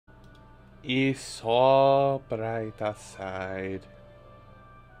I saw brighter side.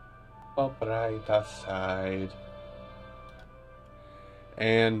 A brighter side.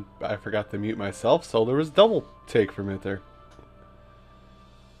 And I forgot to mute myself, so there was double take for a minute there.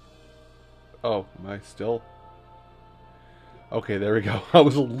 Oh, am I still? Okay, there we go. I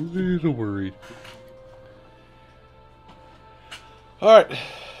was a little worried. Alright.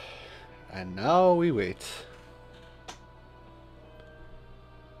 And now we wait.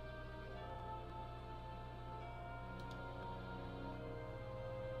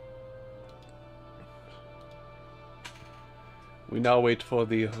 We now wait for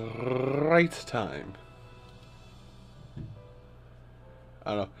the right time.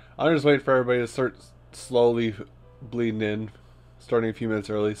 I don't know. I'm just waiting for everybody to start slowly bleeding in, starting a few minutes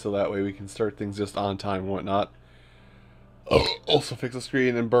early, so that way we can start things just on time and whatnot. Also fix the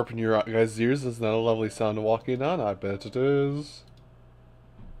screen and burp in your guys' ears. Isn't that a lovely sound to walk in on? I bet it is.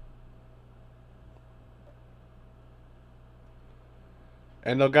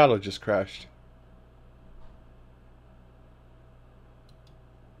 And Elgato just crashed.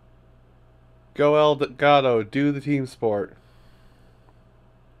 Go Elgato, do the team sport.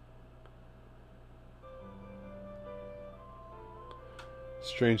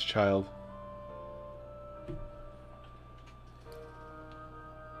 Strange child.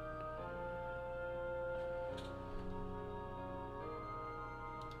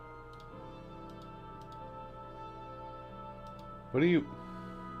 What are you...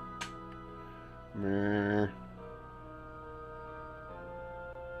 Meh.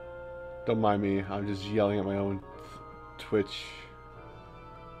 Don't mind me, I'm just yelling at my own Twitch.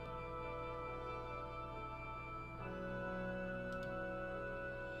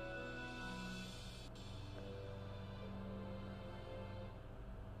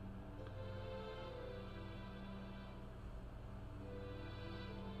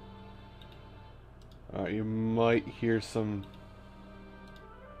 You might hear some...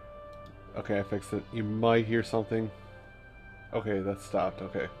 Okay, I fixed it. You might hear something. Okay, that stopped.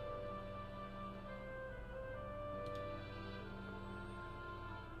 Okay.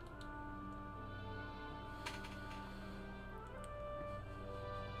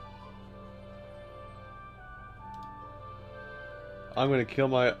 I'm gonna kill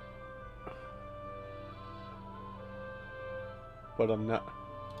my... But I'm not...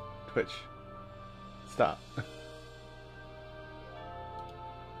 Twitch. Stop.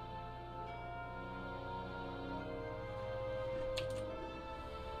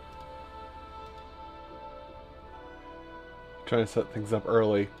 Trying to set things up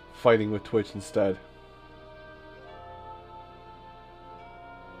early, fighting with Twitch instead.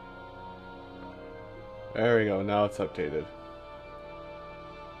 There we go, now it's updated.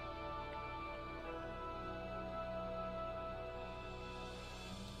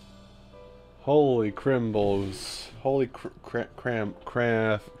 Holy crimbles. Holy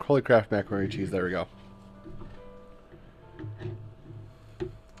holy craft macaroni and cheese, there we go.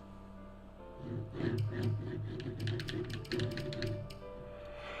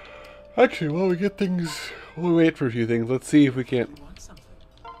 Actually, while we get things, we'll wait for a few things. Let's see if we can't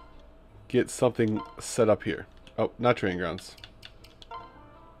get something set up here. Oh, not training grounds.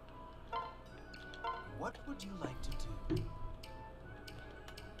 What would you like to do?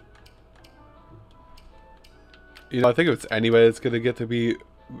 You know, I think if it's anybody that's going to get to be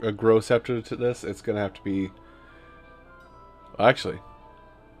a grow scepter to this, it's going to have to be... Actually.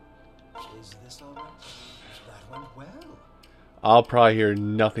 Is this all right? That went well. I'll probably hear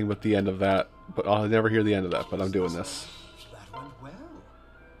nothing but the end of that. But I'll never hear the end of that, but I'm doing this. That went well.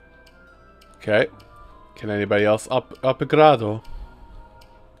 Okay. Can anybody else up a grado?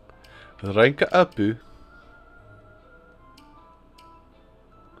 Rank up.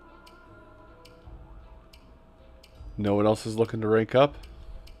 No one else is looking to rank up?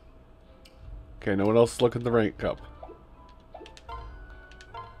 Okay, no one else is looking to rank up.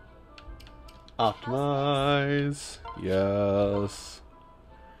 Optimize. Yes.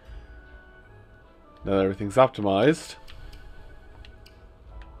 Now that everything's optimized.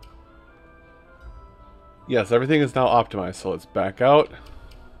 Yes, everything is now optimized, so let's back out.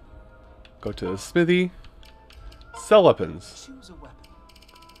 Go to the smithy. Sell weapons. Choose a weapon.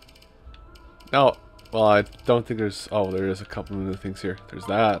 Now, well, I don't think there's... Oh, there is a couple of new things here. There's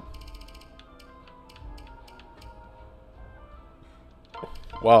that.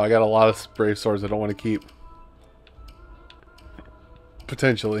 Wow, I got a lot of brave swords I don't want to keep.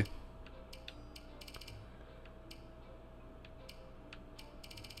 Potentially.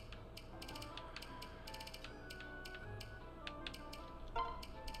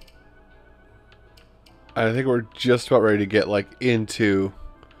 I think we're just about ready to get, like, into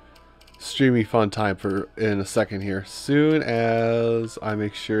streamy fun time for in a second here. Soon as I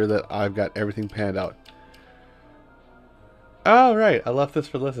make sure that I've got everything panned out. Oh, right. I left this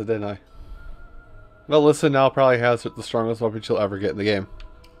for Lissa, didn't I? Well, Lissa now probably has the strongest weapon she'll ever get in the game.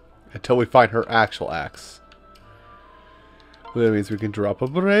 Until we find her actual axe. That means we can drop a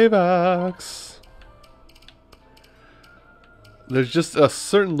Brave Axe. There's just a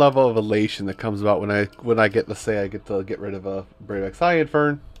certain level of elation that comes about when I get to say I get to get rid of a Brave Axe. Hi,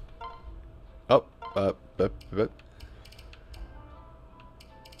 Infern. Oh,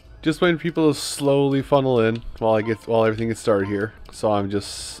 just waiting for people to slowly funnel in while everything gets started here. So I'm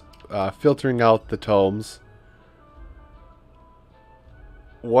just filtering out the tomes.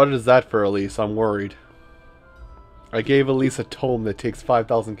 What is that for Elise? I'm worried. I gave Elise a tome that takes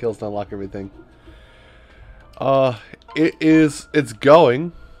 5,000 kills to unlock everything. It's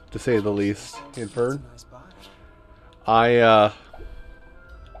going, to say the least, Infern. I'm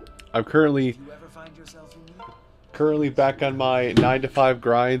currently back on my 9 to 5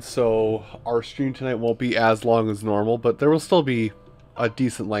 grind, so our stream tonight won't be as long as normal, but there will still be a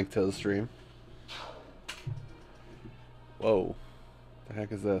decent length to the stream. Whoa. The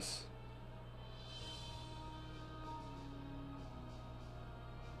heck is this?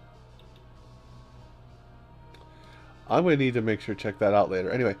 I'm going to need to make sure to check that out later.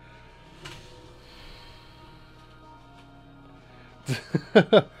 Anyway.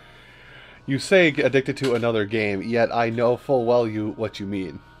 You say addicted to another game, yet I know full well what you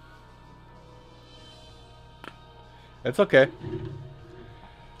mean. It's okay.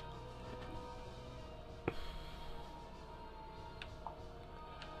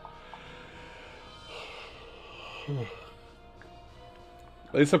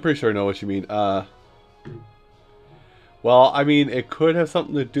 At least I'm pretty sure I know what you mean. Well, I mean, it could have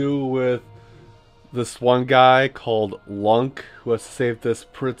something to do with this one guy called Lunk, who has to save this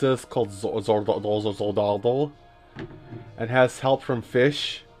princess called Zordaldo, and has help from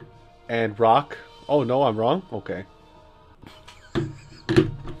Fish and Rock. Oh, no, I'm wrong? Okay.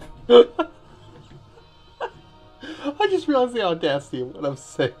 I just realized the audacity of what I'm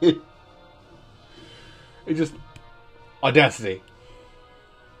saying. It just... Audacity.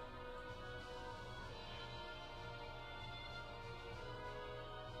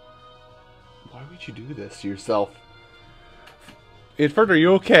 Why would you do this to yourself? Infern, are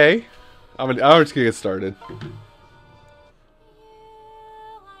you okay? I'm just gonna get started.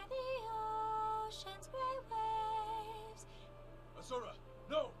 Azura,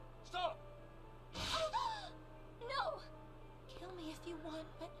 no! Stop! No! Kill me if you want,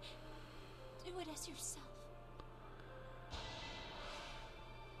 but do it as yourself.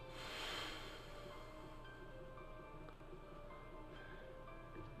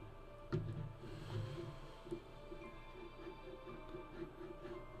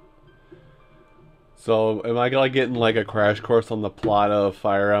 So, am I gonna getting like a crash course on the plot of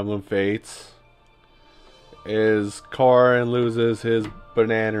Fire Emblem Fates? Is Corrin loses his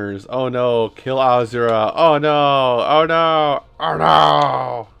bananas. Oh no, kill Azura. Oh no, oh no, oh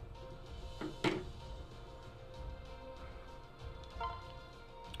no!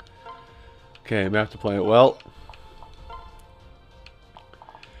 Okay, map to planet. Well,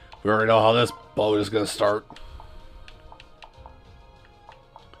 we already know how this boat is gonna start.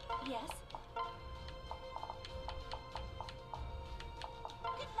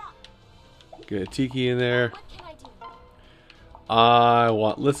 Get a Tiki in there. What can I do? I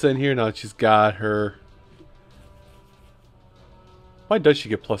want Lissa in here now that she's got her. Why does she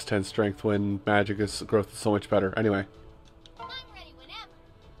get plus 10 strength when magic growth is so much better? Anyway. I'm ready whenever.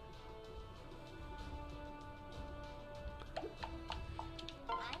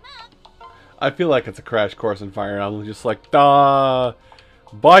 I'm up. I feel like it's a crash course in Fire Emblem. Just like, by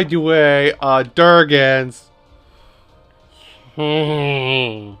the way, Durgans.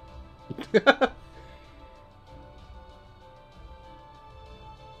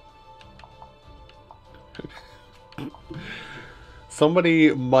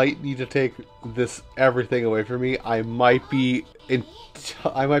 Somebody might need to take this everything away from me. I might be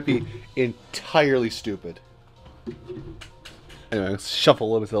entirely stupid. Anyway, let's shuffle a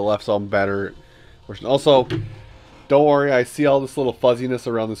little bit to the left so I'm better. Also, don't worry, I see all this little fuzziness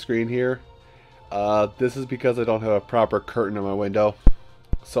around the screen here. This is because I don't have a proper curtain in my window.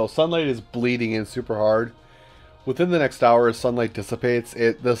 So sunlight is bleeding in super hard. Within the next hour, as sunlight dissipates,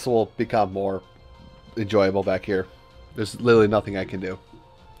 this will become more enjoyable back here. There's literally nothing I can do.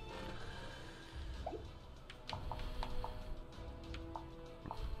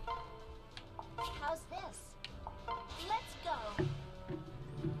 How's this? Let's go.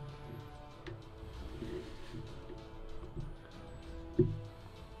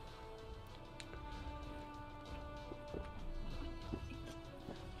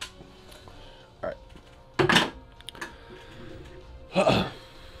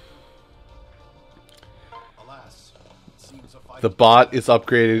 The bot is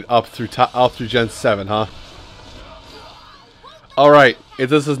upgraded up through Gen 7, huh? Alright, if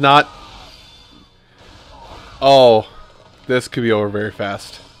this is not... Oh, this could be over very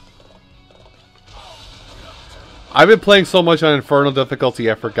fast. I've been playing so much on Infernal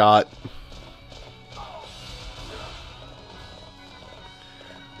difficulty, I forgot.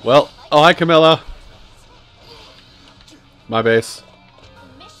 Well, oh hi Camilla. My base.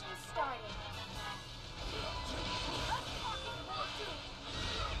 Mission started.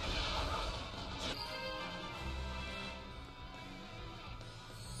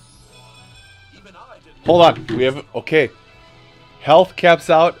 Hold on, we have okay. Health caps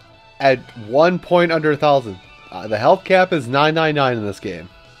out at 1 point under 1,000. The health cap is 999 in this game.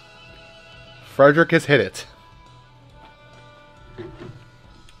 Frederick has hit it.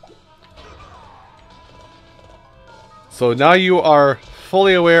 So now you are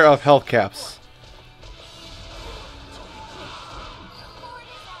fully aware of health caps.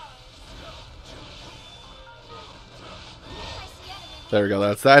 There we go,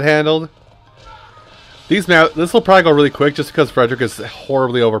 that's that handled. This will probably go really quick just because Frederick is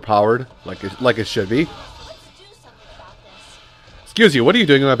horribly overpowered, like it should be. Let's do something about this. Excuse you, what are you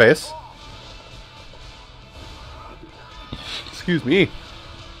doing in my base? Excuse me.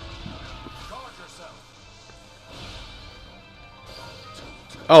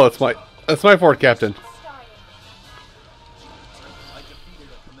 Oh, that's my fort, Captain.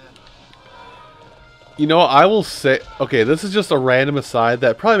 You know, I will say, okay, this is just a random aside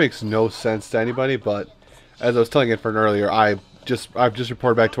that probably makes no sense to anybody, but as I was telling Infern earlier, I've just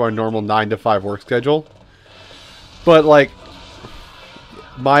reported back to our normal 9 to 5 work schedule. But like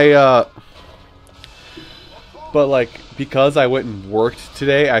because I went and worked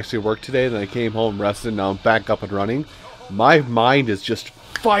today, then I came home, rested, and now I'm back up and running. My mind is just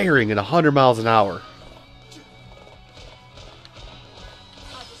firing at 100 miles an hour.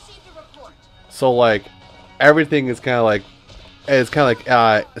 So like everything is kind of like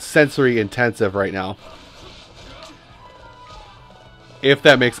sensory intensive right now. If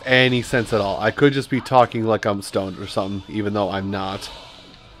that makes any sense at all. I could just be talking like I'm stoned or something, even though I'm not.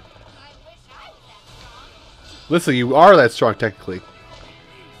 Listen, you are that strong technically.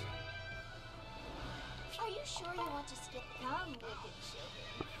 Are you sure you want to skip down, wicked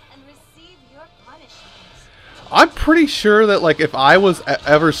children, and receive your punishments? I'm pretty sure that like if I was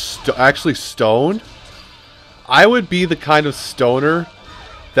ever actually stoned, I would be the kind of stoner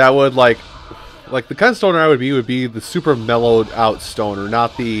that would like the kind of stoner I would be the super mellowed out stoner,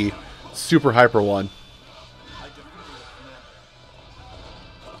 not the super hyper one.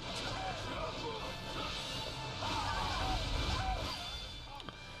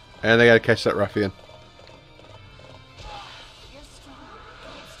 And they gotta catch that ruffian. You're strong.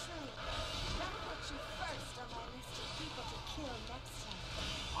 It's true. Let me put you first on my list of people to kill next time.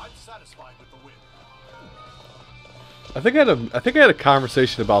 I'm satisfied with the win. I think I had a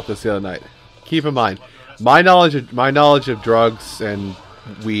conversation about this the other night. Keep in mind, my knowledge of drugs and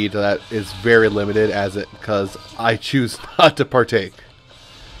weed that is very limited because I choose not to partake.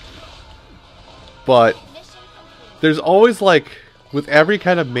 But there's always like with every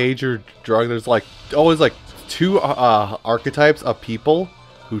kind of major drug, there's like always like two archetypes of people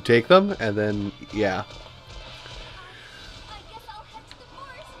who take them, and then yeah. I guess I'll head to the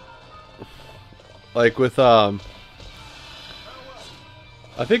forest. Like with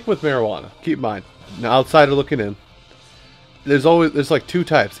I think with marijuana, keep in mind, now outsider looking in, there's like two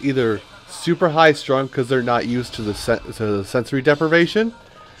types, either super high strung because they're not used to the sensory deprivation,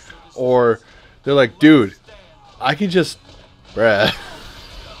 or they're like, dude, I can just, bruh,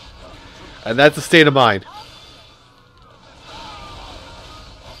 and that's a state of mind.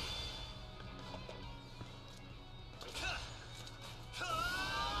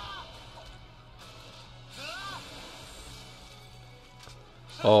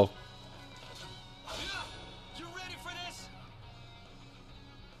 Oh. You ready for this?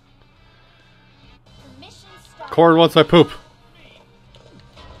 The mission started. Corn wants my poop.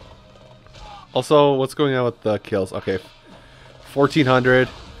 Also, what's going on with the kills? Okay. 1,400.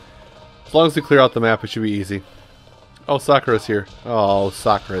 As long as we clear out the map, it should be easy. Oh, Sakura's here. Oh,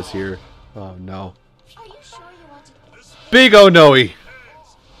 Sakura's here. Oh, no. Are you sure you want to? Big O Noe!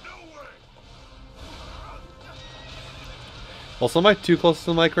 Also, am I too close to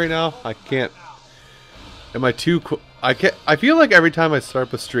the mic right now? I can't. Am I too? I can't. I feel like every time I start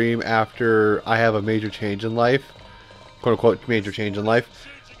up a stream after I have a major change in life, quote unquote major change in life,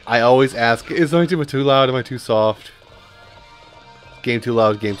 I always ask: is my game too loud? Am I too soft? Game too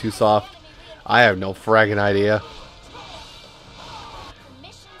loud? Game too soft? I have no fragging idea. The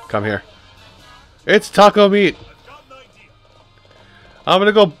mission Come here. It's taco meat. I'm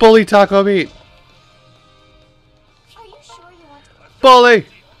gonna go bully Taco Meat. Are you sure you want to? Bully!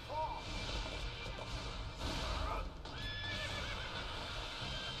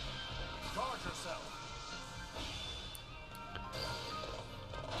 Guard yourself.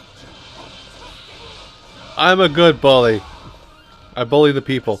 I'm a good bully. I bully the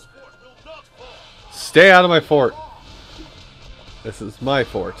people. Fort will not fall. Stay out of my fort. This is my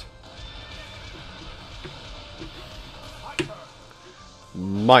fort. My turn.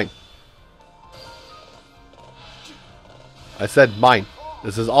 Mine. I said mine.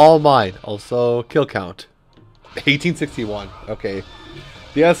 This is all mine. Also, kill count. 1861. Okay.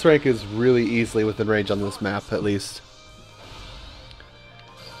 The S rank is really easily within range on this map, at least.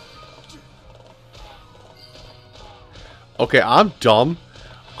 Okay, I'm dumb.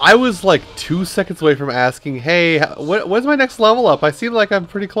 I was like 2 seconds away from asking, hey, when's my next level up? I seem like I'm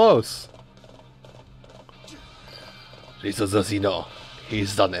pretty close. Does he know?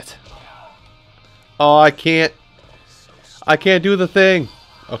 He's done it. Oh, I can't do the thing.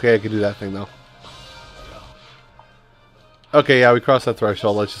 Okay, I can do that thing though. Okay, yeah, we crossed that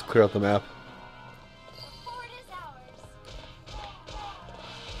threshold. Let's just clear out the map. The fort is ours.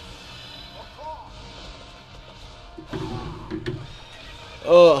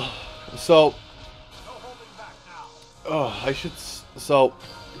 Oh, so No holding back now. so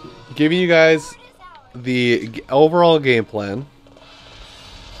giving you guys the overall game plan.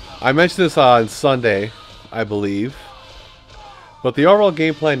 I mentioned this on Sunday, I believe. But the overall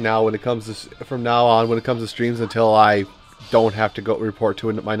game plan now, when it comes to from now on, when it comes to streams until I don't have to go report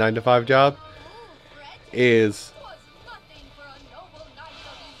to my 9-to-5 job, is Was nothing for a noble knight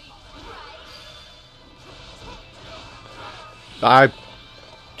of elite pride. I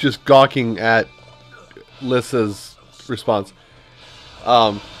just gawking at Lissa's response.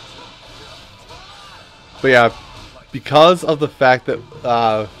 But yeah, because of the fact that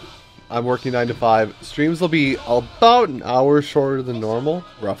I'm working 9 to 5, streams will be about an hour shorter than normal,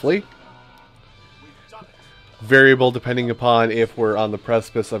 roughly. Variable depending upon if we're on the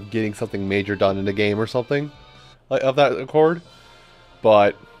precipice of getting something major done in a game or something like of that accord.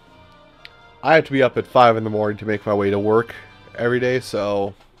 But I have to be up at 5 in the morning to make my way to work every day,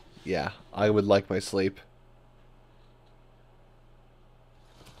 so yeah, I would like my sleep.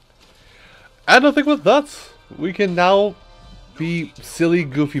 And I think with that, we can now be silly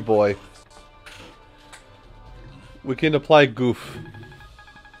goofy boy. We can apply goof.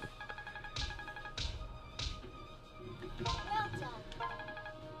 Well done.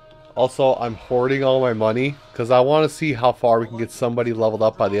 Also, I'm hoarding all my money because I want to see how far we can get somebody leveled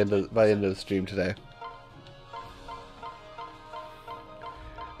up by the end of the stream today.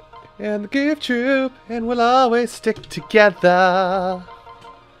 And the gift troop, and we'll always stick together.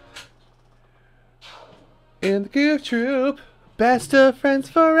 In the gift troop, best of friends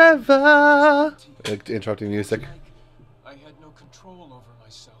forever. Interrupting music. I had no control over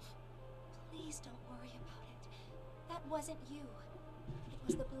myself. Please don't worry about it. That wasn't you. It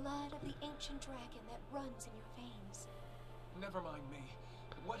was the blood of the ancient dragon that runs in your veins. Never mind me.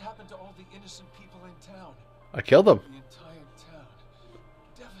 What happened to all the innocent people in town? I killed them. The entire town.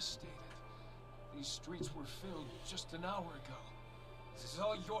 Devastated. These streets were filled just an hour ago. This is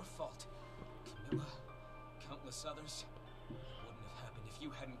all your fault. Camilla, countless others. Wouldn't have happened if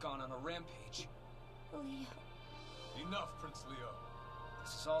you hadn't gone on a rampage. Leo, Enough, Prince Leo.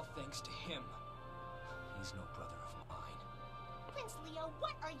 This is all thanks to him. He's no brother of mine. Prince Leo,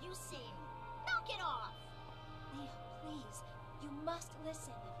 what are you saying? Knock it off! Leo, please, you must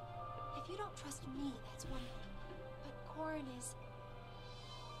listen. If you don't trust me, that's one thing. But Corin is...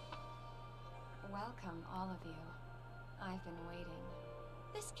 Welcome, all of you. I've been waiting.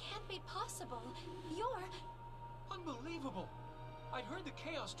 This can't be possible. You're... Unbelievable! I'd heard the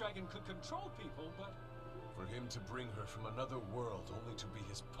Chaos Dragon could control people, but... For him to bring her from another world only to be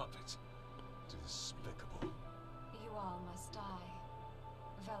his puppet. Despicable. You all must die.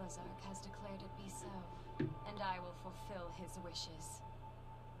 Velazark has declared it be so, and I will fulfill his wishes.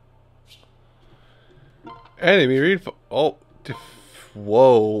 Enemy read. Oh,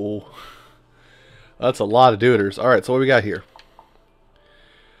 whoa. That's a lot of duders. All right, so what we got here?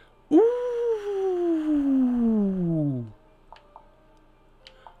 Ooh.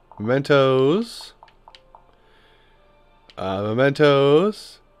 Mementos.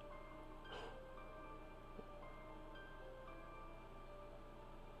 Mementos.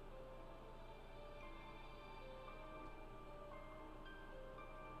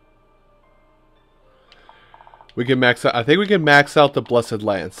 We can max out. I think we can max out the Blessed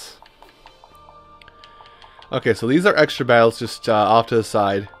Lance. Okay, so these are extra battles just off to the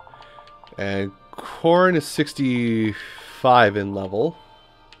side. And Corrin is 65. 5 in level.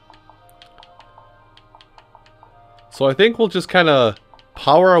 So I think we'll just kind of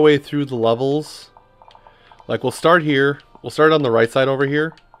power our way through the levels. Like, we'll start here. We'll start on the right side over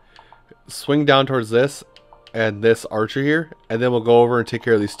here. Swing down towards this and this archer here. And then we'll go over and take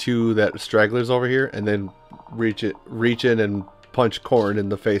care of these two stragglers over here. And then reach in and punch Corn in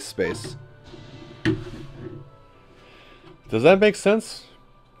the face space. Does that make sense?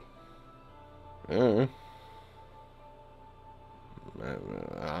 I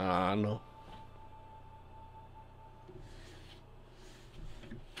don't know.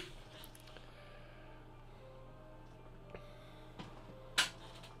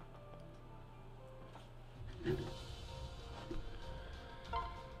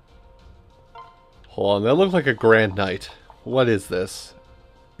 Hold on, that looks like a Grand Knight. What is this?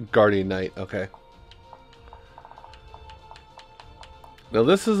 Guardian Knight, okay. Now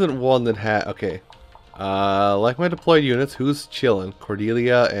this isn't one that had, okay. Like my deployed units, who's chilling?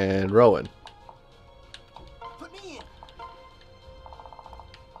 Cordelia and Rowan. Put me in.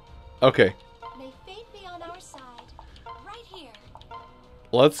 Okay. May fate be on our side. Right here.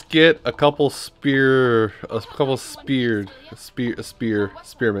 Let's get a couple spearments.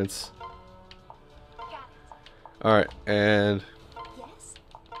 Got it. Alright, and Yes?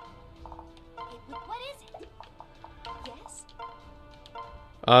 What is it? Yes?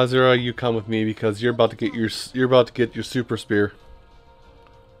 Azura, you come with me because you're about to get your super spear.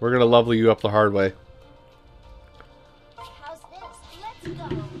 We're gonna level you up the hard way. How's this? Let's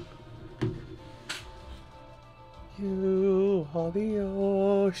go. You are the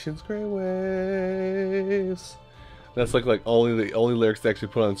ocean's great waves. That's like the only lyrics to actually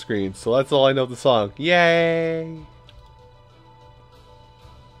put on screen. So that's all I know of the song. Yay!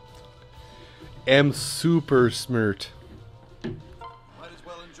 Am super smirt. Might as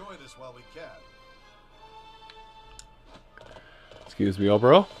well enjoy this while we can. Excuse me,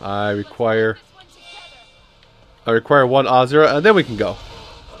 Obro. I require one Azura, and then we can go.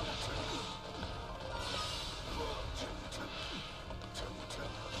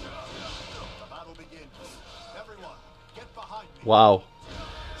 The battle begins. Everyone, get behind me. Wow.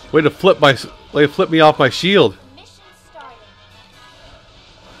 Way to flip me off my shield. Mission started.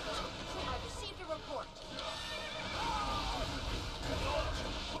 I received a report.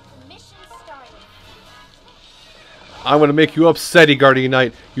 The mission started. I'm gonna make you upsetty, Guardian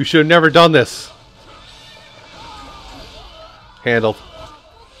Knight. You should have never done this. Handled.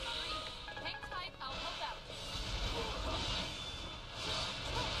 Hang tight, I'll help out.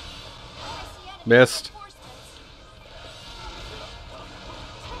 I see enemy Missed. reinforcements.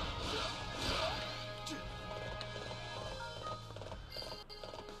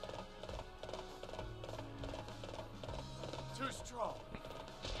 Too strong.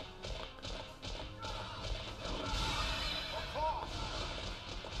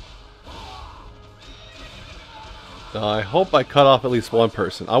 I hope I cut off at least one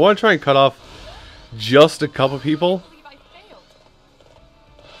person. I want to try and cut off just a couple people. I believe I failed.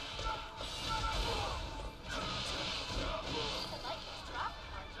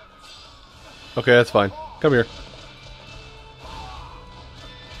 Okay, that's fine. Come here.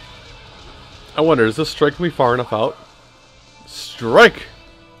 I wonder, does this strike me far enough out? Strike!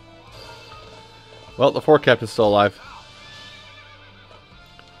 Well, the fort captain's still alive.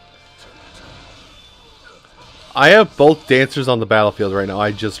 I have both dancers on the battlefield right now,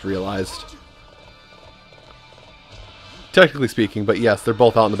 I just realized. Technically speaking, but yes, they're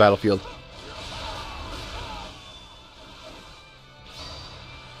both out on the battlefield.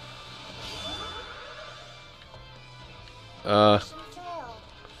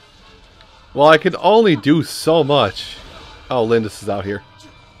 Well, I can only do so much. Oh, Lindis is out here.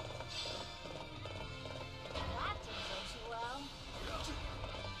 That didn't go too well.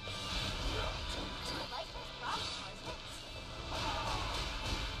 I like those rock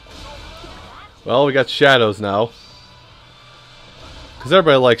targets. Well, we got shadows now. Because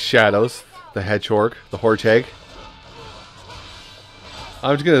everybody likes shadows. The hedgehog, the hortag.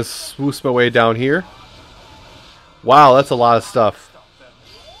 I'm just going to swoosh my way down here. Wow, that's a lot of stuff.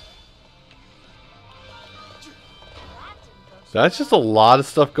 That's just a lot of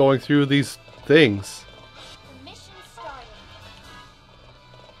stuff going through these things. The mission started.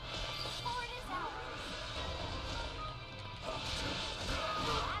 Fort is ours. That didn't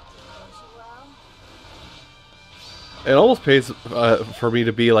go too well. It almost pays for me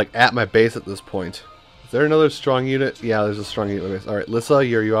to be like at my base at this point. Is there another strong unit? Yeah, there's a strong unit at my base. Alright, Lissa, are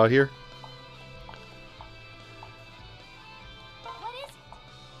you out here? What is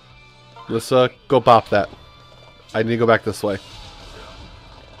it? Lissa, go bop that. I need to go back this way.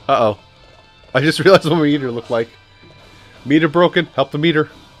 Uh-oh. I just realized what my meter looked like. Meter broken. Help the meter.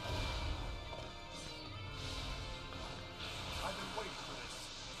 I've been waiting for this.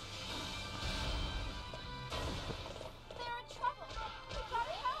 They're in trouble. We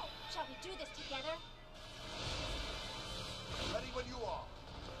gotta help. Shall we do this together? Ready when you are.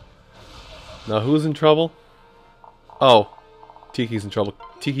 Now who's in trouble? Oh. Tiki's in trouble.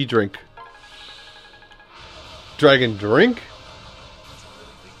 Tiki drink. Dragon drink?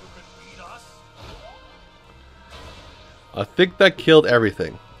 I think that killed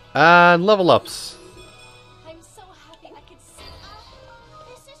everything. And level ups. I'm so happy I could see.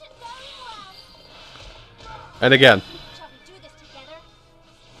 This isn't going well. And again. Shall we do this together?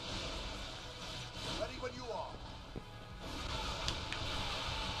 Ready when you are.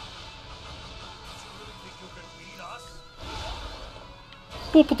 You really think you can beat us?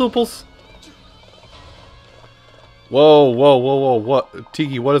 Boople dooples. Whoa, whoa, whoa, whoa. What?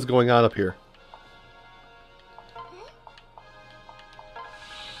 Tiki, what is going on up here?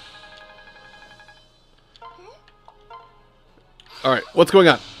 Alright, what's going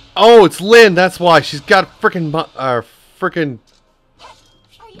on? Oh, it's Lynn, that's why. She's got frickin'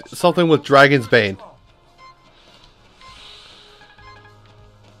 something with Dragon's Bane.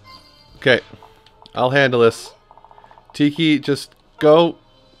 Okay, I'll handle this. Tiki, just go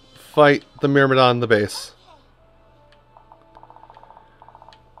fight the Myrmidon in the base.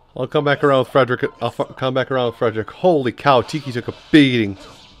 I'll come back around with Frederick. I'll come back around with Frederick. Holy cow, Tiki took a beating.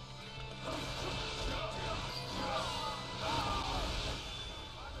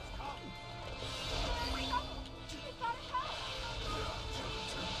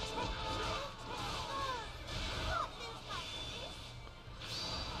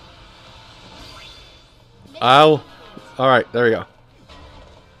 Alright, there we go.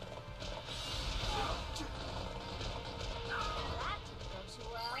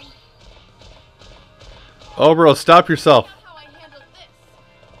 Oh, bro, stop yourself. How I handled this.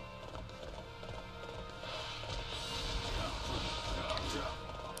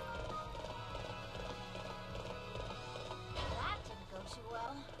 That didn't go too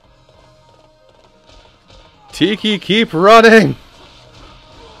well. Tiki, keep running.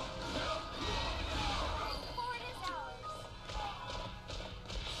 Forward is ours.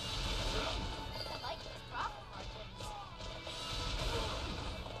 I like these profit margins. I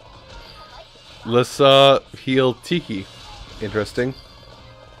like this. Let's heal Tiki. Interesting.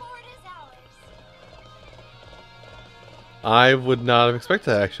 Forward is ours. I would not have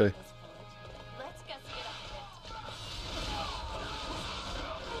expected that, actually. Let's guess it up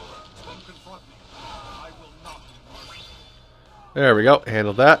Don't confront me. I will not be mercy. There we go.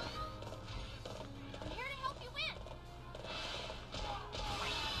 Handled that. I'm here to help you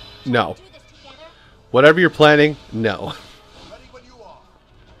win. No. Do this together. Whatever you're planning, no. Ready when you are.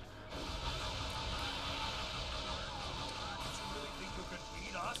 You really think you can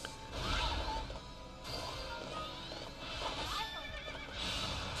beat us?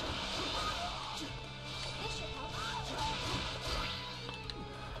 This should help.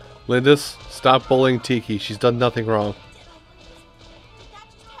 Lindis, stop bullying Tiki. She's done nothing wrong. Did that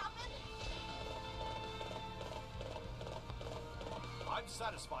just happen? I'm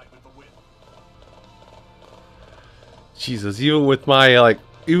satisfied with the win. Jesus, even with my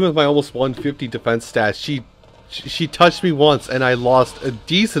almost 150 defense stats, she touched me once and I lost a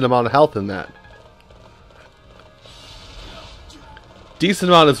decent amount of health in that. Decent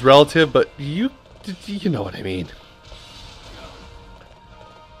amount is relative, but you know what I mean.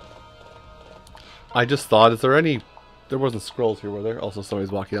 I just thought, there wasn't scrolls here, were there? Also,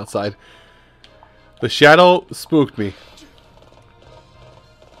 somebody's walking outside. The shadow spooked me.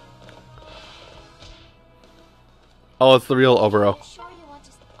 Oh, it's the real Obero. Sure you want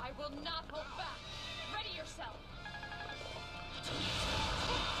to. I will not hold back. Ready yourself.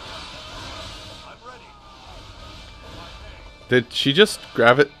 I'm ready. Did she just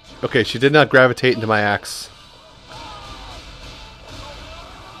gravitate? Okay, she did not gravitate into my axe. I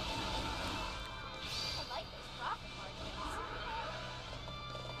like those profit margins.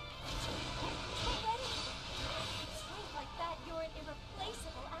 Already. With strength like that, you're an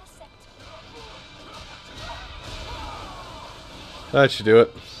irreplaceable asset. That should do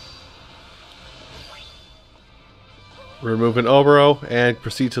it. Remove an Obero and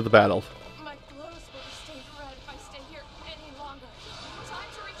proceed to the battle. My clothes will be stained red if I stay here any longer. Time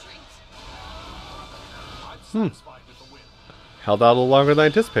to retreat. I'm satisfied with the win. Held out a little longer than I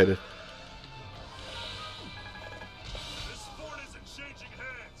anticipated. This fort isn't changing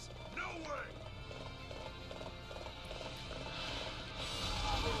hands. No way.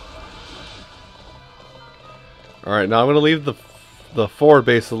 Alright, now I'm going to leave the forward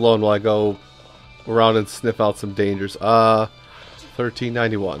base alone while I go around and sniff out some dangers.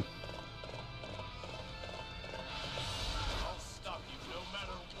 1391. I'll stop you no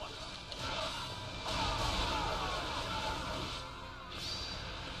matter what.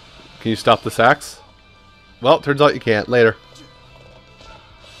 Can you stop this axe? Well, turns out you can't. Later.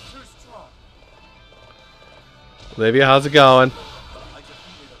 Too strong. Olivia, how's it going? I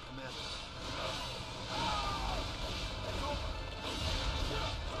defeated a commander.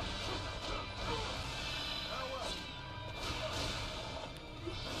 Farewell.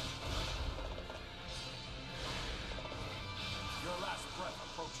 Your last breath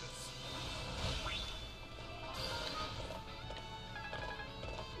approaches.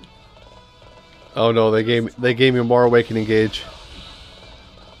 Oh no, they gave me more awakening gauge.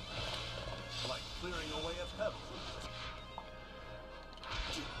 Like clearing a way of heaven.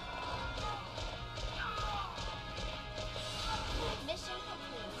 Mission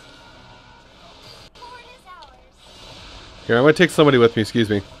complete. Fort is ours. Here, I'm gonna take somebody with me, excuse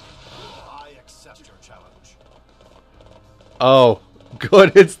me. I accept your challenge. Oh,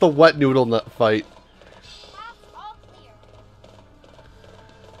 good, it's the wet noodle nut fight. Paths all clear.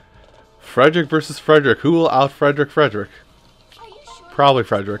 Frederick versus Frederick. Who will out Frederick? Are you sure? Probably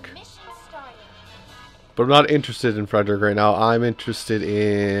Frederick. Mission started. But I'm not interested in Frederick right now. I'm interested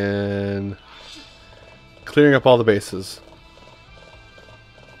in clearing up all the bases.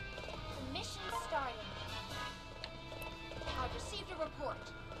 The mission started. I've received a report.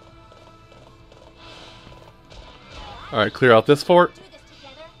 Alright, clear out this fort. Do this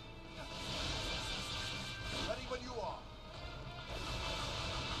together. Ready when you are.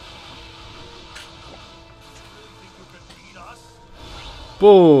 Really think you could beat us?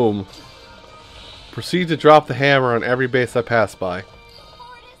 Boom. Proceed to drop the hammer on every base I pass by. Fort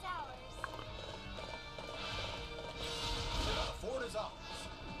is ours. The fort is ours.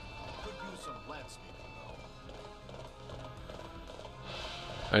 Could use some landscaping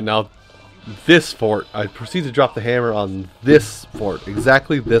though. And now this fort, I proceed to drop the hammer on this fort.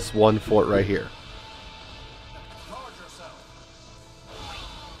 Exactly this one fort right here. Guard yourself.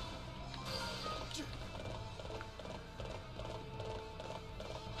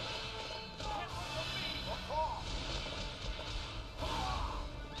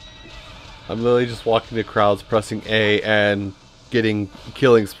 I'm literally just walking the crowds, pressing A and getting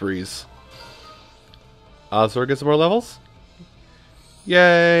killing sprees. Azura gets more levels?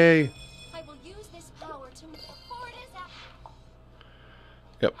 Yay! I will use this power to. Fort is out.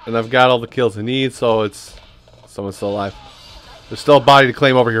 Yep, and I've got all the kills I need, so it's... Someone's still alive. There's still a body to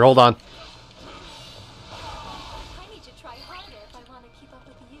claim over here, hold on. I need to try harder if I want to keep up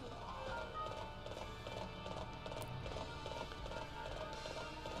with you.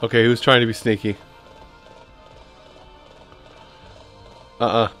 Okay, who's trying to be sneaky?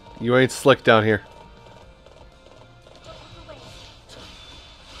 You ain't slick down here. Don't look away.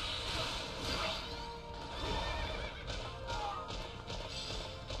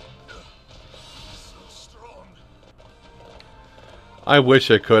 So strong. I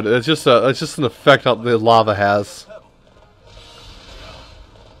wish I could. It's just an effect that the lava has. Pebble.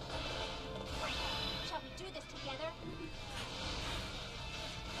 Shall we do this together?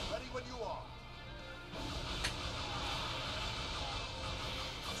 Ready when you are. Do you really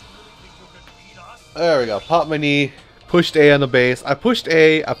think you could beat us? There we go. Pop my knee. Pushed A on the base. I pushed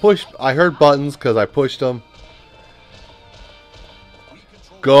A. I heard buttons because I pushed them. We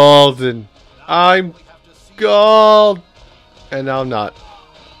control. Golden. I'm We have to see. gold. And now I'm not.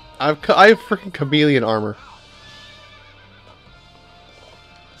 I have freaking chameleon armor.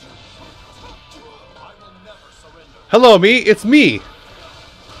 I will never surrender. Hello, me. It's me.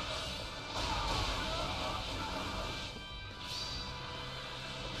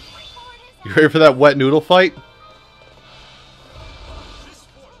 You ready for that wet noodle fight? This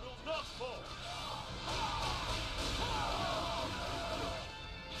fort will not fall.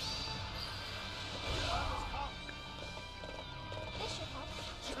 This should help.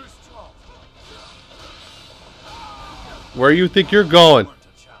 Too strong. Where you think you're going? Learn to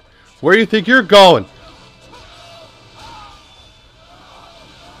challenge. Where you think you're going?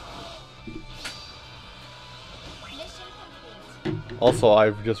 Mission complete. Also,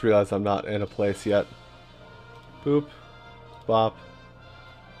 I've just realized I'm not in a place yet. Boop. Bop.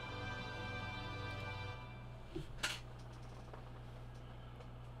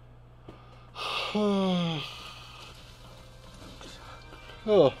 Oh.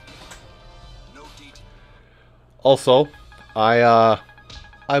 No detail. Also, I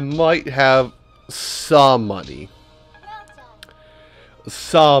might have some money. Well done.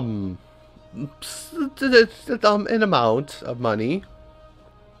 Some an amount of money.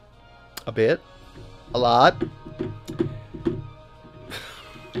 A bit. A lot. All I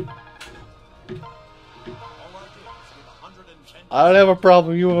did was give 110. I don't have a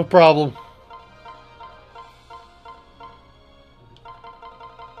problem. You have a problem.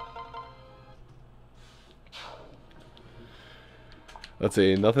 Let's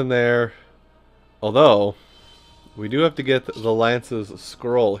see. Nothing there. Although, we do have to get the Lance's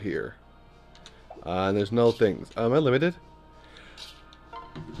scroll here. And there's no things. Am I limited?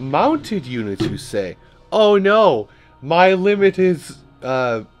 Mounted units, you say? Oh no! My limited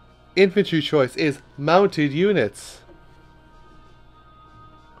infantry choice is mounted units.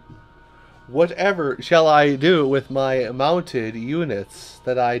 Whatever shall I do with my mounted units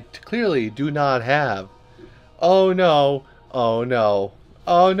that I clearly do not have? Oh no! Oh no!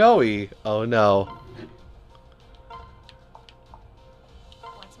 Oh no-y! Oh no!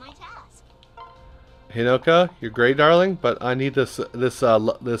 What's my task? Hinoka, you're great, darling, but I need this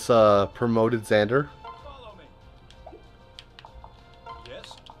promoted Xander. Follow me.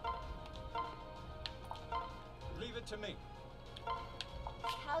 Yes? Leave it to me.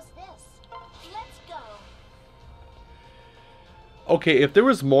 How's this? Let's go. Okay, if there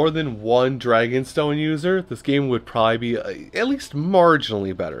was more than one Dragonstone user, this game would probably be at least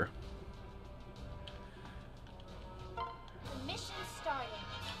marginally better. The mission's starting.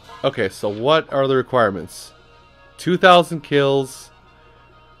 Okay, so what are the requirements? 2,000 kills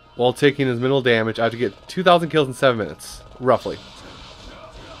while taking as minimal damage. I have to get 2,000 kills in 7 minutes, roughly.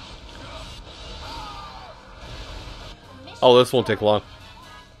 Oh, this won't take long.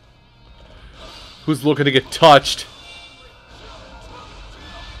 Who's looking to get touched?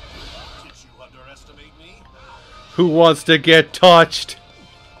 Did you underestimate me? Who wants to get touched?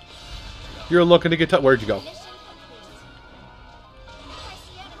 You're looking to get touched. Where'd you go? Mission complete. I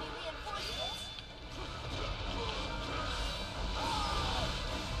see enemy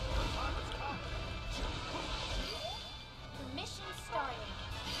reinforcements. The mission's starting.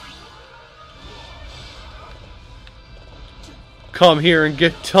 Come here and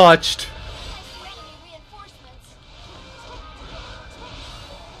get touched. I see enemy reinforcements.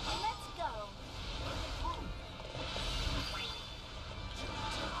 Let's go.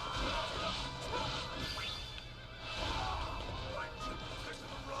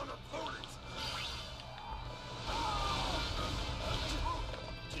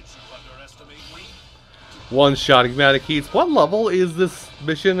 Did you underestimate me? One shot Igmatic Heats. What level is this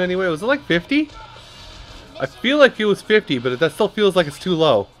mission anyway? Was it like 50? I feel like it was 50, but that still feels like it's too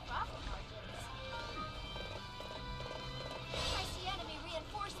low. Profit margins. I see enemy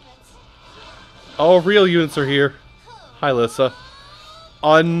reinforcements. Oh, real units are here. Hi, Lissa.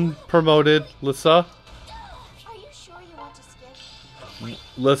 Unpromoted Lissa. Are you sure you want to skip?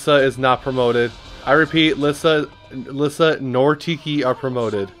 Lissa is not promoted. I repeat, Lissa nor Tiki are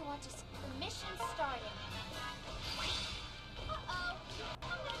promoted. Sure you want to the mission's starting. Uh-oh. I'm gonna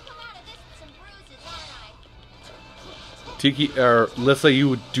come out of this with some bruises, aren't I? Tiki or Lissa,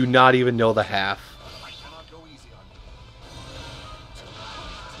 you do not even know the half. I cannot go easy on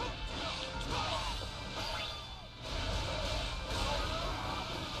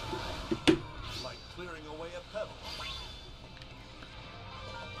you. Like clearing away a pebble.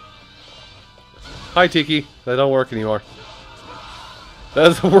 Hi, Tiki. That don't work anymore. That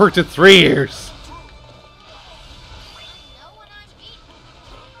hasn't worked in 3 years. I know when I'm beaten.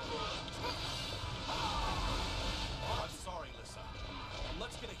 I'm sorry, Lissa.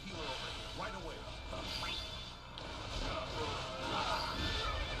 Let's get a healer over here right away. I'm leaving.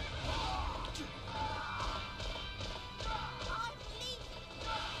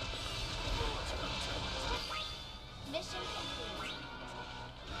 Mission complete.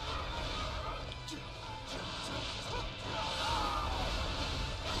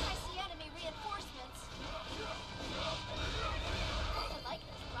 I see enemy reinforcements. I like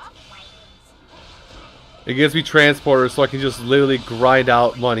this profit margins. It gives me transporters so I can just literally grind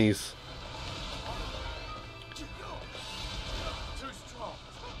out monies. Too strong.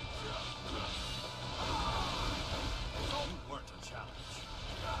 You weren't a challenge.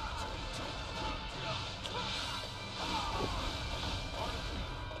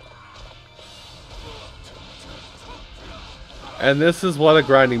 And this is what a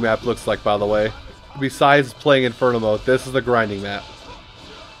grinding map looks like, by the way. Besides playing Inferno mode, this is the grinding map.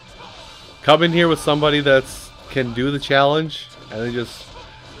 Come in here with somebody that's can do the challenge, and then just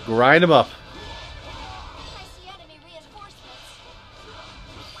grind them up. I see enemy reinforcements.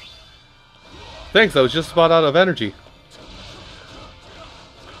 Thanks, I was just about out of energy.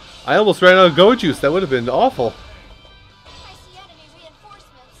 I almost ran out of Go Juice, that would have been awful. I see enemy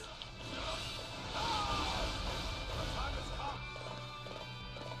reinforcements.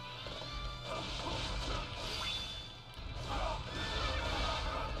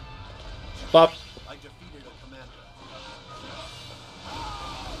 Bop. I defeated a commander.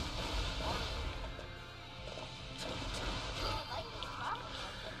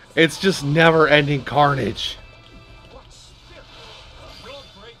 It's just never-ending carnage. What spirit? Your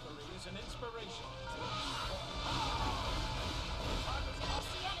bravery is an inspiration. I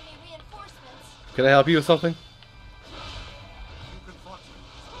see enemy reinforcements. Can I help you with something? You confront me.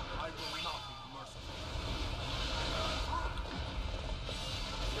 I will not be merciful.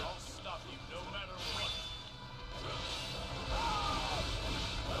 I'll stop you no matter what.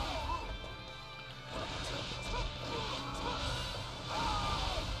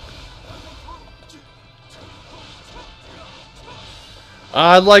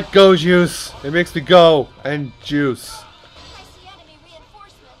 I like go juice. It makes me go and juice. I see enemy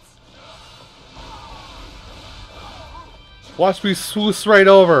reinforcements. Watch me swoosh right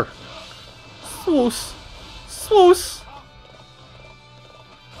over. Swoosh. Swoosh.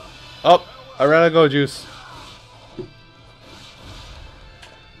 Oh, I ran out of go juice.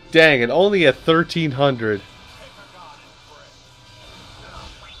 Dang, and only at 1300. I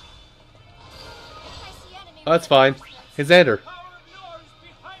see enemy Oh, that's fine. reinforcements. Hey, Xander. Power of yours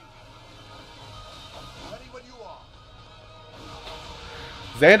behind you. Ready when you are.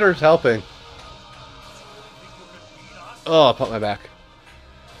 Xander's helping. Think you can beat us? Oh, I popped my back.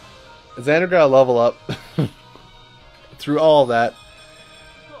 Xander got a level up through all that.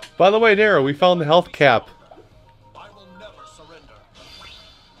 By the way, Nero, we found the health cap. I will never surrender.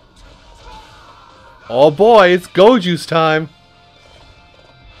 Oh boy, it's go juice time.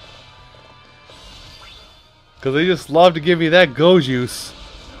 Because they just love to give me that go juice. Too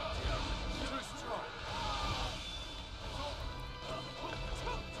strong.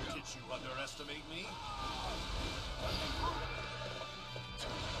 Did you underestimate me?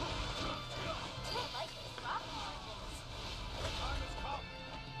 I like these profit margins. Time has come.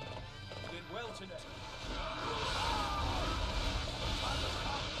 You did well today.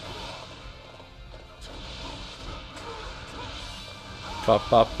 Bop,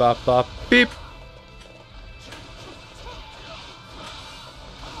 bop, bop, bop, beep. I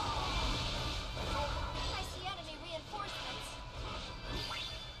see enemy reinforcements.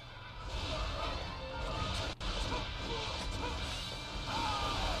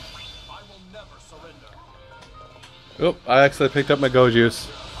 I will never surrender. Oop, I actually picked up my go juice.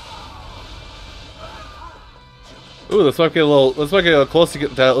 Ooh, let's might get a little. Let's might get close to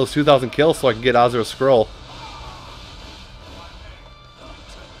get that those 2,000 kills, so I can get Azura scroll.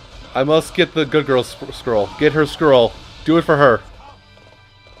 I must get the good girl scroll. Get her scroll. Do it for her.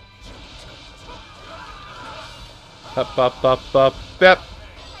 Bop, bop, bop, bop, bap. I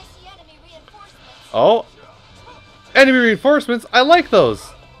see enemy reinforcements. Oh, enemy reinforcements. I like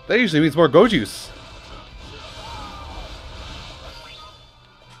those. That usually means more go juice.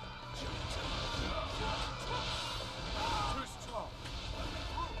 Too strong.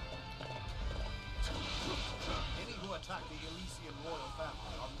 Any who attack the Elysian royal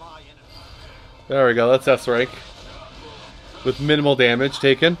family are my enemy. There we go. That's S rank with minimal damage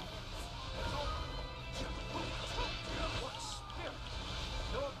taken. What spirit?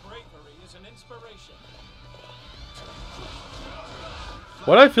 Your bravery is an inspiration.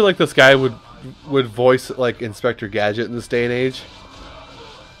 What I feel like this guy would voice like Inspector Gadget in this day and age.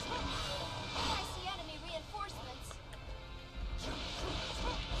 I see enemy reinforcements.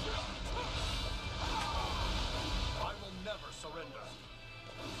 I will never surrender.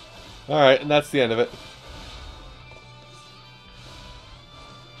 All right, and that's the end of it.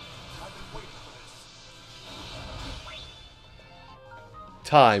 I've been waiting for this.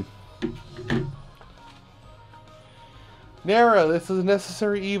 Time. Nara, this is a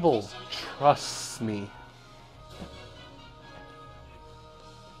necessary evil. Trust me.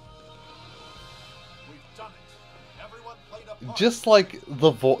 We've done it. Everyone played a part. Just like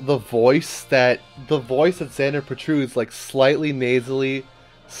the voice that Xander protrudes, like slightly nasally,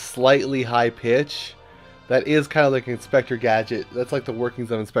 slightly high pitch. That is kind of like Inspector Gadget. That's like the workings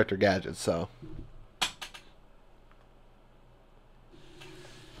of Inspector Gadget. So.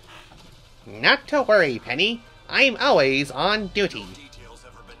 Not to worry, Penny. I'm always on duty. No details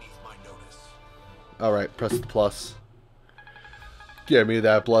ever beneath my notice. All right, press the plus. Give me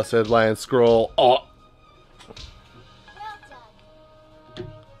that blessed land scroll. Oh. Well done.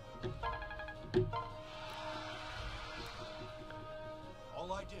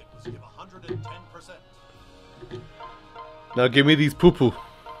 All I did was give 110%. Now give me these poo poo.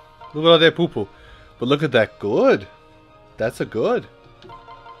 Look at all that poo poo. But look at that good. That's a good. From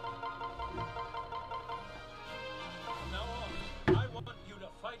now on, I want you to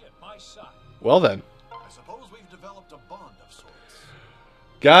fight at my side. Well then. I suppose we've developed a bond of sorts.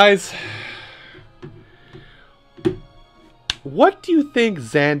 Guys, What do you think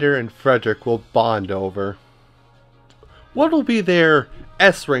Xander and Frederick will bond over? What will be their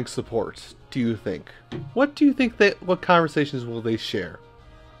S-rank support, do you think? What do you think what conversations will they share?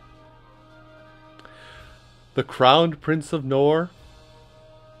 The crowned prince of Nor?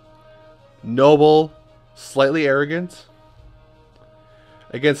 Noble, slightly arrogant?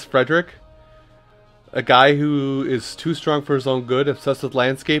 Against Frederick? A guy who is too strong for his own good, obsessed with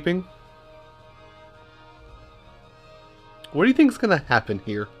landscaping? What do you think is going to happen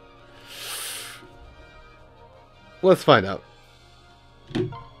here? Let's find out.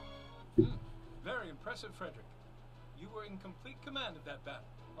 Very impressive, Frederick. You were in complete command of that battle.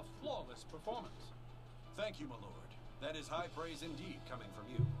 A flawless performance. Thank you, my lord. That is high praise indeed coming from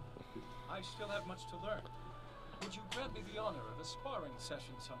you. I still have much to learn. Would you grant me the honor of a sparring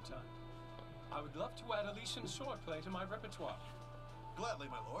session sometime? I would love to add Elysian swordplay to my repertoire. Gladly,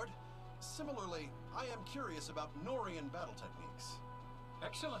 my lord. Similarly, I am curious about Norian battle techniques.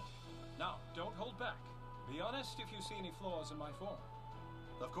 Excellent. Now, don't hold back. Be honest if you see any flaws in my form.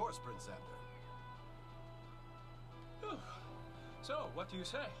 Of course, Prince Xander. Whew. So, what do you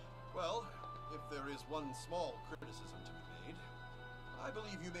say? Well, if there is one small criticism to be made, I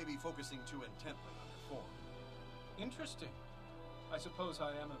believe you may be focusing too intently on your form. Interesting. I suppose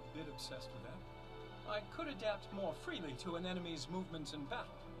I am a bit obsessed with that. I could adapt more freely to an enemy's movements in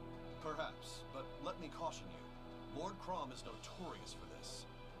battle. Perhaps, but let me caution you. Lord Crom is notorious for this.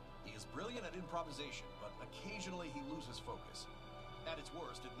 He is brilliant at improvisation, but occasionally he loses focus. At its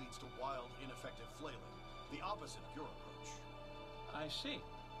worst, it leads to wild, ineffective flailing, the opposite of your approach. I see.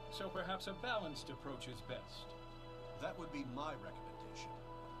 So perhaps a balanced approach is best. That would be my recommendation.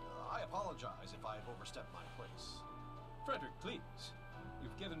 I apologize if I have overstepped my place. Frederick, please.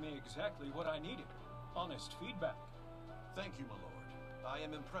 You've given me exactly what I needed. Honest feedback. Thank you, my lord. I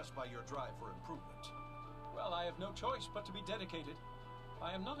am impressed by your drive for improvement. Well, I have no choice but to be dedicated.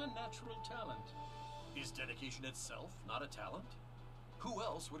 I am not a natural talent. Is dedication itself not a talent? Who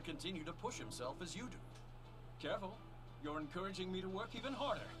else would continue to push himself as you do? Careful. You're encouraging me to work even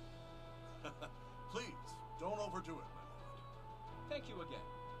harder. Please, don't overdo it, my lord. Thank you again.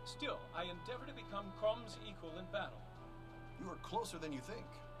 Still, I endeavor to become Crom's equal in battle. You are closer than you think.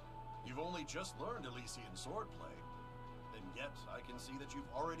 You've only just learned Elysian swordplay. And yet, I can see that you've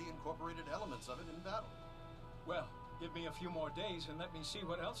already incorporated elements of it in battle. Well, give me a few more days and let me see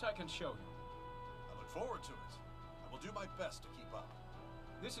what else I can show you. I look forward to it. I will do my best to keep up.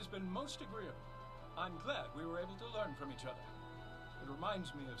 This has been most agreeable. I'm glad we were able to learn from each other. It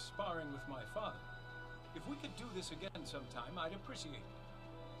reminds me of sparring with my father. If we could do this again sometime, I'd appreciate it.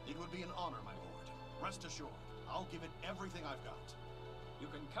 It would be an honor, my lord. Rest assured, I'll give it everything I've got. You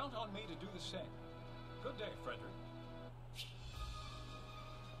can count on me to do the same. Good day, Frederick.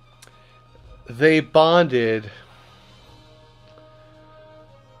 They bonded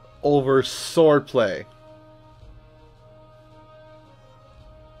over swordplay.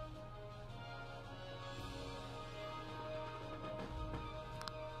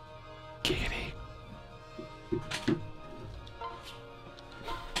 Kitty.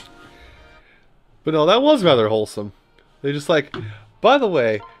 But no, that was rather wholesome. They're just like, by the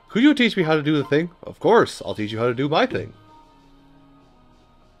way, could you teach me how to do the thing? Of course, I'll teach you how to do my thing.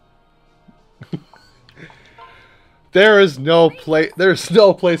 There's no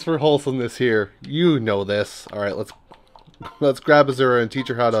place for wholesomeness here. You know this. All right, let's grab Azura and teach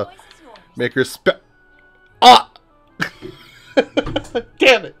her how to make her Ah!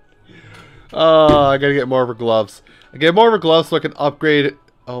 Damn it! I gotta get more of her gloves. I get more of her gloves so I can upgrade.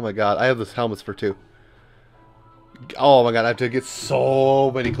 Oh my god, I have this helmets for 2. Oh my god, I have to get so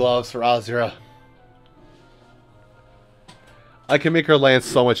many gloves for Azura. I can make her lance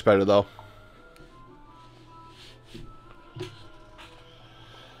so much better though.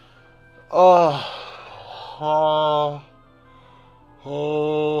 Oh, oh,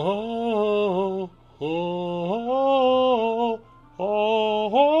 oh, oh,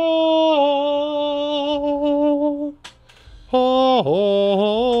 oh,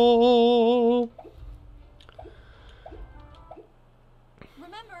 oh.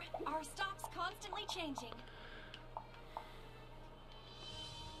 Remember, our stock's constantly changing.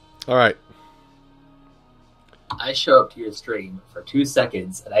 All right. I show up to your stream for 2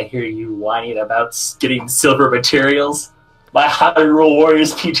 seconds and I hear you whining about getting silver materials. My Hyrule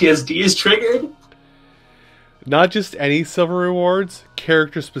Warriors PTSD is triggered. Not just any silver rewards,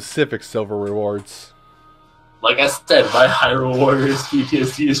 character-specific silver rewards. Like I said, my Hyrule Warriors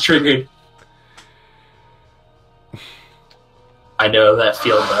PTSD is triggered. I know that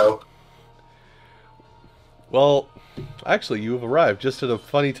feeling though. Well, actually, you have arrived just at a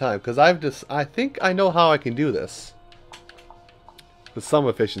funny time, because I think I know how I can do this. with some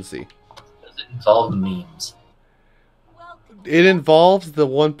efficiency. Does it involve memes? It involves the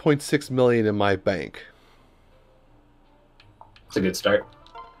 1.6 million in my bank It's a good start.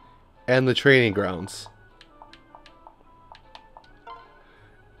 and the training grounds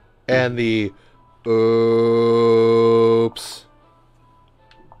and the oops.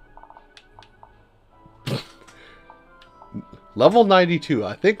 Level 92.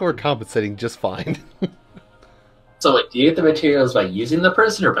 I think we're compensating just fine. So wait, do you get the materials by using the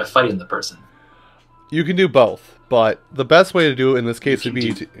person or by fighting the person? You can do both, but the best way to do it in this case would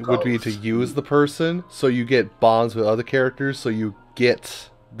be both. to use the person, so you get bonds with other characters, so you get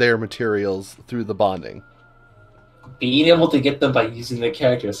their materials through the bonding. Being able to get them by using the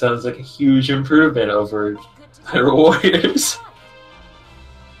character sounds like a huge improvement over Hyrule Warriors.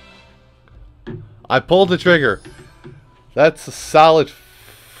 I pulled the trigger. That's a solid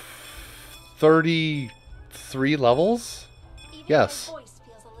 33 levels? Even Yes. my voice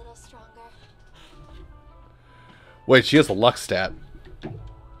feels a little stronger. Wait, she has a luck stat.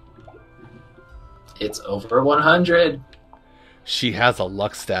 It's over 100. She has a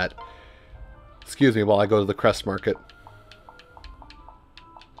luck stat. Excuse me while I go to the Crest Market.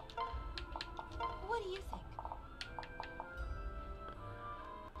 What do you think?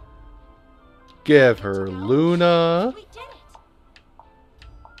 Give her Luna. We did it.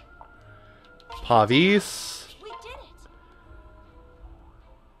 Pavis. We did it.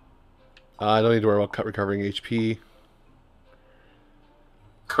 I don't need to worry about recovering HP.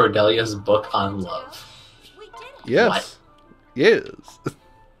 Cordelia's book on love. We did it. Yes. Yes.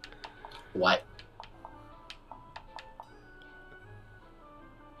 What?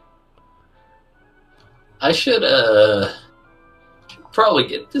 I should probably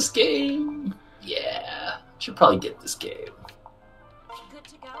get this game. Yeah, should probably get this game. Good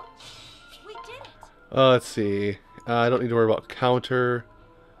to go. We did it. Let's see. I don't need to worry about counter.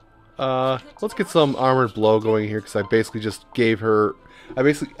 Let's get some armored blow going here because I basically just gave her. I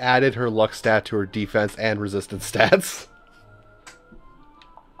basically added her luck stat to her defense and resistance stats.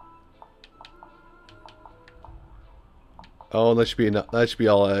 Oh, that should be enough. That should be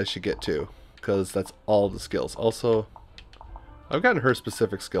all I should get to, because that's all the skills. Also, I've gotten her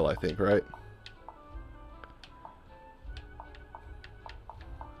specific skill, I think, right?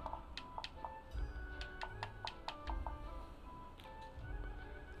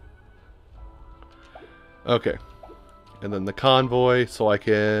 Okay. And then the convoy, so I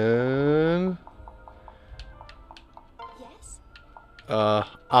can Yes.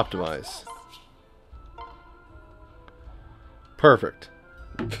 optimize. Perfect.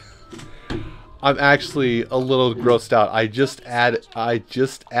 I'm actually a little grossed out. I just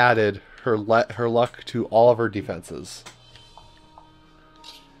added her luck to all of her defenses.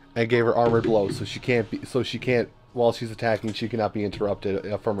 And gave her armored blow so she can't while she's attacking, she cannot be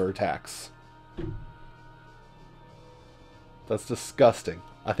interrupted from her attacks. That's disgusting.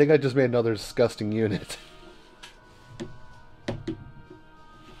 I think I just made another disgusting unit.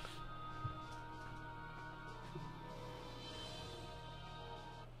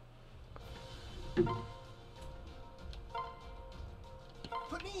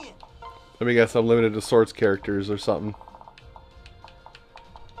 Put me in. Let me guess, I'm limited to swords characters or something.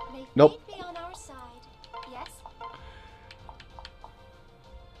 May Nope. fate be on our side. Yes.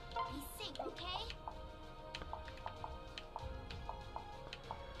 Be safe, okay?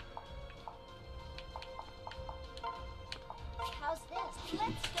 How's this?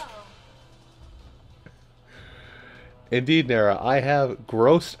 Let's go. Indeed, Nara, I have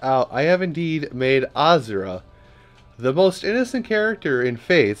grossed out. I have indeed made Azura the most innocent character in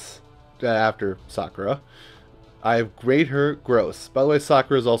Faith after Sakura. I've made her gross. By the way,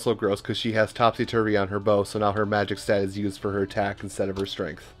 Sakura is also gross because she has Topsy-Turvy on her bow, so now her magic stat is used for her attack instead of her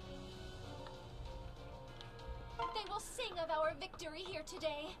strength. They will sing of our victory here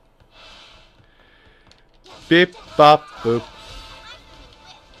today. Beep, bop, boop.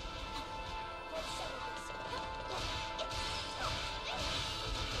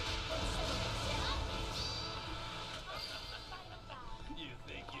 You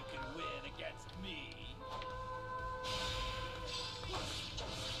think you can win against me?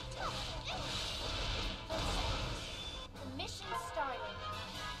 The mission started.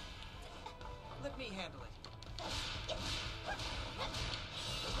 Let me handle it.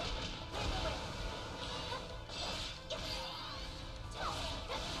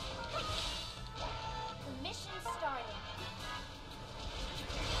 The mission started.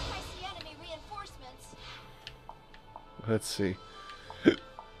 I see enemy reinforcements. Let's see.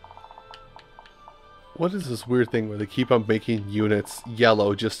 What is this weird thing where they keep on making units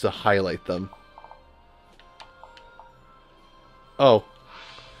yellow just to highlight them? Oh.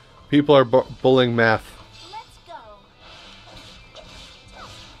 People are bullying math. Let's go.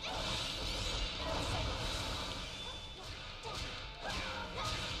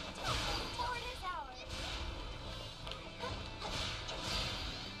 Fort is ours.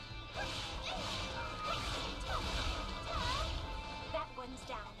 That one's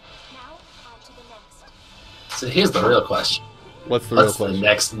down. Now, on to the next. So here's the real question. What's the real What's the question?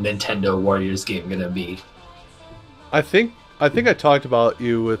 next Nintendo Warriors game gonna be? I think I talked about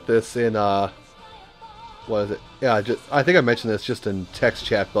you with this in what is it? Yeah, I think I mentioned this just in text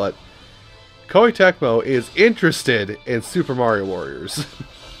chat, but Koei Tecmo is interested in Super Mario Warriors. I see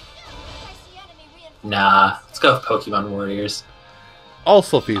enemy reinforcements. Nah, let's go with Pokemon Warriors.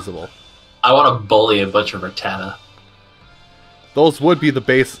 Also feasible. I want to bully a bunch of Rattata. Those would be the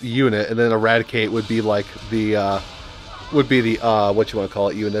base unit, and then Eradicate would be like the what you want to call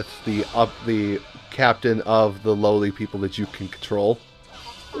it unit, the captain of the lowly people that you can control.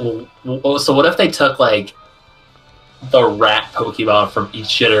 So what if they took like the rat Pokemon from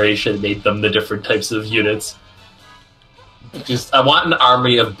each generation and made them the different types of units? I want an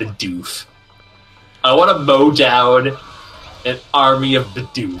army of Bidoof. I want to mow down an army of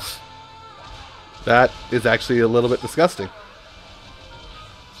Bidoof. That is actually a little bit disgusting.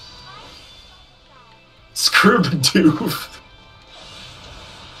 Screw Bidoof.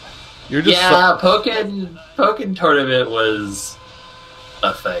 You're just Yeah, Pokken Tournament was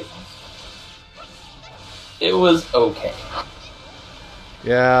a thing. It was okay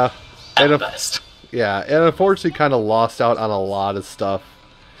yeah, at and best. yeah, and unfortunately, kind of lost out on a lot of stuff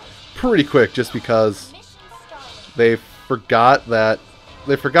pretty quick, just because Mission started.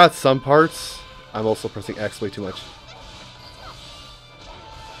 they forgot some parts. I'm also pressing X way too much.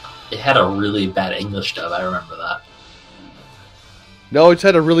 It had a really bad English dub. I remember that. No, it's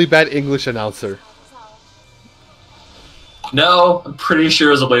had a really bad English announcer. No, I'm pretty sure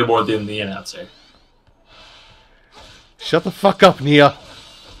it was way more than the announcer. Shut the fuck up, Nia. I've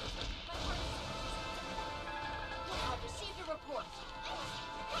received a report.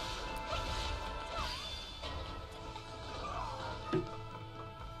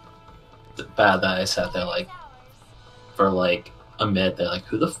 It's bad that I sat there like for like a minute. They're like,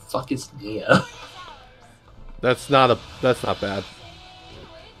 "Who the fuck is Nia?" That's not bad.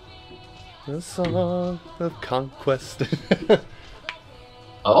 The song of conquest.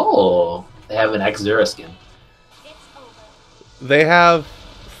 Oh, they have an Azura skin. It's over. They have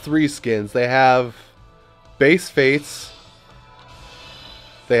 3 skins. They have base Fates.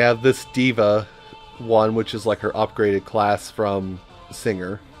 They have this Diva one, which is like her upgraded class from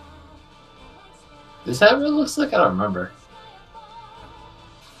Singer. Is that what it looks like? I don't remember.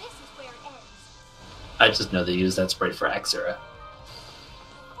 This is where it ends. I just know they use that sprite for Azura.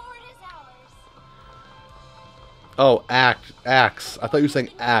 Fort is ours. Oh, Acts. I thought you were saying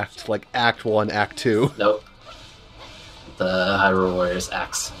Act, like Act 1, Act 2. Nope. The Hyrule Warriors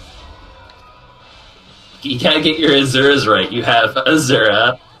axe. You gotta get your Azuras right. You have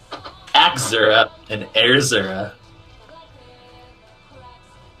Azura, Axura, and Airzura.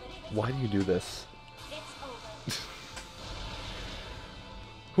 Why do you do this? It's over.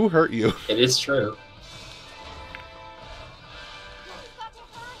 Who hurt you? It is true. You've got to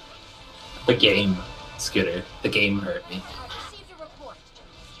hurry. The game, Scooter. The game hurt me. I've received a report.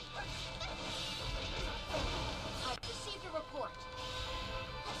 I've received a report.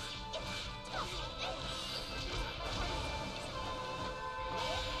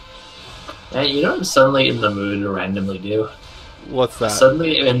 And you know what I'm suddenly in the mood to randomly do? What's that?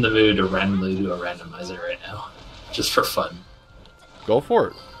 Suddenly I'm in the mood to randomly do a randomizer right now. Just for fun. Go for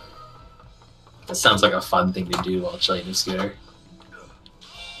it. That sounds like a fun thing to do while chilling in Scooter.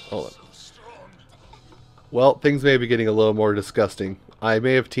 Hold on. Well, things may be getting a little more disgusting. I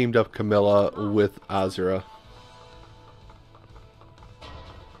may have teamed up Camilla with Azura.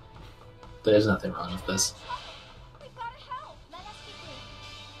 There's nothing wrong with this. We've got to help. Let us begin.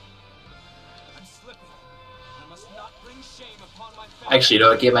 I'm slipping. I must not bring shame upon my family. Actually, you know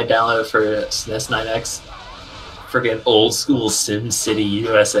what game I downloaded for SNES 9X? Friggin' old school Sim City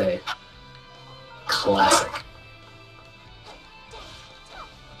USA. Classic.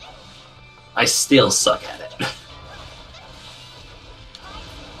 I still suck at it. I see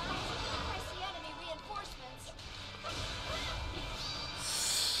enemy reinforcements.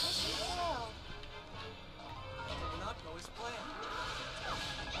 Mission failed. Did not go as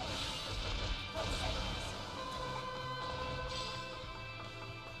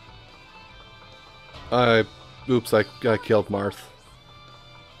planned. Oops, I killed Marth.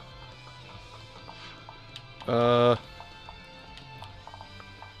 I'm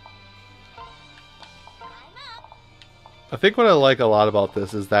up. I think what I like a lot about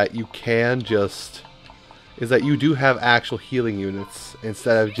this is that you can just... is that you do have actual healing units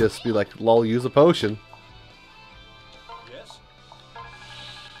instead of just be like, lol, use a potion. Yes?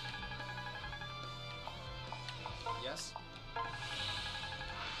 Yes?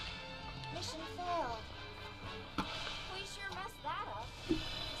 Mission failed. We sure messed that up.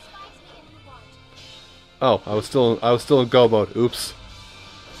 Despise me if you want. Oh, I was still in go mode. Oops.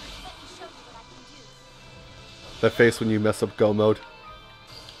 Let me show you what I can do. That face when you mess up go mode.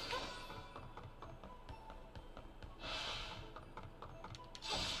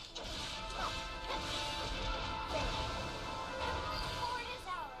 Forward is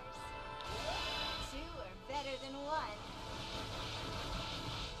ours. Two are better than one.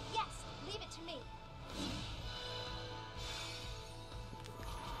 Yes, leave it to me.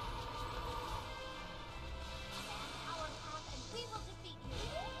 Our path and we will defeat you.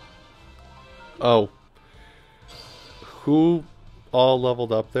 Oh. Who all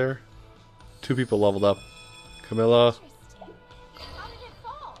leveled up there? 2 people leveled up. Camilla. Interesting. How did it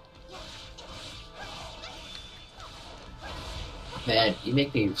fall? Man, you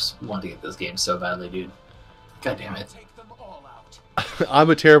make me want to get this game so badly, dude. God damn it. Take them all out. I'm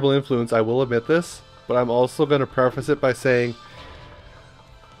a terrible influence, I will admit this, but I'm also going to preface it by saying...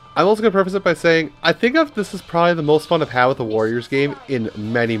 I think this is probably the most fun I've had with a Warriors game in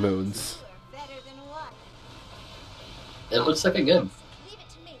many moons. Two are better than one. It looks like a good. Leave it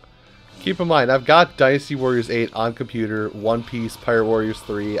to me. Keep in mind, I've got Dynasty Warriors 8 on computer, One Piece, Pirate Warriors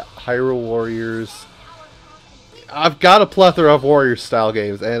 3, Hyrule Warriors. I've got a plethora of Warriors style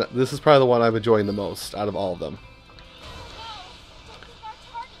games, and this is probably the one I'm enjoying the most out of all of them.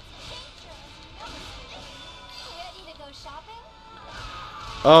 Ready to go shopping?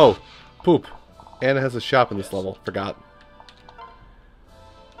 Oh, poop. Anna has a shop in this level. Forgot.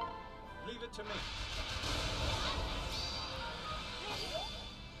 Leave it to me.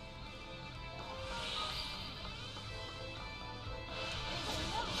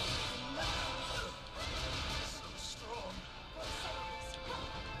 Strong.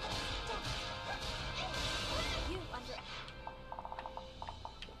 You under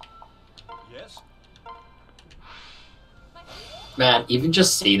Yes? Man, even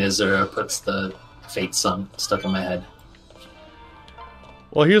just seeing Azura puts the Fate song stuck in my head.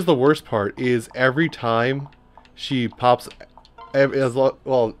 Well, here's the worst part: is every time she pops,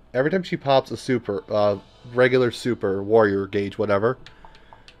 every time she pops a super, regular super warrior gauge, whatever,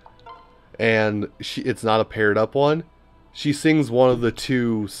 and it's not a paired up one, she sings one of the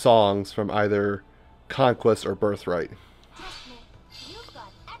 2 songs from either Conquest or Birthright. Trust me, you've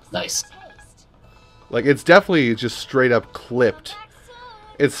got excellent Nice. taste. Like, it's definitely just straight up clipped. Back soon.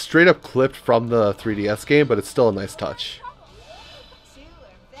 It's straight up clipped from the 3DS game, but it's still a nice touch. Two are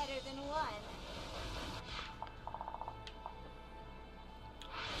better than one.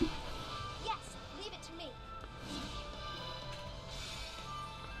 Yes, leave it to me.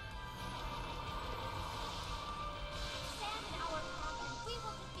 Stand in our path and we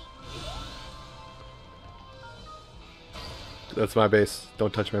will defeat you. That's my base.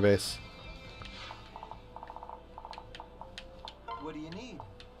 Don't touch my base. What do you need?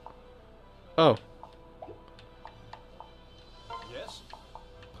 Oh. Yes?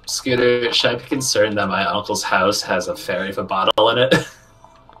 Scooter, should I be concerned that my uncle's house has a fairy with a bottle in it?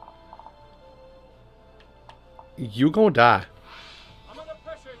 You gonna die. I'm under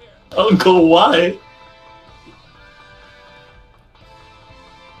pressure here. Uncle, why? We're in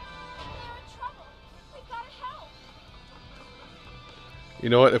trouble. We've got to help. You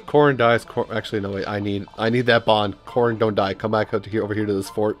know what? If Corrin dies, actually no wait. I need that bond. Corrin, don't die. Come back out to here, over here to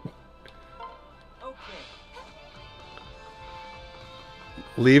this fort. Okay.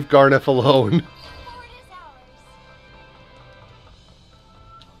 Leave Garneth alone. Forward is ours.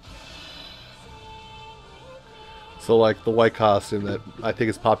 So like the white costume that I think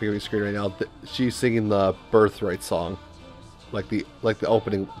is popping on your screen right now, she's singing the Birthright song, like the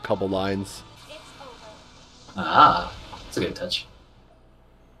opening couple lines. It's over. Ah, that's a good touch.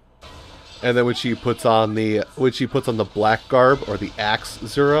 And then when she puts on the black garb, or the axe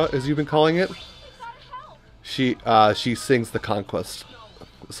Zura as you've been calling it, she sings the Conquest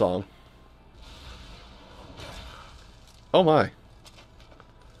song. Oh my.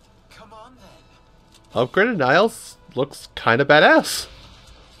 Come on then. Upgraded Niles looks kind of badass.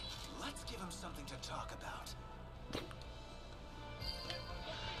 Let's give him something to talk about.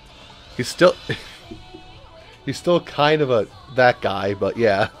 He's still kind of that guy, but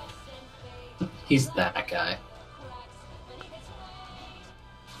yeah. He's that guy.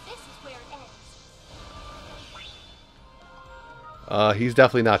 This is where it ends. He's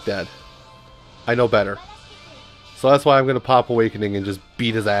definitely not dead. I know better. Let us begin. So that's why I'm going to pop Awakening and just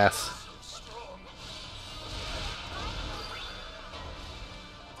beat his ass.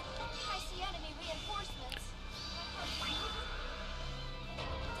 I see enemy reinforcements.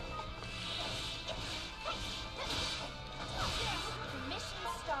 Mission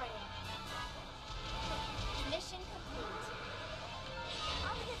started. Mission complete.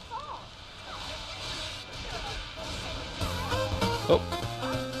 How did it fall? Oh.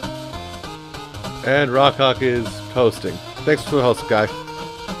 And Rockhawk is hosting. Thanks for the host, guy.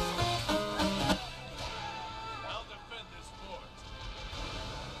 I'll defend this fort.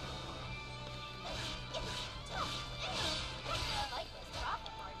 I like those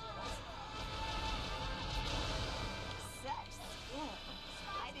profit margins. Such skill.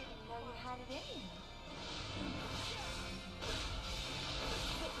 I didn't know you had it in you.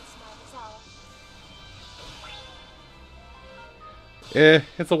 Witness my resolve.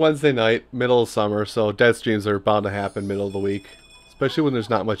 It's a Wednesday night, middle of summer, so dead streams are bound to happen middle of the week. Especially when there's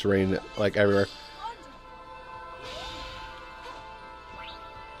not much rain, like, everywhere.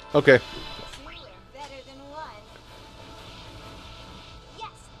 Okay. Two are better than one. Yes,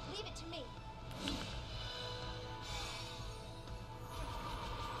 leave it to me.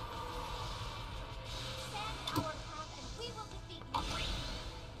 Stand our path and we will defeat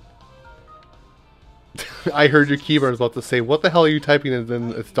you. I heard your keyboard was about to say, what the hell are you typing? And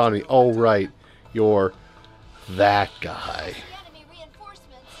then it's dawned on me, oh, right. You're that guy. The enemy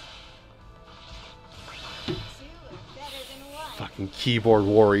reinforcements. Two are better than one. Fucking keyboard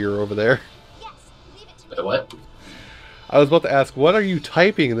warrior over there. Yes, leave it to me. Wait, what? I was about to ask, what are you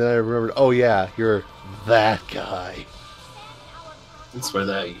typing? And then I remembered, oh yeah, you're that guy. That's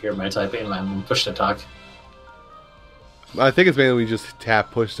where you hear my typing and I'm push to talk. I think it's mainly we just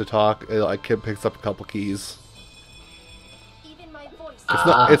tap push to talk. It like picks up a couple keys. Even my voice.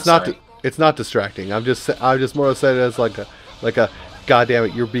 It's not distracting. I'm just more said it as like a goddamn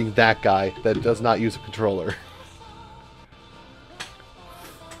it, you're being that guy that does not use a controller.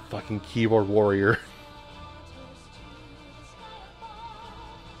 Fucking keyboard warrior.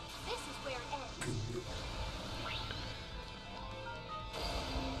 This is where it ends.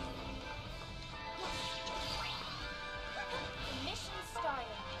 The mission started.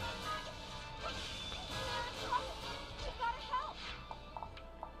 We've gotta help.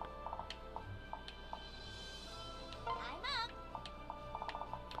 I'm up.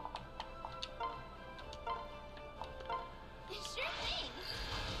 Sure thing.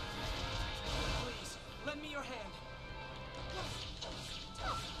 Please, lend me your hand.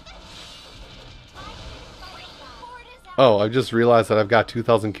 Oh, I just realized that I've got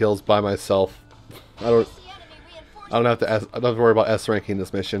 2,000 kills by myself. I don't have to I don't have to worry about S ranking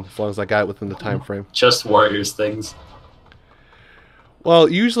this mission as long as I got it within the time frame. Just Warriors things. Well,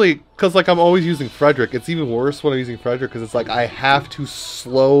 usually, because like I'm always using Frederick, it's even worse when I'm using Frederick because it's like I have to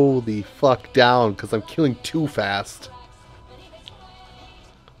slow the fuck down because I'm killing too fast.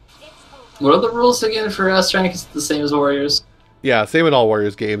 What are the rules again for S rank? Is it the same as Warriors? Yeah, same in all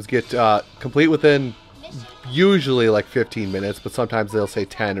Warriors games. Get complete within usually like 15 minutes, but sometimes they'll say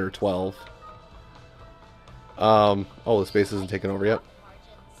 10 or 12. Oh, the space isn't taken over yet.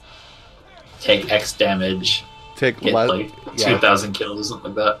 Take X damage. Take Get less. like Yeah, 2,000 kills or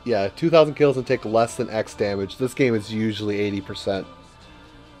something like that. yeah, 2,000 kills and take less than X damage. This game is usually 80%.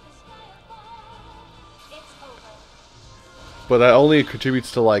 But that only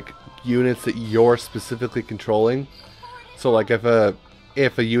contributes to like units that you're specifically controlling. So like if a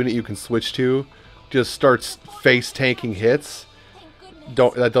unit you can switch to just starts face tanking hits,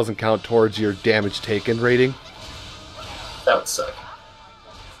 that doesn't count towards your damage taken rating. That would suck.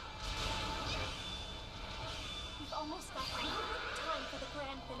 We've almost got time for the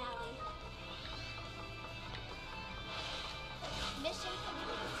grand finale. Mission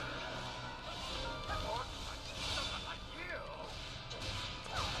complete.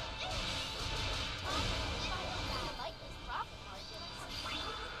 I like those profit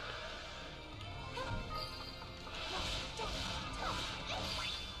margins.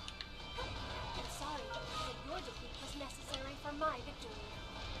 I'm sorry, but your defeat was necessary for my victory.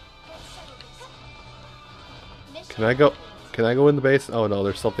 Let's settle this. Mission Can I go? complete. Can I go in the base? Oh no,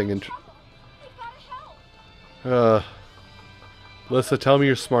 there's something in. We've gotta help. Melissa, tell me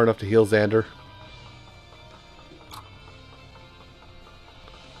you're smart enough to heal Xander.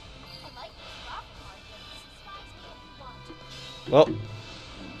 I like those profit margins. Surprise me if you want. Well,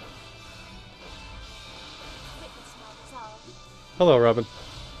 Witness my resolve. hello, Robin.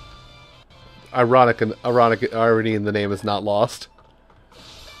 Ironic irony in the name is not lost.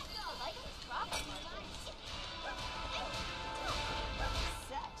 I like those profit margins.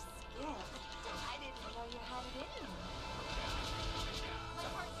 Such skill. I didn't know you had it in you.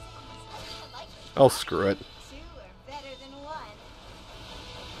 Oh, screw it. Two are better than one.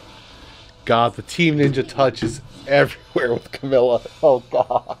 God, the Team Ninja touch is everywhere with Camilla. Oh,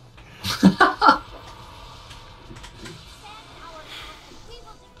 God. Stand in our path and we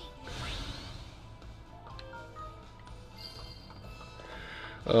will defeat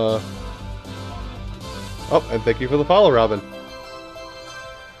you. Oh, and thank you for the follow, Robin.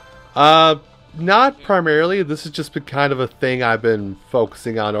 Not primarily. This has just been kind of a thing I've been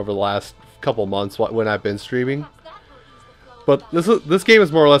focusing on over the last couple months when I've been streaming. But this game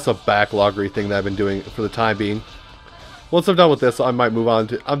is more or less a backloggery thing that I've been doing for the time being. Once I'm done with this, I might move on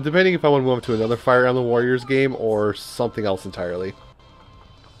to... I'm debating if I want to move on to another Fire Emblem Warriors game or something else entirely.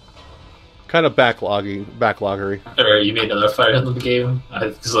 Kind of backloggery. Or you made another Fire Emblem game?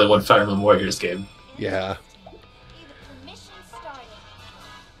 There's only one Fire Emblem Warriors game. Yeah. The mission started.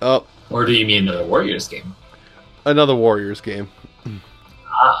 Oh, Or do you mean another Warriors game? another Warriors game.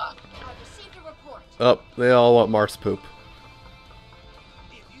 Ah. I've received a report. Oh, they all want Mars poop.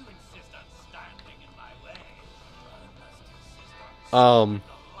 If you insist on standing in my way, I must insist on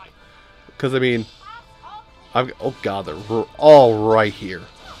Because I mean, Paths all clear. oh god, they're all right here.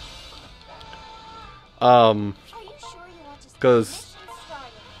 Are you sure you want to see 'Cause- the mission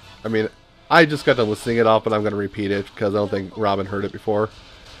started? I mean, I just got done listening it off, but I'm gonna repeat it because I don't think Robin heard it before.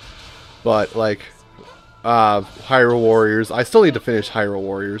 But like, Hyrule Warriors, I still need to finish Hyrule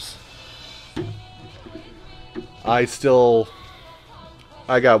Warriors. I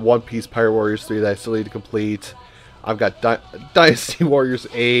got One Piece Pirate Warriors 3 that I still need to complete. I've got Dynasty Warriors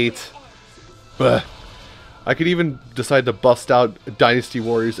 8. But I could even decide to bust out Dynasty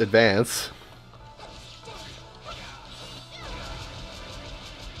Warriors Advance.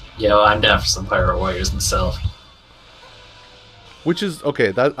 Yo, I'm down for some Pirate Warriors myself. Which is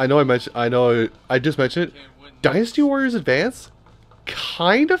okay. That I just mentioned it. Dynasty Warriors Advance,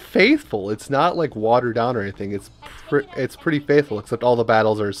 kind of faithful. It's not like watered down or anything. It's pretty faithful, except all the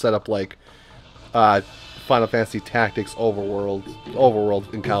battles are set up like Final Fantasy Tactics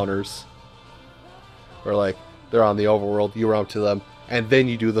overworld encounters, or like they're on the overworld. You run up to them, and then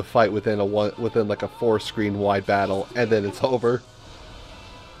you do the fight within like a 4-screen wide battle, and then it's over.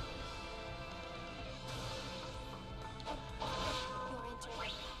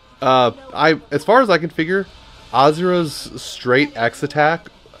 As far as I can figure, Azura's straight X attack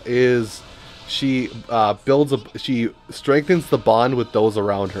is she strengthens the bond with those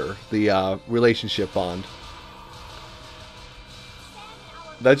around her, the relationship bond.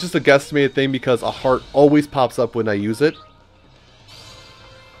 That's just a guesstimated thing because a heart always pops up when I use it.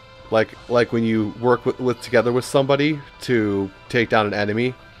 Like when you work together with somebody to take down an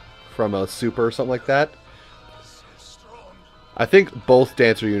enemy from a super or something like that. I think both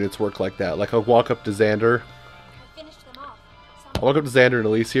dancer units work like that. Like I'll walk up to Xander. I'll walk up to Xander and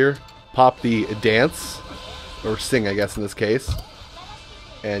Elise here, pop the dance, or sing I guess in this case,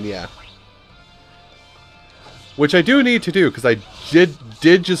 and yeah. Which I do need to do because I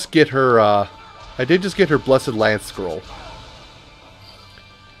did just get her Blessed Lance scroll.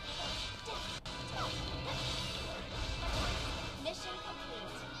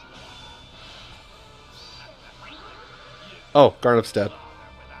 Oh, Garnup's dead.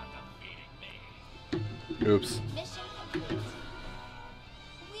 Oops. Mission complete.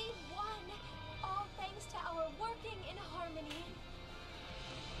 We won, all thanks to our working in harmony.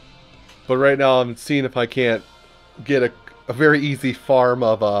 But right now I'm seeing if I can't get a very easy farm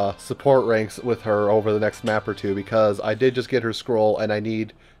of support ranks with her over the next map or two, because I did just get her scroll and I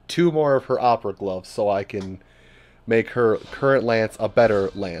need 2 more of her opera gloves so I can make her current lance a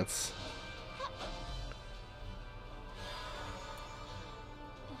better lance.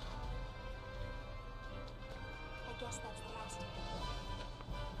 I guess that's the last of them.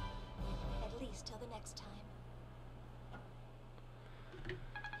 At least till the next time.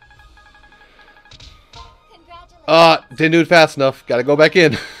 Congratulations. Didn't do it fast enough. Gotta go back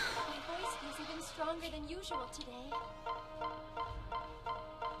in. My voice feels even stronger than usual today.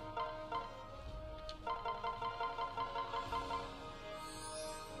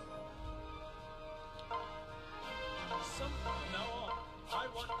 From now on, I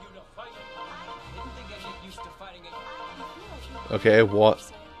want you to fight. I didn't think I'd get used to fighting it. I feel like you Okay,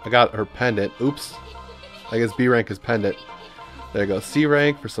 what? I got her pendant. Oops. I guess B rank is pendant. There you go. C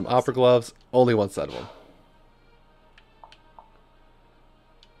rank for some opera gloves. Only 1 set of them.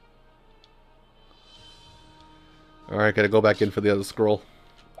 Alright, gotta go back in for the other scroll.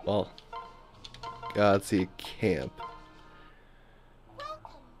 Well, let's see. Camp.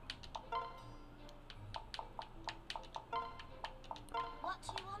 welcome. What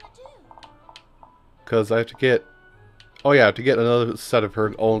do you want to do? Because I have to get Oh yeah, to get another set of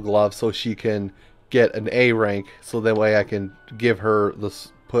her own gloves so she can get an A rank, so that way I can give her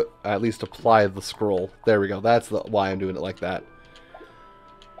this, put at least apply the scroll. There we go. That's why I'm doing it like that.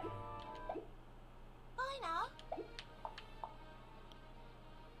 Bye now.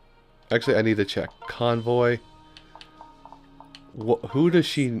 Actually, I need to check convoy. Who does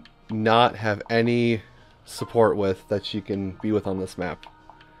she not have any support with that she can be with on this map?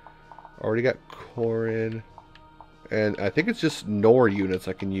 Already got Corin. And I think it's just Nor units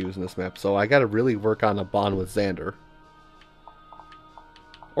I can use in this map. So I gotta really work on a bond with Xander.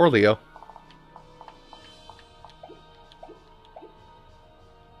 Or Leo.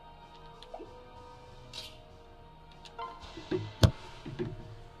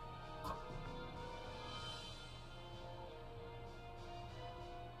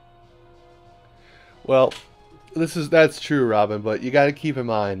 Well, that's true, Robin, but you gotta keep in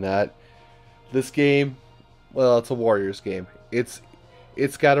mind that this game, well, it's a Warriors game. It's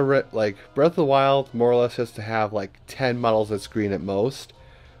got to like Breath of the Wild more or less has to have like 10 models at screen at most.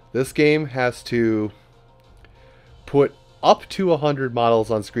 This game has to put up to 100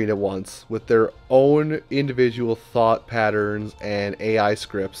 models on screen at once with their own individual thought patterns and AI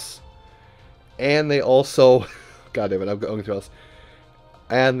scripts. And they also, God damn it, I'm going through this.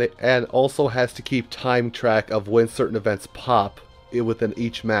 And also has to keep time track of when certain events pop within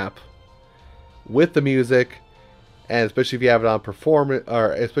each map with the music. And especially if you have it on performance,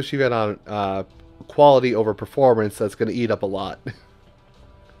 or especially if you have it on quality over performance, that's going to eat up a lot.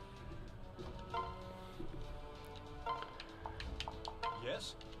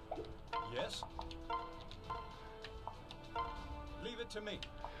 Yes? Yes? Leave it to me.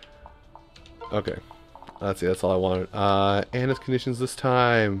 Okay. Let's see, that's all I wanted. Anna's conditions this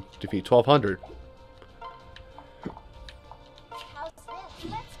time. Defeat 1200. How's this?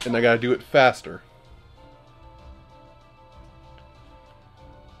 Let's And I gotta do it faster.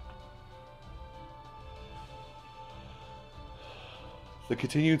 The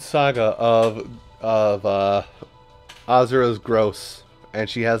continued saga of Azura's gross, and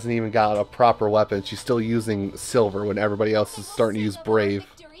she hasn't even got a proper weapon. She's still using silver when everybody else is starting to use brave.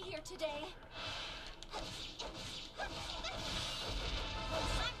 victory here today.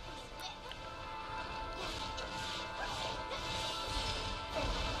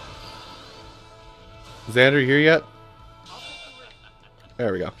 Xander, you here yet?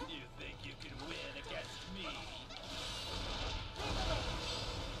 There we go. You think you can win against me?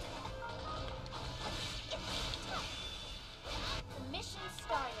 The mission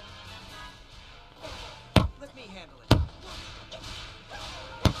started. Let me handle it.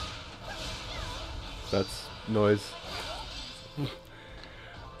 That's noise.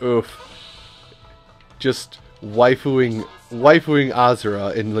 Oof. Just waifuing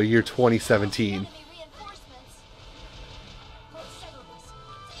Azura in the year 2017. Enemy reinforcements. Let's settle this.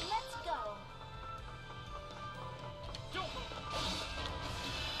 Let's go.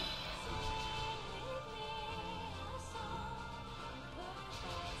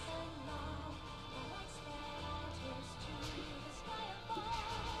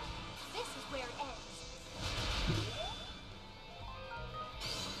 This is where it ends.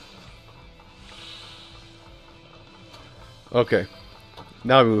 Okay.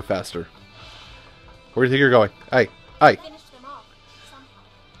 Now we move faster. Where do you think you're going? Hey, hey, Finish them off somehow.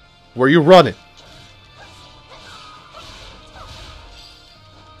 where you running?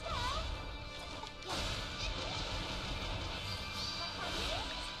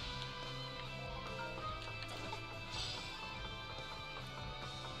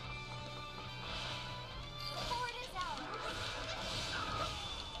 Ford is ours.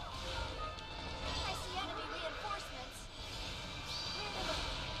 I see enemy reinforcements. Clear the way.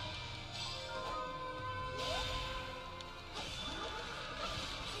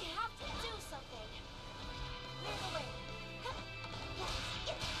 We have to do something. Clear the way.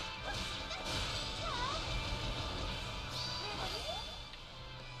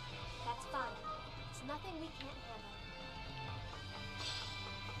 That's fine. It's nothing we can't handle.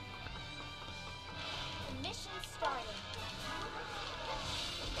 The mission started.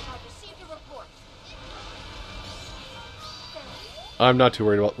 I've received a report. I'm not too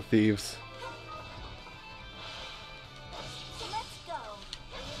worried about the thieves. So let's go.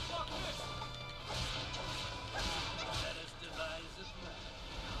 Let us devise a plan.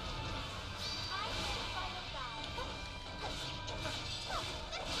 I can fight a battle.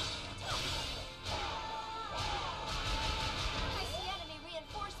 I see enemy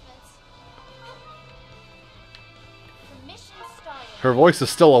reinforcements. The mission started. Her voice is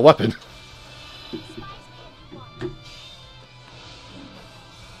still a weapon. Surprise me if you want.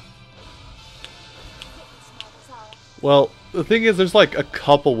 Getting smart as all. Well, the thing is, there's like a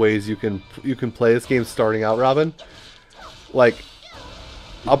couple ways you can play this game starting out, Robin. Like,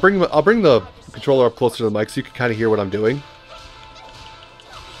 I'll bring the controller up closer to the mic so you can kind of hear what I'm doing.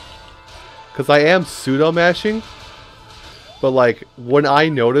 Because I am pseudo mashing, but like when I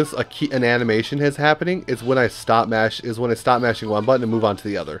notice an animation is happening, it's when I stop mashing one button and move on to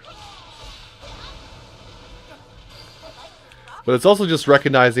the other. But it's also just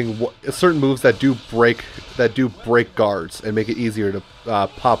recognizing certain moves that do break guards and make it easier to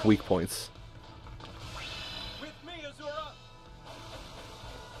pop weak points. With me, Azura!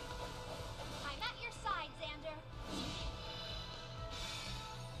 I'm at your side, Xander.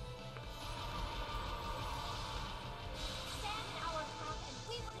 Stand in our path and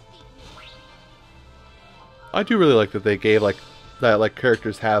we will defeat you. I do really like that they gave that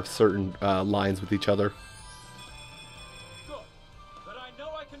characters have certain lines with each other. Good. But I know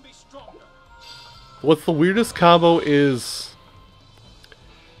I can be stronger. What's the weirdest combo is...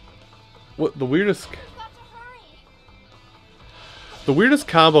 What the weirdest... We've got to hurry. The weirdest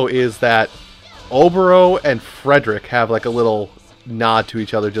combo is that Obero and Frederick have like a little nod to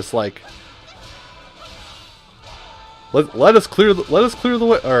each other, just like... Let's clear the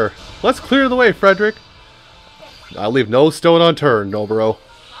way, or let's clear the way, Frederick. I'll leave no stone unturned, Obero.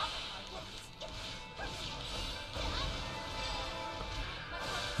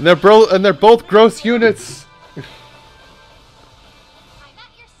 And they're both gross units. I'm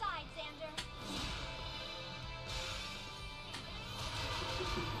at your side, Xander.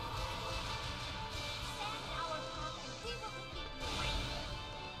 Stand in our path and we will defeat you.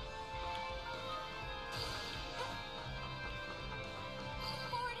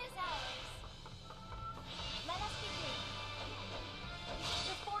 Fort is ours. Let us begin.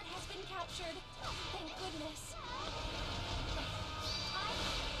 The fort has been captured. Thank goodness.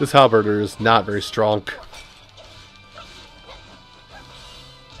 This halberdier is not very strong. That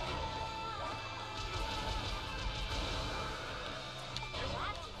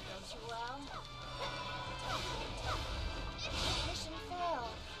didn't go too well. Mission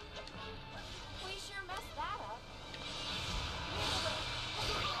failed. We sure messed that up.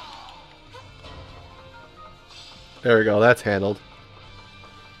 There we go, that's handled.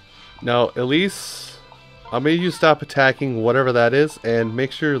 Now, Elise, I'll make you stop attacking whatever that is, and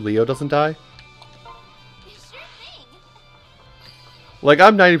make sure Leo doesn't die. Sure thing. Like,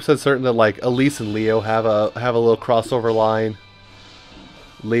 I'm 90% certain that like Elise and Leo have a little crossover line.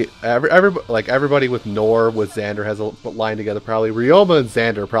 Everybody with Nor with Xander has a line together probably. Ryoma and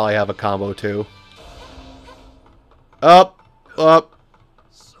Xander probably have a combo too. Up. So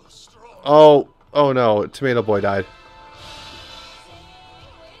strong. Oh no, Tomato Boy died.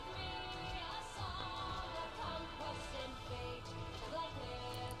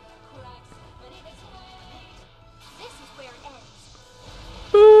 This is where it ends.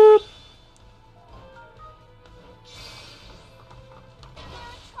 Boop. They're in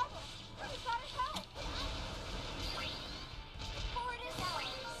trouble. We've got to help. Fort is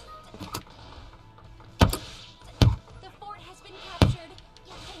ours. The fort has been captured.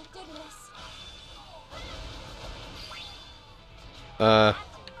 Thank goodness. That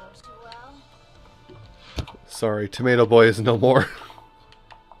didn't go too well. Sorry, Tomato Boy is no more.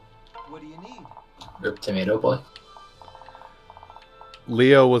 What do you need? Rip Tomato Boy.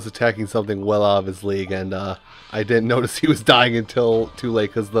 Leo was attacking something well out of his league, and I didn't notice he was dying until too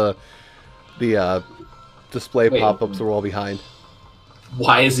late because the display Wait. pop-ups were all behind.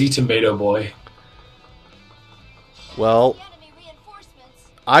 Why is he Tomato Boy? Well, Enemy reinforcements.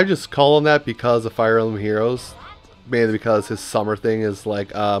 I just call him that because of Fire Emblem Heroes, mainly because his summer thing is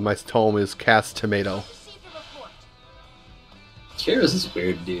like my tome is cast tomato. Received a report. Kira's is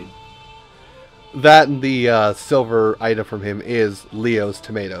weird, dude. That and the silver item from him is Leo's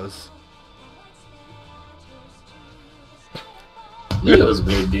tomatoes. Leo's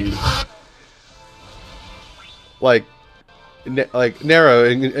weird, dude. Like Nero,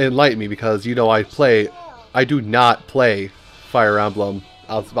 enlighten me because you know I do not play Fire Emblem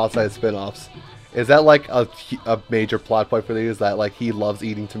outside of spin-offs. Is that like a major plot point for you? Is that like he loves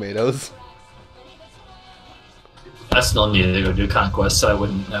eating tomatoes? I still need to go do Conquest, so I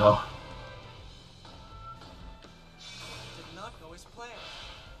wouldn't know. Did not go as planned.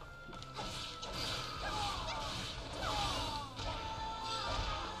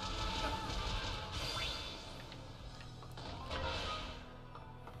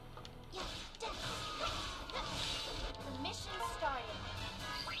 The mission started.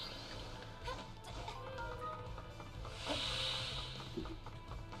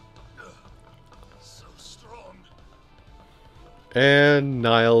 So strong. And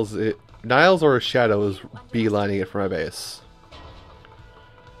Niles, Niles or a Shadow is beelining it for my base.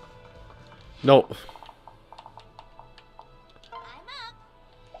 No.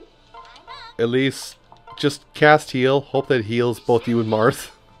 At least just cast heal. Hope that heals both you and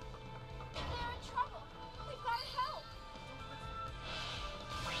Marth.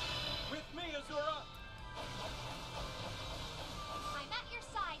 With me, Azura! I'm at your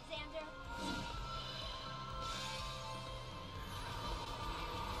side, Xander.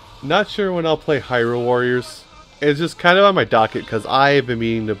 Not sure when I'll play Hyrule Warriors. It's just kind of on my docket because I've been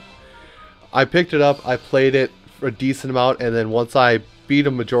meaning to. I picked it up, I played it for a decent amount, and then once I beat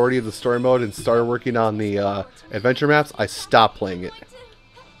a majority of the story mode and started working on the adventure maps, I stopped playing it.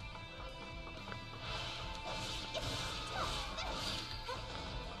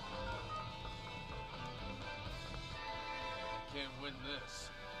 Can't win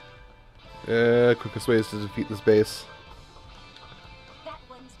this. Quickest way is to defeat this base. That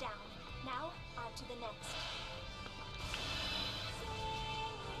one's down. Now, on to the next.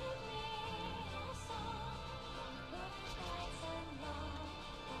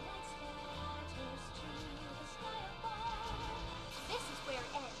 This is where it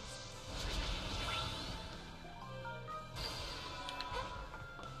ends.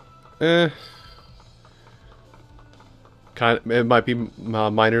 It might be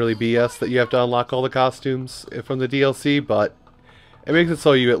minorly BS that you have to unlock all the costumes from the DLC, but it makes it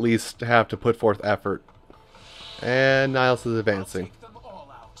so you at least have to put forth effort. And Niles is advancing. Take them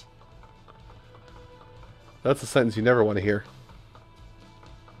all out. That's a sentence you never want to hear.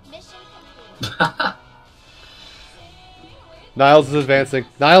 Mission complete. Niles is advancing.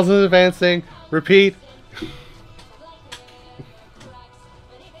 Niles is advancing. Repeat.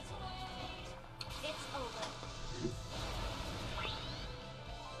 It's over.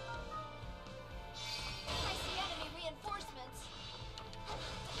 I see enemy reinforcements.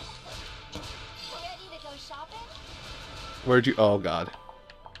 Ready to go shopping? Where'd you... Oh, God.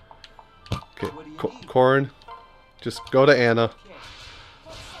 Okay. What do you need? Corrin, just go to Anna.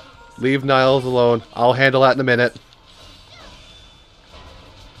 Leave Niles alone. I'll handle that in a minute.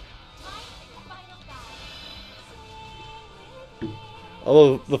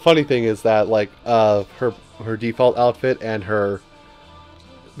 Although the funny thing is that like her default outfit and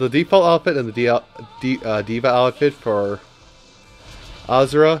the default outfit and the diva outfit for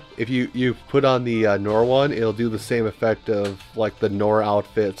Azura, if you put on the Nor one, it'll do the same effect of like the Nor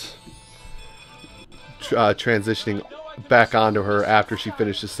outfit transitioning back onto her after she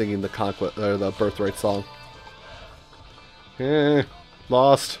finishes singing the conquest or the Birthright song.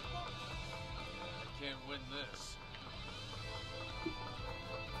 Lost. Can't win this.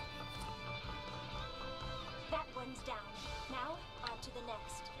 That one's down. Now, on to the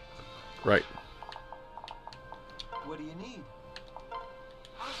next. Right. What do you need?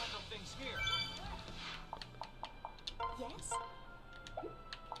 I'll handle things here. Yes?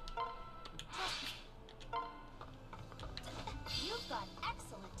 You've got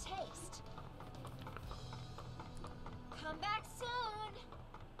excellent taste. Come back soon.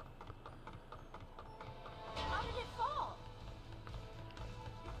 How did it fall?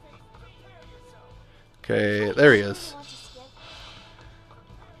 Okay, there he is. Want to skip?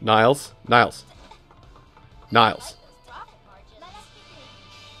 Niles. Niles. Niles. Profit margin. Let us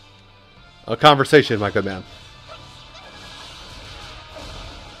begin. A conversation, my good man.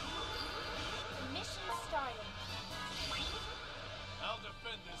 Mission started. I'll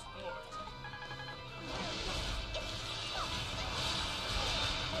defend this fort.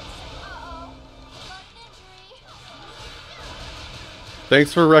 Uh-oh. Got an injury.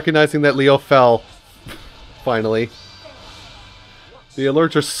 Thanks for recognizing that Leo fell. Finally. The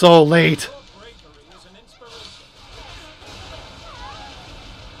alerts are so late. Your bravery is an inspiration.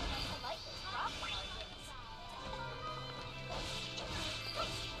 I like those profit margins.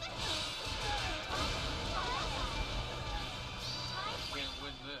 Can't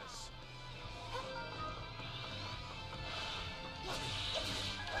win this.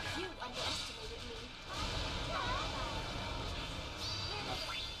 You underestimated me.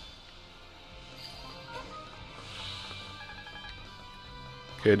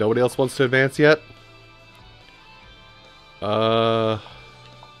 Okay, nobody else wants to advance yet? Yeah,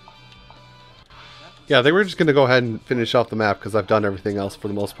 I think we're just going to go ahead and finish off the map because I've done everything else for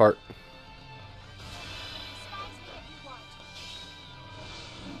the most part.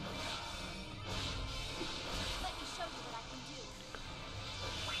 Let me show you what I can do.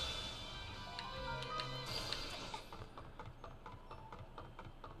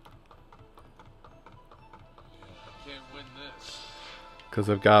 Can't win this. Because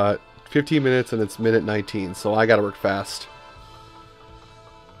I've got 15 minutes and it's minute 19, so I got to work fast.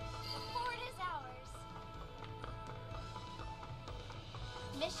 Let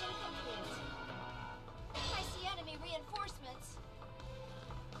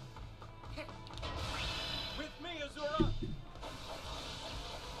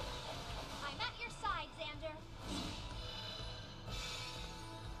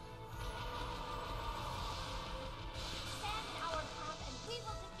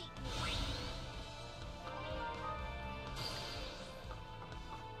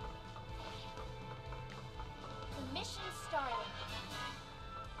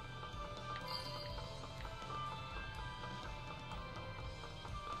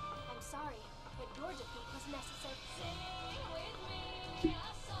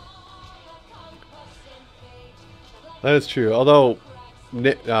That is true. Although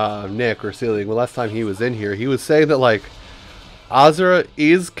Nick or Ceiling, well, last time he was in here, he was saying that like Azura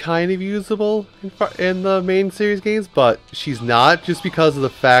is kind of usable in the main series games, but she's not, just because of the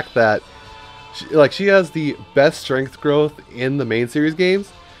fact that she has the best strength growth in the main series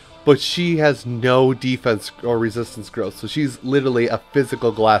games, but she has no defense or resistance growth. So she's literally a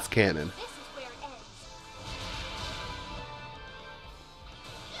physical glass cannon. This is where it ends.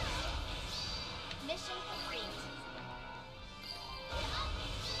 Mission complete.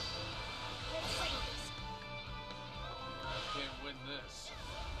 Let's freeze. Can't win this.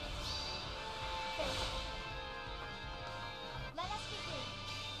 Let us begin.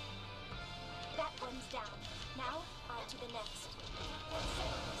 That one's down. Now, on to the next.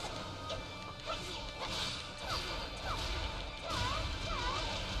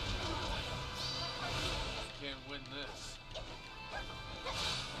 Can't win this.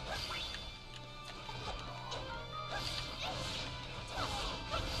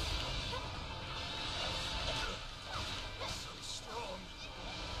 So strong.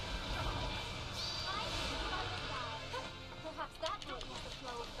 Perhaps that will ease the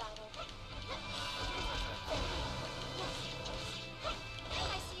flow of battle.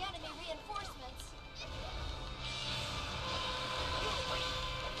 I see enemy reinforcements.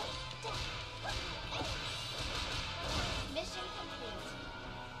 Mission complete.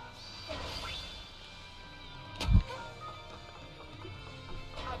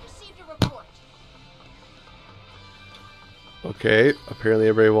 I've received a report. Okay, apparently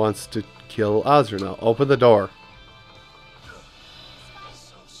everybody wants to kill Azura now. Open the door.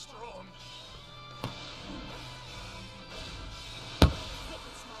 So strong.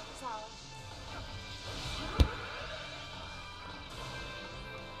 Witness my resolve.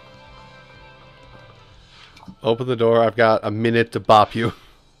 Open the door. I've got a minute to bop you.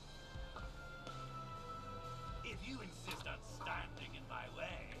 If you insist on standing in my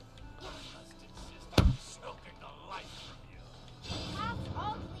way, I must insist on choking the life from you. Paths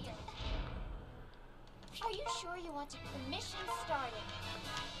all clear. Are you sure you want to get the mission started?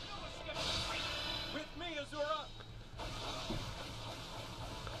 With me, Azura!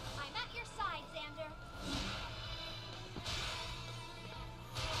 I'm at your side, Xander.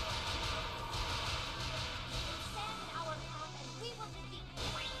 Stand in our path and we will defeat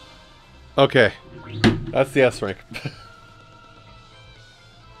you. Okay, that's the S rank. I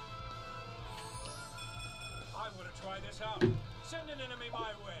want to try this out. Send an enemy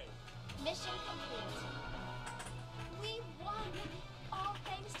my way. Mission complete. We won! All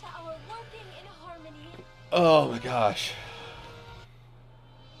thanks to our working in harmony. Oh my gosh.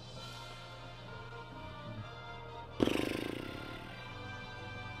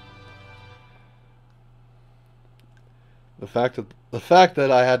 The fact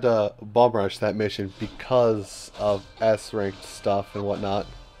that I had to bum rush that mission because of S ranked stuff and whatnot.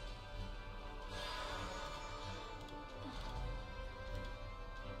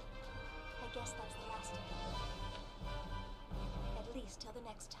 I guess that's the last of it. At least till the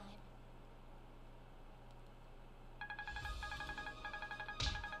next time.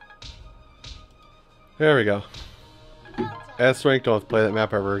 There we go. Well done. S rank, don't have to play that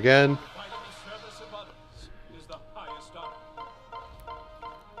map ever again. Fighting the service of others is the highest honor.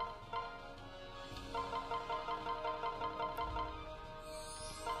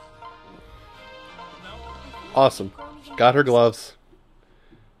 Awesome. Got her gloves.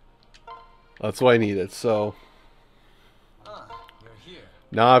 That's what I needed. So Ah, you're here.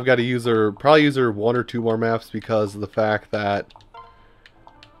 now I've got to use her, probably use her one or two more maps because of the fact that,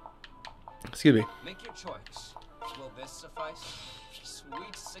 excuse me, Make your choice. Will this suffice?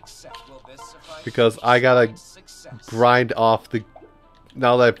 Sweet success. Will this suffice? because I gotta Sweet success. grind off the,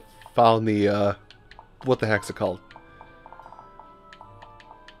 now that I've found the, what the heck's it called?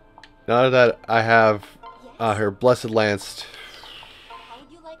 Now that I have her Blessed Lance How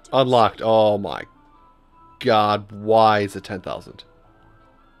would you like to unlocked, oh my god, why is it 10,000?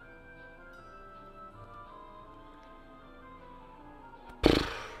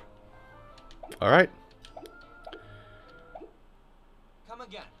 Alright. Come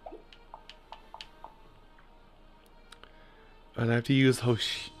again. And I have to use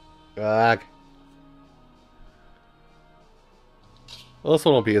Hoshi. Ugh. Well, this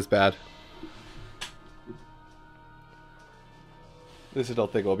one won't be as bad. This I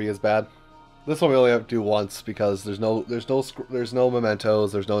don't think will be as bad. This one we only have to do once because there's no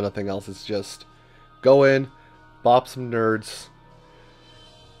mementos, there's no nothing else. It's just go in, bop some nerds,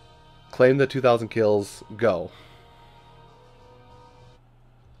 claim the 2,000 kills, go.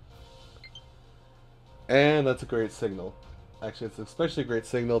 And that's a great signal. Actually, it's especially a great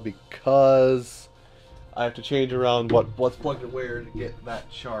signal because I have to change around what's plugged in where to get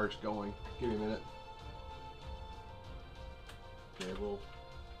that charge going. Give me a minute. Okay, we'll...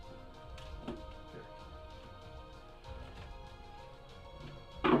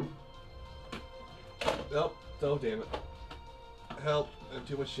 Here. Nope. Oh, damn it. Help. I have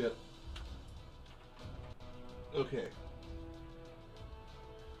too much shit. Okay.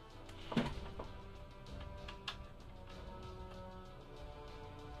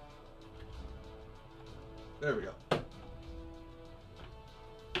 There we go.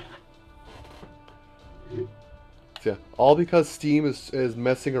 Yeah, all because Steam is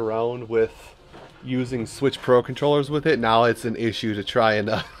messing around with using Switch Pro controllers with it. Now it's an issue to try and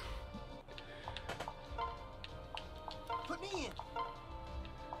Put me in.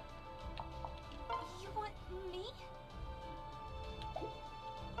 You want me?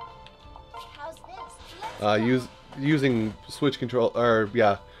 How's this? using Switch control, or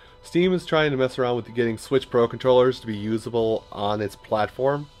yeah, Steam is trying to mess around with getting Switch Pro controllers to be usable on its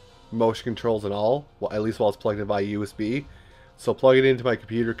platform, motion controls and all. Well, at least while it's plugged in by USB. So plugging it into my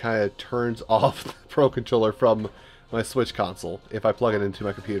computer kind of turns off the Pro controller from my Switch console if I plug it into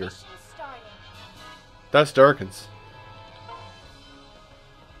my computer. Mission starting. That's Darkins.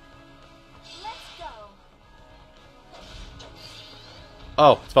 Let's go.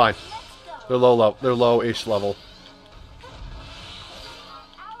 Oh, it's fine. Let's go. They're low-ish level.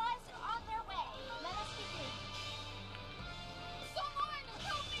 Our allies are on their way. Let us begin. Someone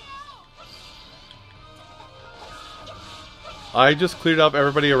help me out! I just cleared up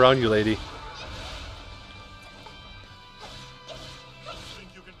everybody around you, lady. Think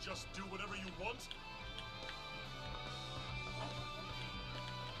you can just do whatever you want?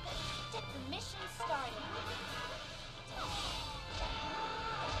 The mission started.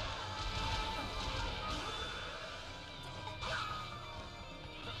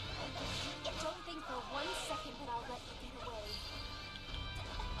 Don't think for 1 second that I'll let you get away.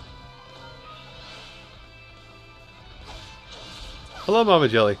 Hello, Mama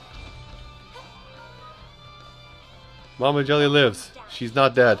Jelly. Mama Jelly lives. She's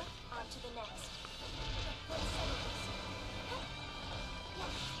not dead. On to the next.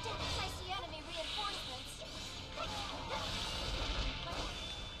 I see enemy reinforcements.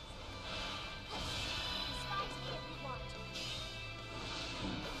 Despise me if you want.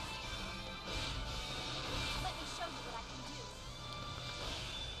 Let me show you what I can do.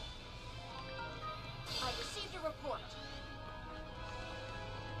 I received a report.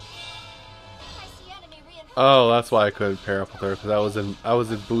 I see enemy reinforcements. Oh, that's why I couldn't pair up with her, because I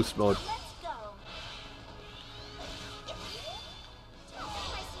was in boost mode. Let's go.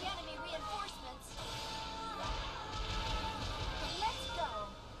 I see enemy reinforcements. Let's go.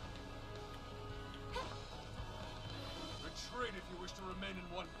 Retreat if you wish to remain in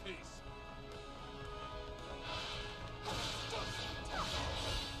one piece.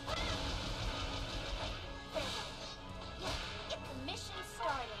 The mission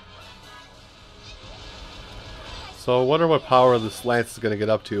started. So I wonder what power this lance is going to get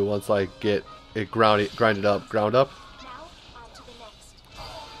up to once I get it ground up. Ground up? Now, on to the next.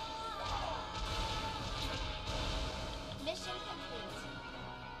 Mission complete.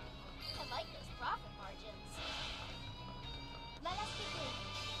 I like those profit margins. Let us begin.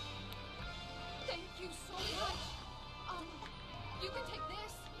 Thank you so much. You can take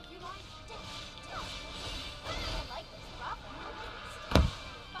this if you like. I like those profit margins.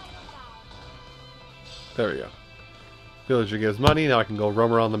 Final bow. There we go. Villager gives money, now I can go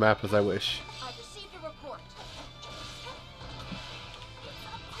roam around the map as I wish. I've received a report.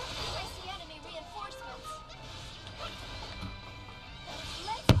 I see enemy reinforcements.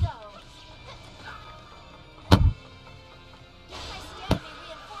 Let's go. I see enemy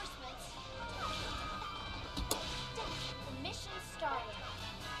reinforcements. The mission started.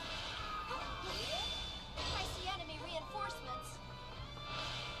 I see enemy reinforcements.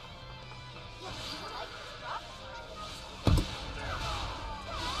 I like this rocket margins.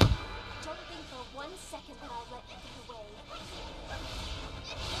 Don't think for 1 second that I'll let you get away.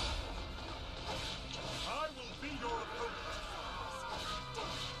 I will be your opponent.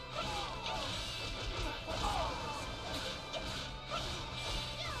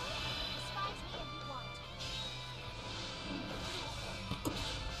 Despise me if you want.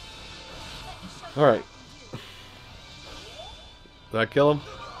 Let me show you Alright. what I can do. Did I kill him?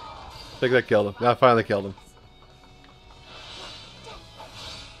 I think I killed him. Yeah, I finally killed him.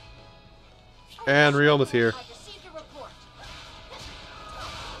 And Ryoma's here. I've received a report.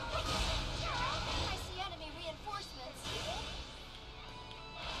 I see enemy reinforcements.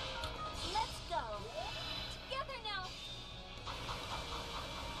 Let's go. Together now.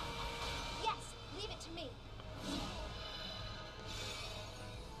 Yes, leave it to me.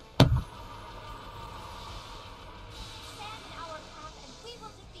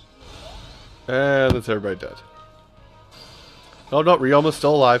 And that's everybody dead. Oh no, Ryoma's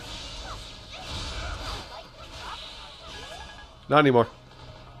still alive. Not anymore.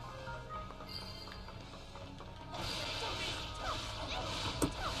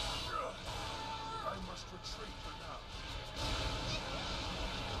 I must retreat for now.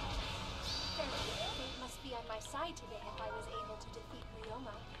 Fate must be on my side today if I was able to defeat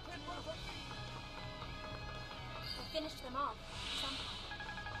Ryoma. Or finish them off somehow.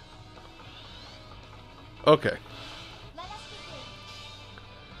 Okay. Let us begin.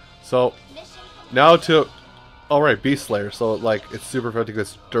 So Mission complete. now to... Alright, Beast Slayer. So like it's super effective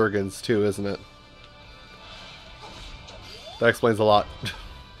against Durgans too, isn't it? That explains a lot. I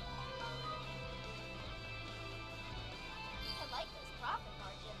like those profit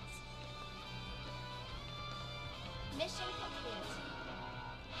margins. Mission complete.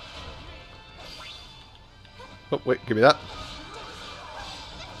 Oh wait, give me that.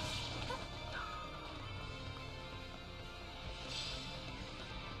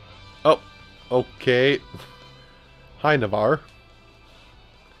 Oh, okay. Hi, Navarre.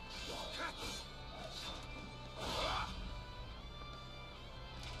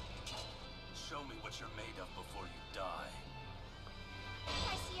 Show me what you're made of before you die.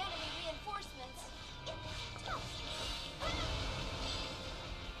 I see enemy reinforcements. Farewell.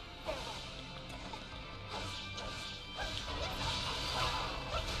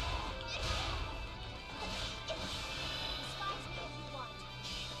 Despise me if you want.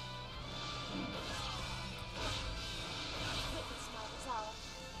 Witness my resolve.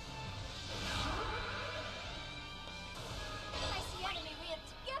 I see enemy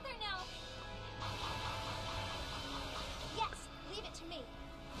together now. Yes, leave it to me.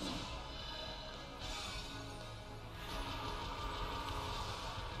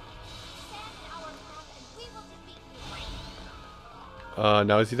 Stand in our path and we will defeat you.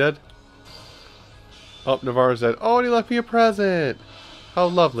 Now is he dead? Oh, Navarre's dead. Oh, and he left me a present. How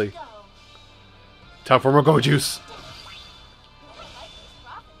lovely. Go. Time for more Go Juice. I like those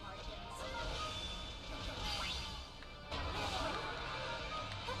profit margins.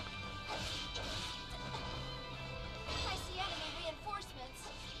 I see enemy reinforcements.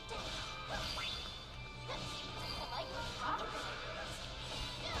 I like those profit margins.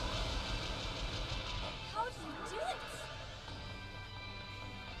 How do you do it?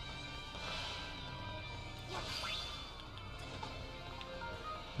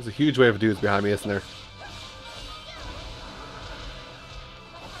 There's a huge wave of dudes behind me, isn't there?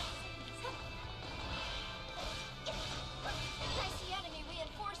 I see enemy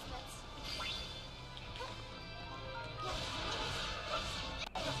reinforcements.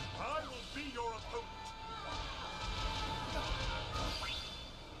 I will be your opponent.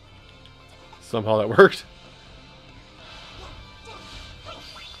 Somehow that worked.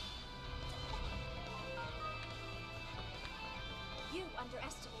 You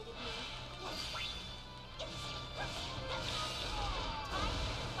underestimated me.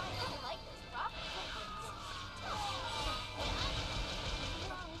 I like those profit margins.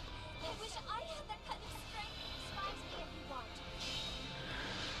 No, I wish I had that kind of strength. Despise me if you want.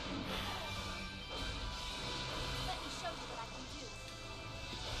 Let me show you what I can do.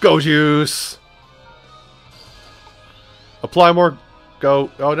 Go Juice. Apply more. Go.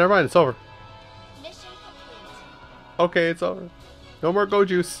 Oh, never mind. It's over. Mission complete. Okay, it's over. No more Go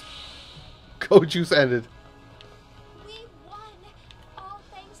Juice. Go Juice ended. We won, all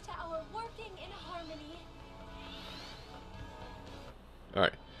thanks to our working in harmony. All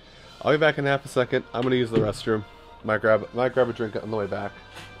right. I'll be back in half a second. I'm gonna use the restroom. Might grab a drink on the way back.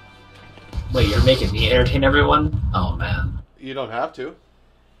 Wait, you're making me entertain everyone? Oh man. You don't have to.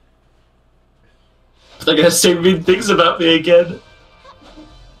 They're gonna say mean things about me again.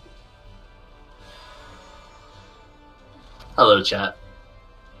 Hello, chat.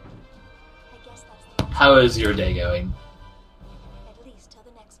 I guess that's the How is your day going? at least till the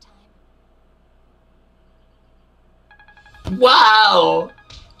next time. Wow!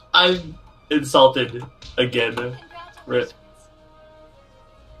 I'm insulted again. Congratulations.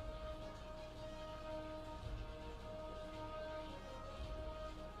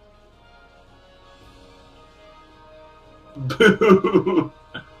 Boo!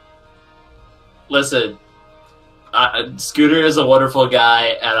 Listen, Scooter is a wonderful guy,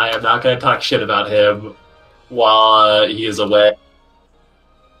 and I am not going to talk shit about him while he is away.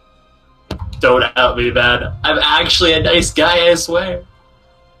 Don't out me, man. I'm actually a nice guy, I swear.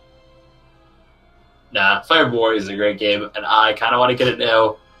 Nah, Fire War is a great game, and I kind of want to get it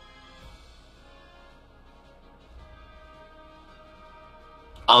now.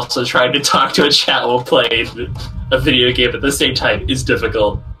 Also, trying to talk to a chat while playing a video game at the same time is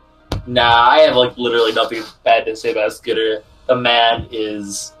difficult. Nah, I have like literally nothing bad to say about Skitter. The man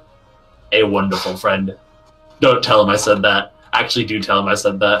is a wonderful friend. Don't tell him I said that. Actually, do tell him I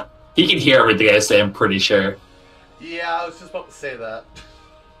said that. He can hear everything I say, I'm pretty sure. Yeah, I was just about to say that.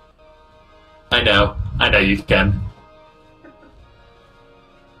 I know you can.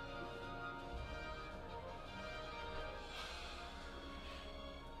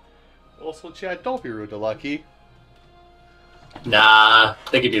 Also, Chad, don't be rude to Lucky. Nah,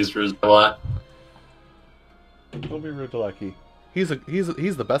 they could use Ruse a lot. Don't be rude to Lucky. He's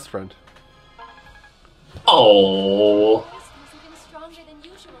the best friend. Oh, This was even stronger than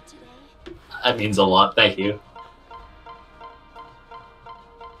usual today. that means a lot. Thank you.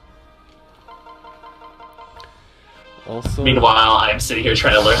 Also, Meanwhile, I'm sitting here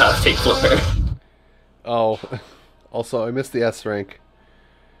trying to learn how to fake flipper. oh, also, I missed the S rank.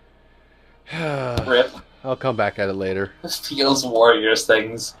 Rip. I'll come back at it later. This feels Warriors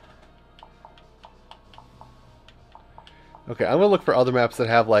things. Okay, I'm gonna look for other maps that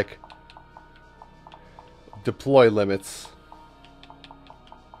have like deploy limits.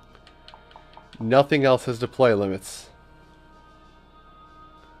 Nothing else has deploy limits.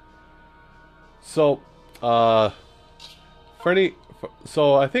 So, so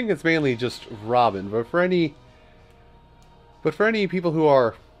I think it's mainly just Robin, but for any people who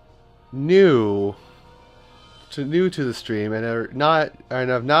are new to the stream and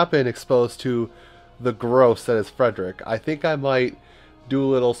have not been exposed to the gross that is Frederick, I think I might do a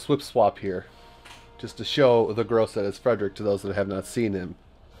little swip swap here, just to show the gross that is Frederick to those that have not seen him.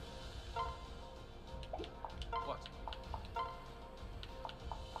 What?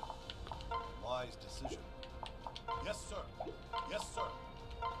 Wise decision. Yes, sir. Yes, sir.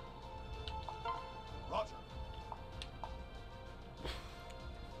 Roger.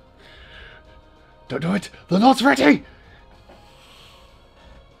 Don't do it! The note's ready!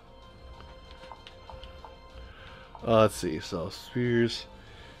 Let's see, so spears.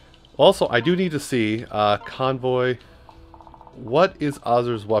 Also, I do need to see, convoy. What is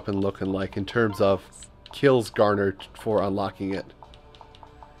Azura's weapon looking like in terms of kills garnered for unlocking it?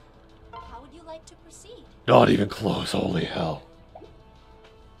 How would you like to proceed? Not even close, holy hell.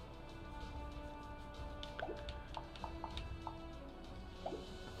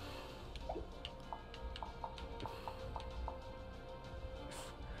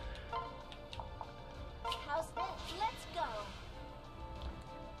 How's this? Let's go.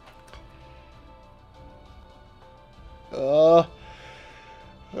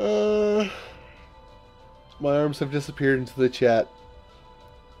 My arms have disappeared into the chat.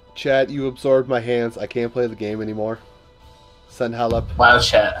 Chat, you absorbed my hands. I can't play the game anymore. Send Halep. Wow,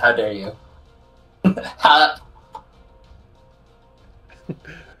 chat, how dare you? Help,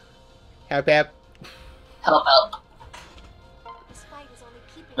 Hap hap. help. This fight is only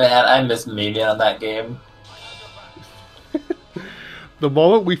keeping Man, I miss Mimi on that game. The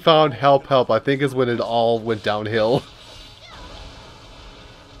moment we found help, I think is when it all went downhill.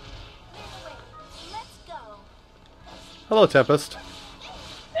 Clear the way. Let's go. Hello, Tempest.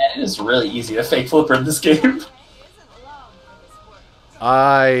 Man, it is really easy to fake flipper in this game. It isn't long for this work.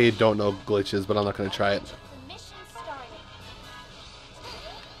 I don't know glitches, but I'm not going to try it. The mission started.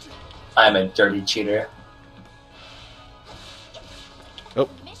 I'm a dirty cheater. Oh,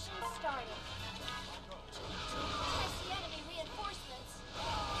 The mission started. I see enemy reinforcements.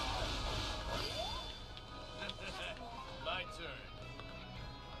 My turn.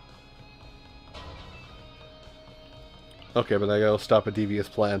 okay, but I gotta stop a devious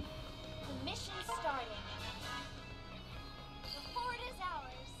plan. The mission started. The fort is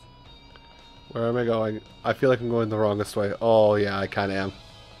ours. Where am I going? I feel like I'm going the wrongest way. Oh, yeah, I kind of am.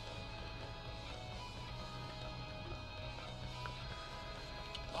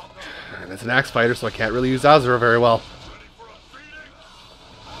 And it's an axe fighter, so I can't really use Azura very well.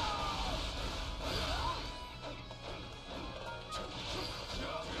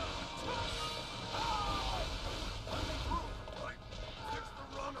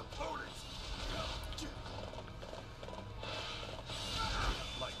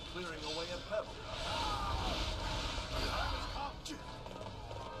 Like clearing away a pebble.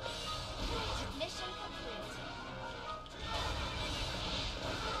 Mission complete.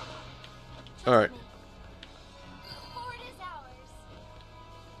 Alright. The fort is ours.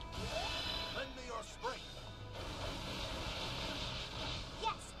 Lend me your strength.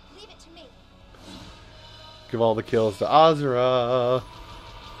 Yes, leave it to me. Give all the kills to Azura.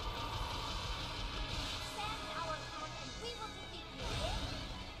 Stand in our path and we will defeat you.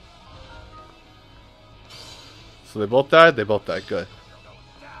 So they both died? They both died. Good.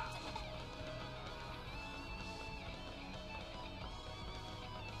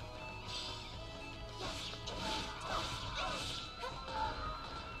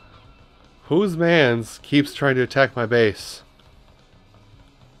 Whose mans keeps trying to attack my base?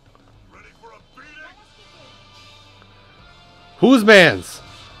 Ready for a beating? Whose mans?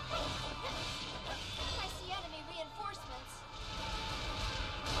 I see enemy reinforcements.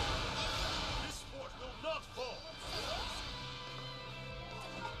 This fort will not fall.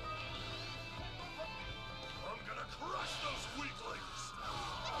 I'm gonna crush those weaklings.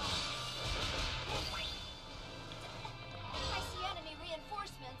 I see enemy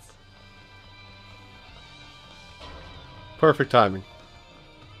reinforcements. Perfect timing.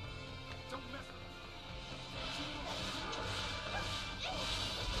 Don't mess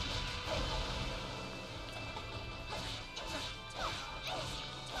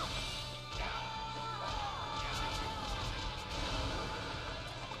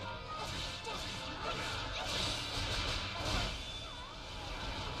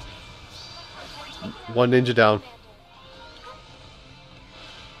One ninja down.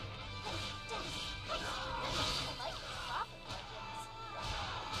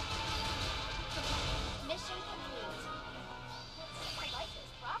 Mission complete. I like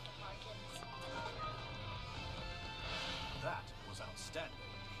those profit margins. That was outstanding.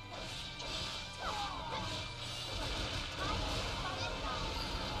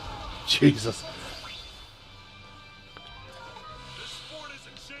 Jesus. This fort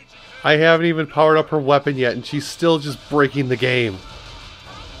isn't changing hands. I haven't even powered up her weapon yet, and she's still just breaking the game.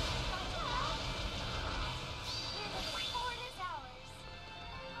 Fort is ours.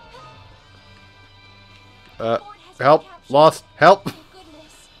 Uh, Fort has been help. captured. Lost. Help. Thank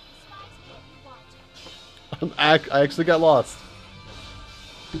goodness. Spies get what you want. I actually got lost.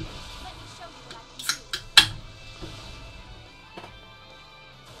 Let me show you what I can do.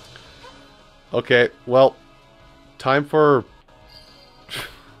 Okay, well, time for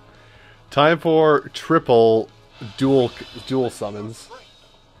triple dual summons.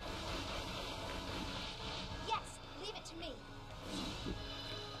 Yes, leave it to me.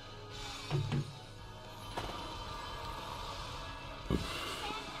 Stand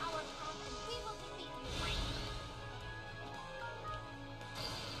in our path and we will defeat you.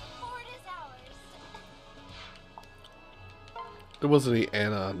 Fort is ours. There wasn't any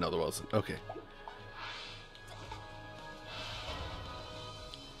Anna. No, there wasn't. Okay.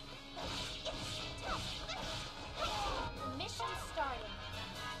 The mission started.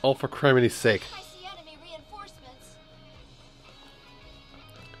 All for criminy's sake. I see enemy reinforcements.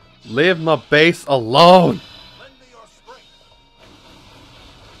 Leave my base alone! Lend me your strength.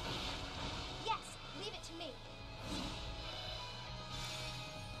 Yes, leave it to me.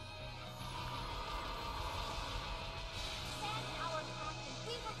 Stand in our path and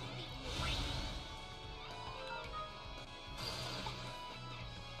we will defeat you.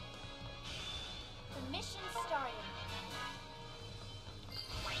 The mission started.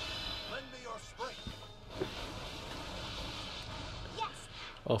 Lend me your strength. Yes,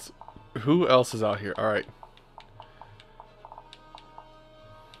 Also, who else is out here? Alright.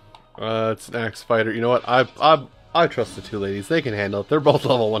 It's an axe fighter. You know what? I trust the two ladies. They can handle it. They're both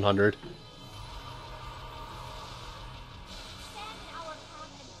level 100. stand in our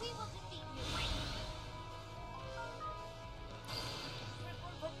path and we will defeat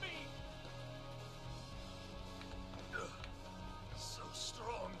you. So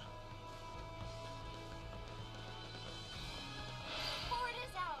strong. Fort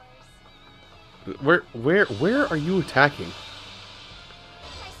is ours. Where are you attacking?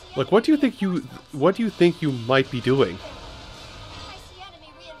 I see Like, what do you enemy think you reinforcements. what do you think you might be doing? I see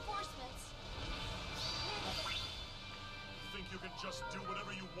enemy reinforcements. Think you can just do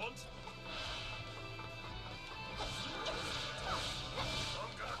whatever you want? I'm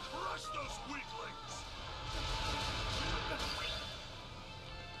gonna crush those weaklings.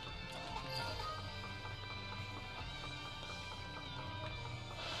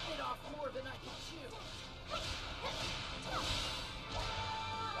 bit off more than I can chew.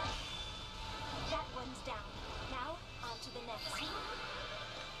 That one's down. Now, on to the next.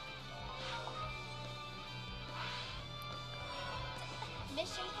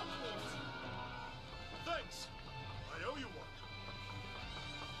 Mission complete. Thanks. I owe you one.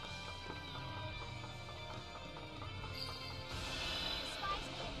 The spies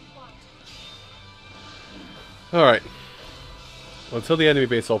get what we want. Alright. Well, until the enemy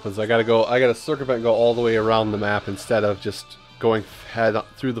base opens, I gotta circumvent and go all the way around the map instead of just going head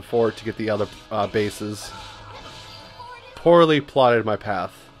through the fort to get the other bases. Poorly plotted my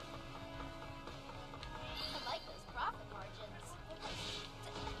path. I like those profit margins.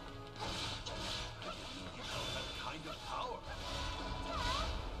 That kind of power.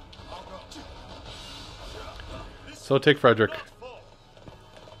 I'll go. So take Frederick. Fall.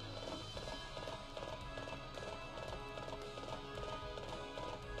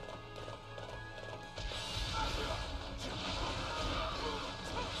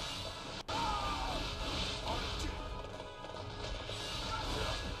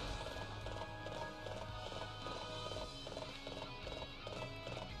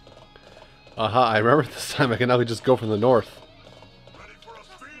 Aha, I remember this time I can now just go from the north. Ready for a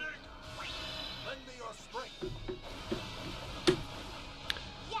speeding? Lend me your strength.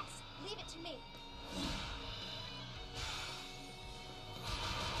 Yes, leave it to me.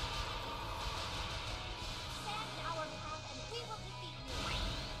 Stand in our path and we will defeat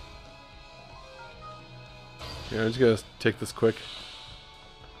you. Yeah, I'm just gonna take this quick.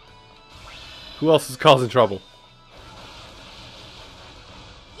 Who else is causing trouble?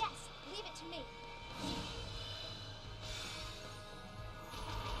 Yes, leave it to me.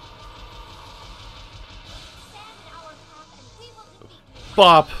 Stand in our path and we will defeat you.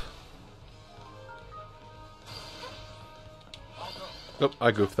 Bop! Oh,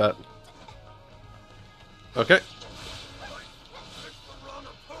 I goofed that. Okay. Pick the wrong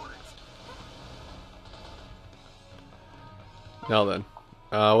opponent. Now then.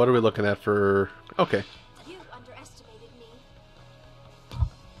 What are we looking at for... Okay. You underestimated me.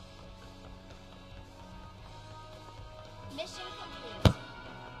 Mission complete.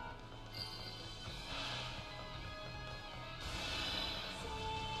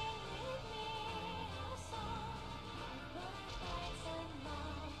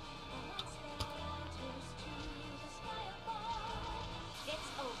 It's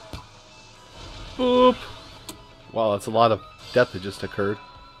over. Boop! Wow, that's a lot of death that just occurred.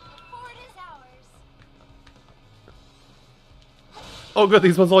 Fort is ours. Oh good,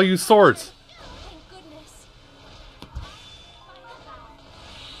 these ones all use swords! Thank goodness.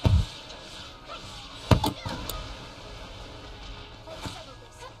 Let's settle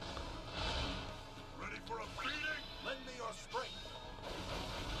this. Ready for a beating? Lend me your strength.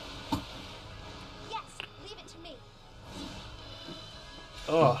 Yes, leave it to me.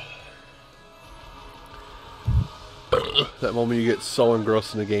 Ugh. That moment you get so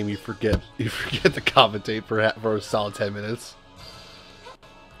engrossed in the game you forget to commentate for a solid 10 minutes.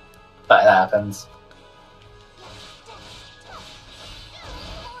 That happens.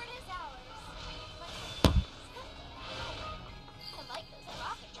 Fort is ours. I like those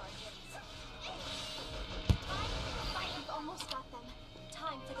profit margins. We've almost got them.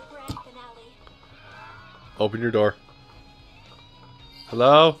 Time for the grand finale. Open your door.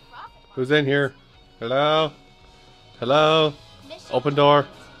 Hello? Who's in here? Hello? Hello? Mission Open door.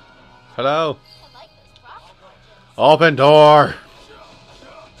 complete. Hello? I like those profit margins. Open door! I like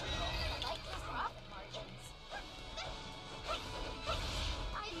those profit margins.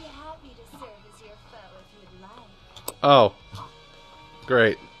 I'd be happy to serve as your foe if you'd like. Oh.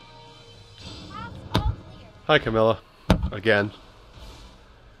 Great. Paths all clear. Hi Camilla. Again.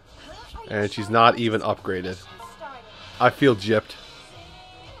 And she's not even upgraded. Started. I feel gypped.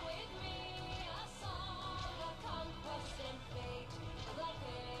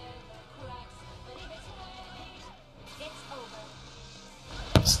 It's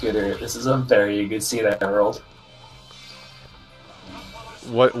over. Scooter, this is a very good scene I rolled.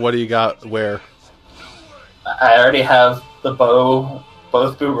 What do you got where? I already have the bow,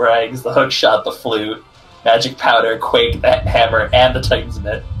 both boomerangs, the hook shot, the flute, magic powder, quake, that hammer, and the titan's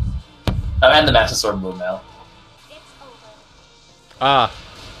mitt. Oh, and the master sword boom now. It's over. Ah.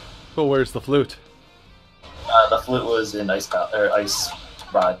 But where's the flute? The flute was in Ice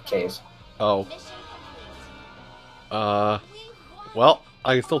Rod Cave. Oh. Mission complete. Uh. We won. Well,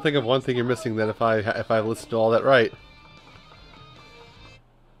 I can still think of one thing you're missing then if I listened to all that right.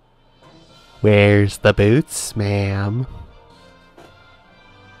 Where's the boots, ma'am?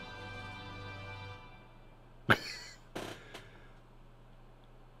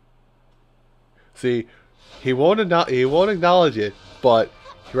 See, he won't acknowledge it, but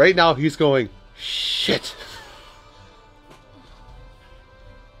right now he's going, shit.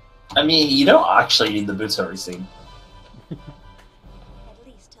 I mean, you don't actually need the boots every scene. At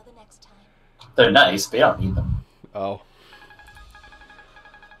least till the next time. They're nice, but you don't need them. Oh.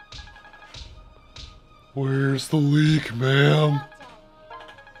 Where's the leak, ma'am? Well done.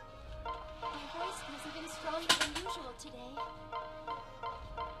 My voice was even stronger than usual today.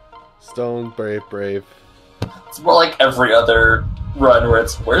 Stone, brave. It's more like every other run where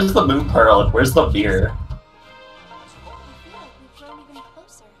it's, where's the moon pearl and where's the beer? I feel like we've grown even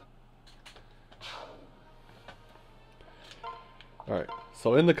closer. Alright,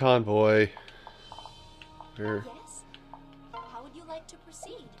 so in the convoy... Here. Yes? How would you like to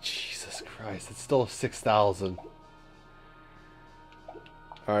proceed? Jesus Christ, it's still 6,000.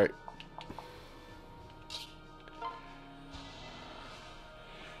 Alright.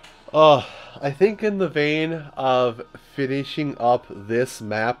 I think in the vein of finishing up this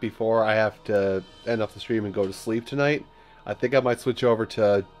map before I have to end off the stream and go to sleep tonight, I think I might switch over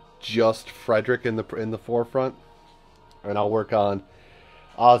to just Frederick in the forefront, and I'll work on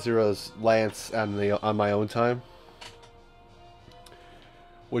Azura's lance on my own time.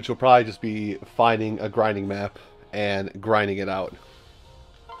 Which will probably just be finding a grinding map and grinding it out.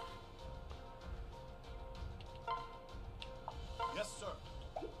 Yes, sir.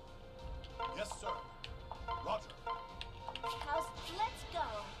 Yes, sir. Roger. Let's go.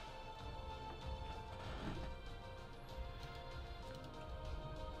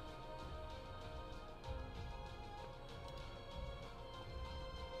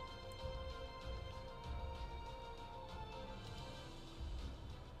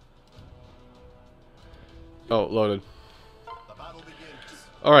 Oh, loaded. The battle begins.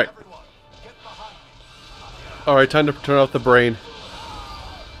 All right. Everyone, get behind me. All right, time to turn off the brain. Right.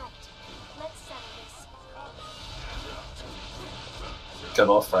 Let's settle this. Good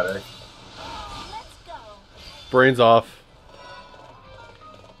old Frederick. Let's go. Brains off.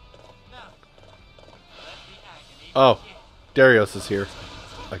 Oh, Darius is here.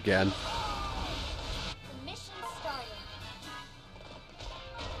 Again. The mission started.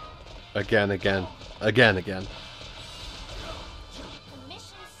 Again. The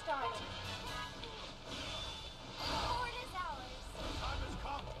mission started. Fort is ours.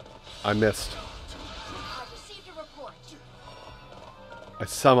 I missed. I received a report. I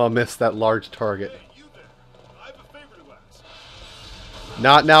somehow missed that large target. You there. I have a favor to ask.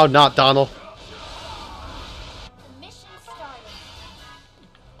 Not now, not Donald. The mission started.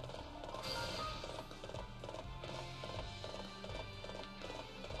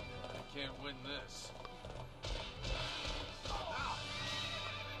 I can't win this.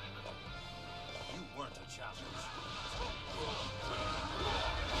 You weren't a challenge.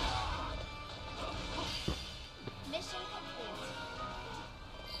 Mission complete.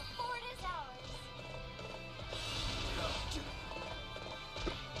 The fort is ours. Fort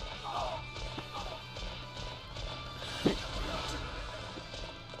is ours.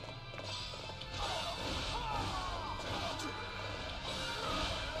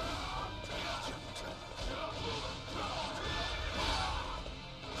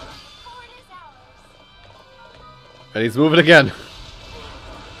 And he's moving again.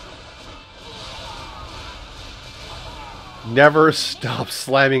 Never stop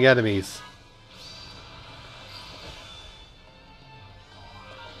slamming enemies.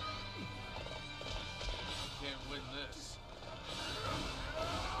 Can't win this.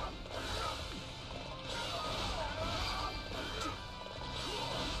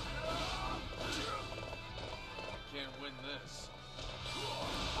 Can't win this.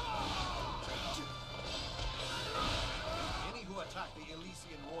 Any who attack the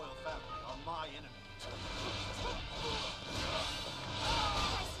Elysian royal family are my enemies.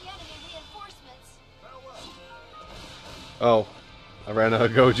 I see enemy reinforcements. Farewell. Oh, I ran out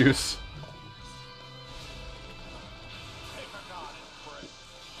of go juice. Take a god and pray.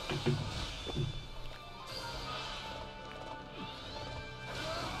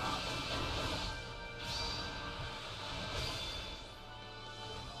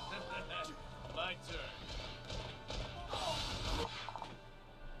 My turn.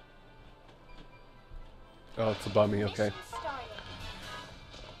 Oh, it's above me, okay. Mission started.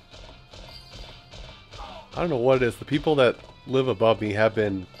 I don't know what it is. The people that live above me have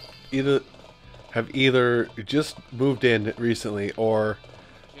been either just moved in recently, or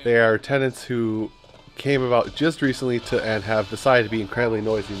they are tenants who came about just recently and have decided to be incredibly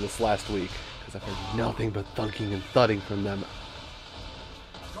noisy this last week, because I've heard nothing but thunking and thudding from them.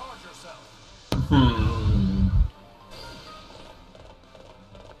 Guard yourself.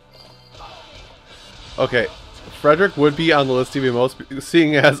 Okay, Frederick would be on the list to be most,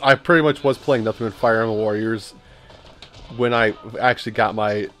 seeing as I pretty much was playing nothing but Fire Emblem Warriors when I actually got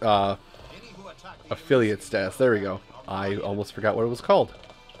my Any who attack the affiliate status. There we go. I almost forgot what it was called.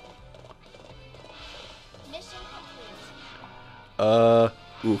 Mission complete.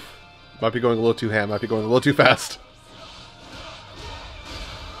 Oof. Might be going a little too ham, might be going a little too fast. The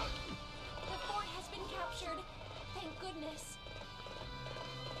fort has been captured. Thank goodness.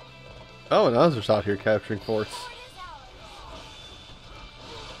 Oh, and others out here capturing forts. Fort is ours.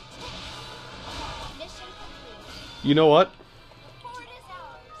 Mission complete. You know what? The fort is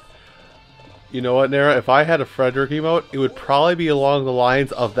ours. You know what, Nara? If I had a Frederick emote, it would probably be along the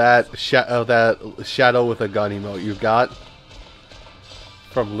lines of that shadow with a gun emote you've got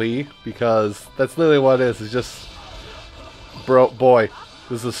from Lee, because that's literally what it is. It's just, boy,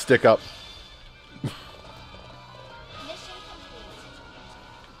 this is a stick up. Mission complete.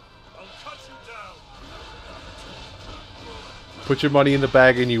 I'll cut you down. Put your money in the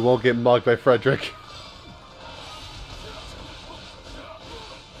bag and you won't get mugged by Frederick.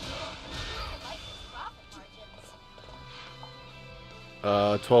 I like these profit margins.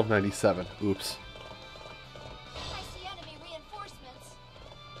 1297. Oops. I see enemy reinforcements.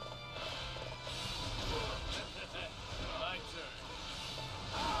 My turn.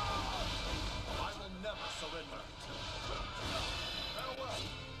 I will never surrender. Farewell.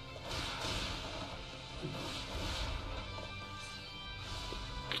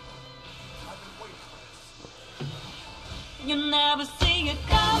 I've been waiting for this. You never see it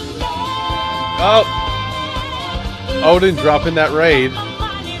coming. Oh! Odin dropping that raid.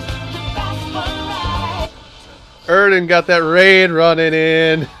 Erden got that raid running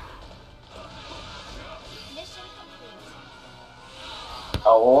in. Mission complete.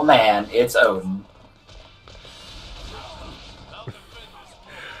 Oh man, it's Odin.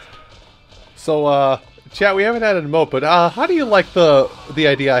 So, chat, we haven't had an emote, but how do you like the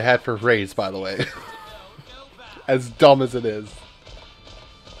idea I had for raids, by the way? As dumb as it is.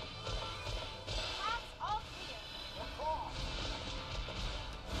 Paths all clear.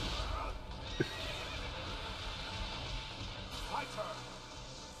 My turn.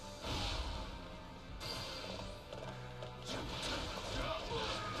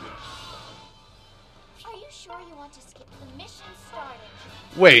 Are you sure you want to skip the mission started?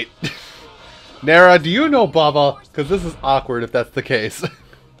 Wait. Nara, do you know Baba? Because this is awkward if that's the case.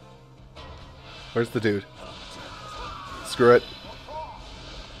 Where's the dude? Screw it.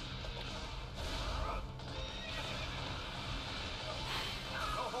 No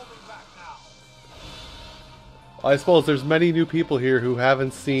holding back now. I suppose there's many new people here who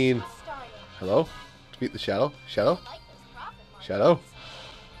haven't seen... Started. Hello? Defeat the Shadow? Shadow? Like those profit margins. Shadow?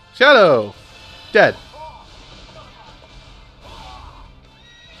 Shadow! Dead.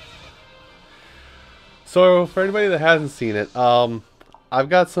 So, for anybody that hasn't seen it, I've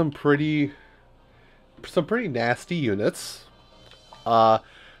got some pretty nasty units.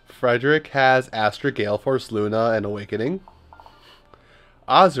 Frederick has Astra, Gale Force, Luna, and Awakening.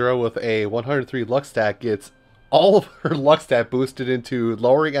 Azura with a 103 luck stat gets all of her luck stat boosted into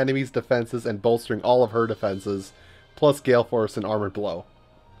lowering enemies' defenses and bolstering all of her defenses, plus Gale Force and Armored Blow.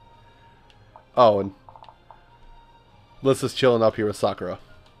 Oh, and Lissa's chilling up here with Sakura.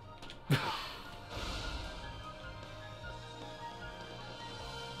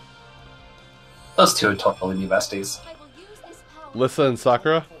 Those two would totally be besties. I will use this power. Lissa and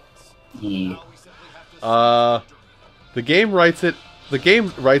Sakura? Yeah. The game writes it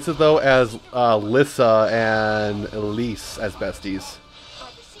though as Lissa and Elise as besties.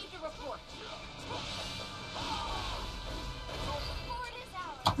 I've received a report. Report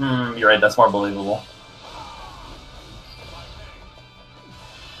is out. You're right, that's more believable.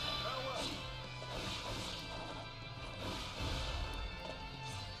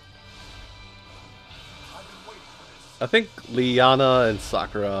 I think Liana and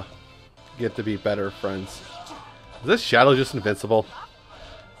Sakura get to be better friends. Is this Shadow just invincible?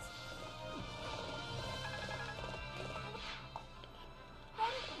 With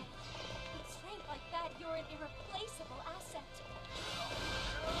strength like that, you're an irreplaceable asset.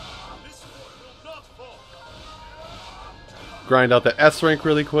 This sword will not fall. Grind out the S rank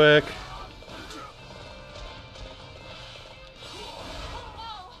really quick. Oh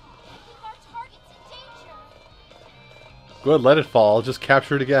no! I think our target's in danger. Good, let it fall. I'll just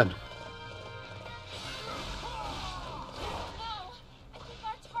capture it again. No! I think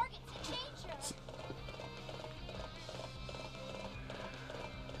our target's in danger.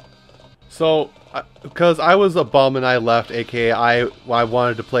 So, because I was a bum and I left, aka I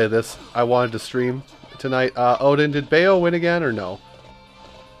wanted to play this. I wanted to stream tonight. Odin, did Bayo win again or no?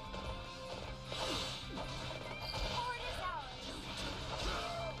 Report is out.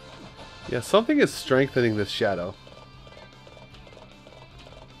 Yeah, something is strengthening this Shadow.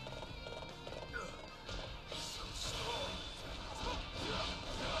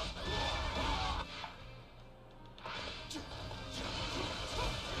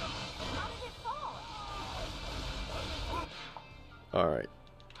 How did it fall? Alright.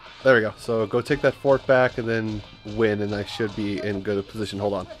 There we go. So go take that fort back and then win, and I should be in good position.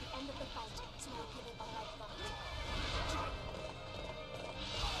 Hold on. For the end of the fight, so I'll give it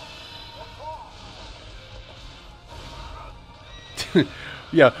all I've got.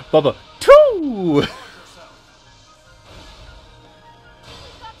 Yeah, Bubba. Two!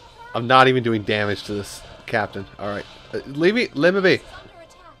 I'm not even doing damage to this captain. Alright. Let me be. Under attack.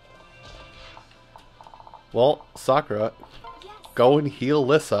 Well, Sakura, Yes. go and heal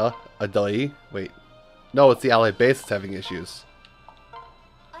Lissa. Adai. Wait. No, it's the allied base that's having issues.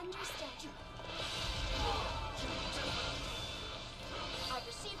 Understood. I've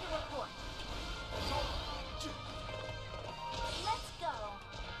received a report. Let's go.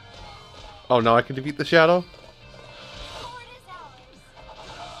 Oh, now I can defeat the Shadow? Fort is ours.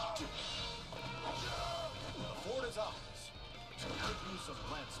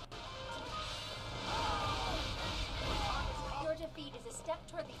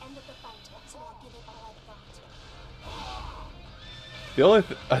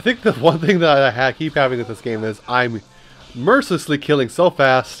 I think the one thing that keep having with this game is I'm mercilessly killing so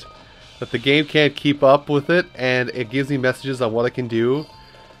fast that the game can't keep up with it, and it gives me messages on what I can do,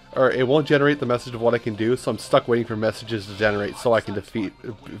 or it won't generate the message of what I can do, so I'm stuck waiting for messages to generate so I can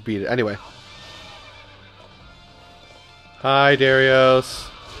beat it. Anyway. Hi, Darius.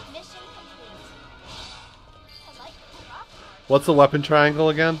 Mission complete. I like the rock. What's the weapon triangle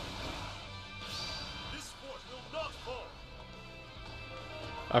again? This fort will not fall.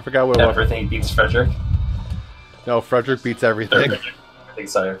 I forgot what it was. Everything beats Frederick. No, Frederick beats everything. I think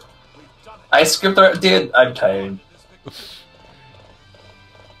so. I skipped the dude. I'm tired.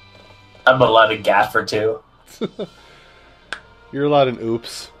 I'm allowed a gaff or two. You're allowed an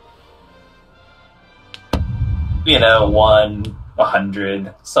oops. You know, 1,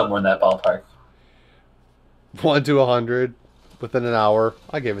 100, somewhere in that ballpark. 1 to 100 within an hour.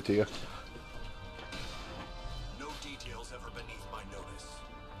 I gave it to you. No details ever beneath my notice.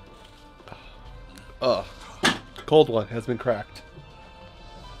 Ugh. Cold one has been cracked.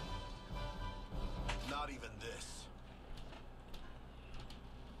 Not even this.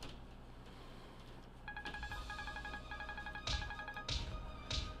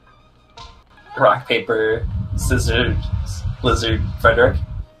 Rock, paper, scissors, lizard, Frederick.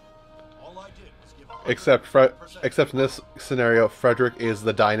 All I did was give Except in this scenario, Frederick is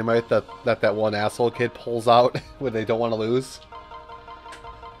the dynamite that one asshole kid pulls out when they don't want to lose.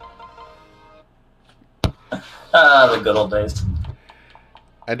 Ah, the good old days.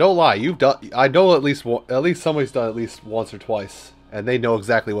 And don't lie, you've done. I know at least somebody's done at least once or twice, and they know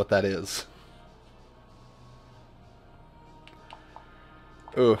exactly what that is.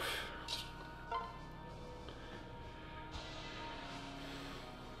 Oof.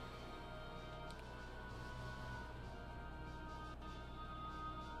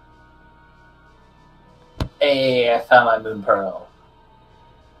 Hey, I found my moon pearl.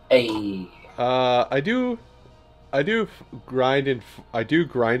 Hey. I do grind I do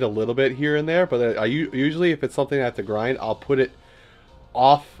grind a little bit here and there, but usually if it's something I have to grind, I'll put it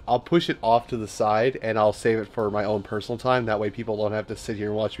off. I'll push it off to the side, and I'll save it for my own personal time. That way, people don't have to sit here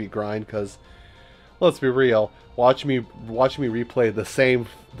and watch me grind. Because let's be real, watch me replay the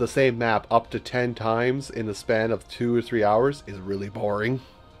same map up to 10 times in the span of 2 or 3 hours is really boring.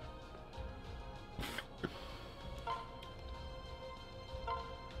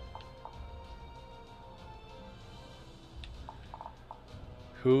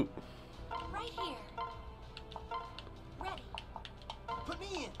 Who? Right here. Ready. Put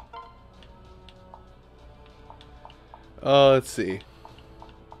me in. Let's see.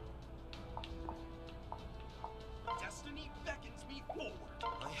 Destiny beckons me forward.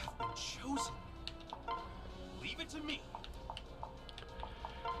 I have been chosen. Leave it to me.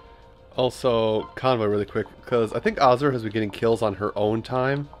 Also, Convoy really quick, because I think Azura has been getting kills on her own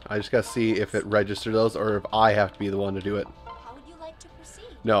time. I just gotta see if it registers those, or if I have to be the one to do it. How would you like to proceed?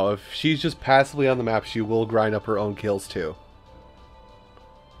 No, if she's just passively on the map, she will grind up her own kills too.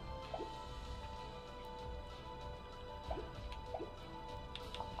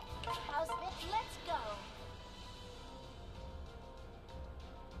 How's this? Let's go.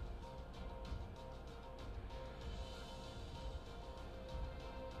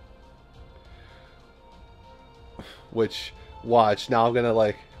 Which, watch, now I'm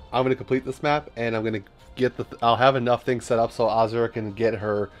gonna complete this map, and I'm gonna get I'll have enough things set up so Azura can get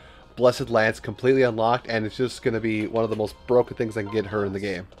her Blessed Lance completely unlocked, and it's just gonna be one of the most broken things I can get her in the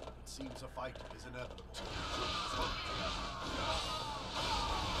game. It seems a fight is inevitable.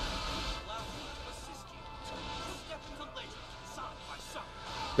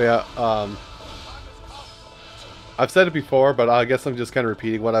 But yeah, I've said it before, but I guess I'm just kind of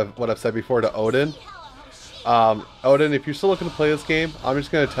repeating what I've said before to Odin. Odin, if you're still looking to play this game, I'm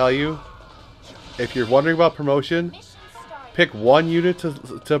just gonna tell you, if you're wondering about promotion, Mission started. pick one unit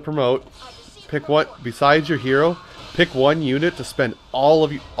to promote. Pick one besides your hero. Pick one unit to spend all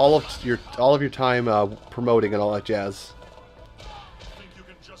of your time promoting and all that jazz.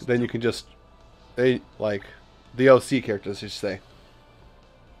 Then you can just like the OC characters, I should say.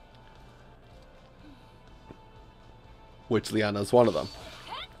 Which Liana is one of them.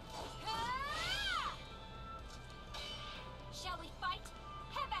 Shall we fight?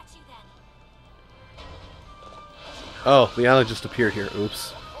 Have at you then. Oh, Liana just appeared here.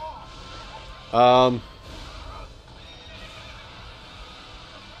 Oops. Guard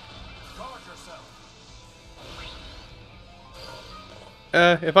yourself.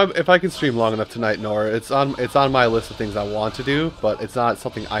 If I can stream long enough tonight, Nora, it's on my list of things I want to do, but it's not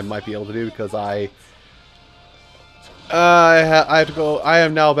something I might be able to do because I have to go. I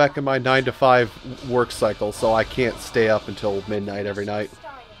am now back in my 9 to 5 work cycle, so I can't stay up until midnight every night.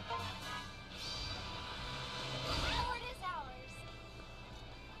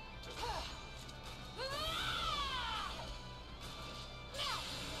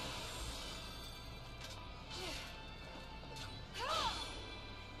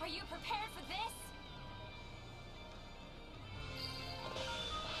 Are you prepared for this?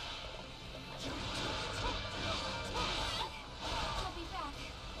 I'll be back.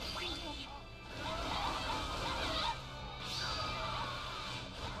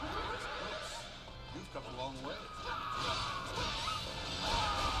 You've come a long way.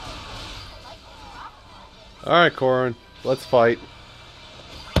 Alright, Corin. Let's fight.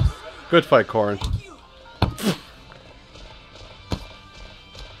 Good fight, Corin.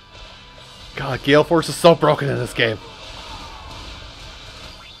 God, Gale Force is so broken in this game.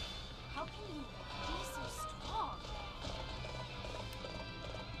 How can you be so strong?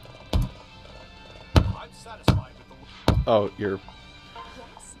 I'm satisfied with the Oh,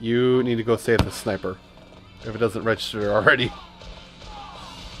 you need to go save the sniper. If it doesn't register already. I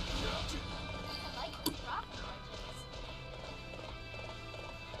like these rock marches.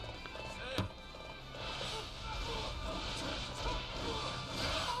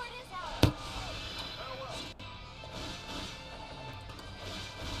 Sword is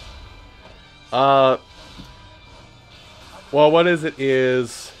out. Well, what is it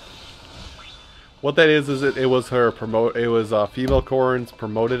is... What that is it was her promote. It was female Corin's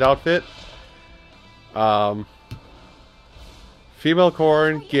promoted outfit. Female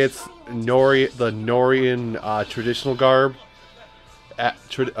Corin gets the Norian traditional garb, the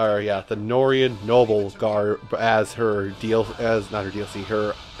Norian noble garb as her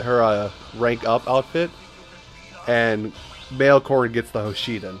her rank up outfit, and male Corin gets the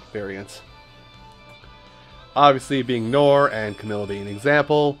Hoshiden variants. Obviously, being Nor and Camilla being an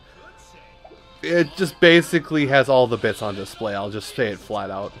example. It just basically has all the bits on display. I'll just say it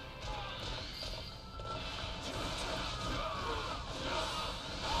flat out.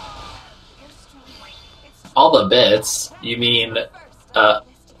 All the bits? You mean,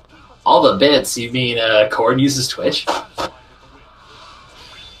 Cord uses Twitch?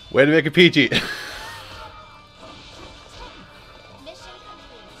 Way to make it PG. Mission complete.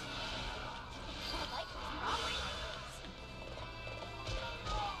 I like these rock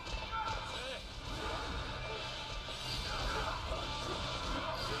marches.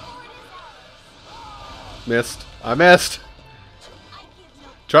 Missed. I missed. I give no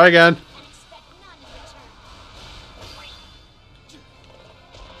Try again. expect none in return.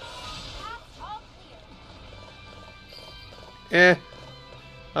 Paths all clear.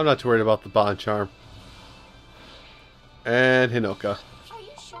 I'm not too worried about the Bond Charm. And Hinoka. Are you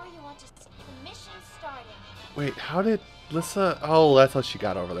sure you want to see the mission starting? Wait, how did Lissa... Oh, that's how she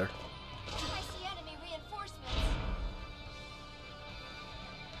got over there. I see enemy reinforcements.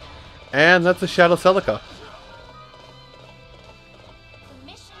 And that's a Shadow Celica. The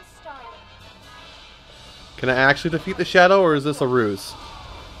mission starting. Can I actually defeat the Shadow, or is this a ruse?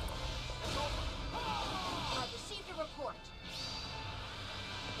 I've received a report.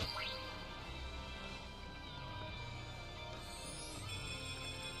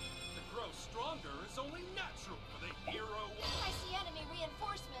 To grow stronger is only natural for the hero. I see enemy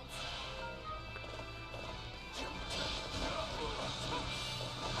reinforcements.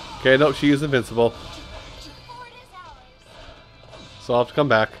 Okay, nope, she is invincible. Ford is ours. So I'll have to come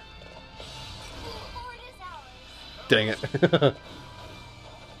back. Ford is ours. Dang it. Your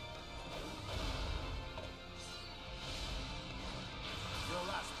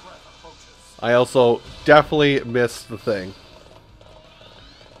last breath approaches. I also definitely missed the thing.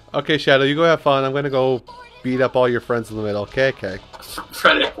 Okay, Shadow, you go have fun. I'm gonna go beat up all your friends in the middle. Okay.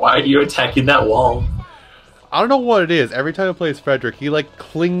 Frederick, why are you attacking that wall? I don't know what it is. Every time I play as Frederick, he like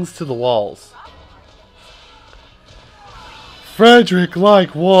clings to the walls. Frederick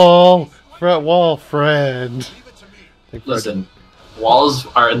like wall. Wall friend. Leave it to me. Think Frederick- Listen, walls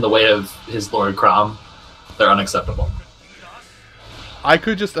are in the way of his Lord Crom. They're unacceptable. I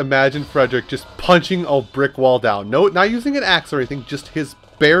could just imagine Frederick just punching a brick wall down. No, not using an axe or anything, just his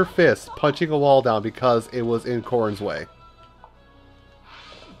bare fist punching a wall down because it was in Corin's way.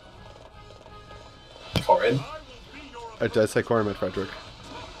 Corin? Did I say Corin? I meant Frederick.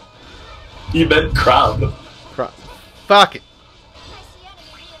 You meant Crom. Fuck it. I see enemy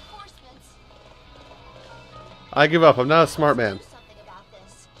reinforcements. I give up. I'm not a smart man. Do something about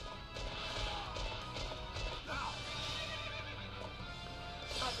this.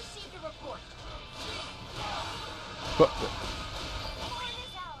 I've received a report. But, Ford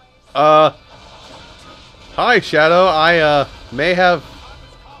is ours. Hi, Shadow. I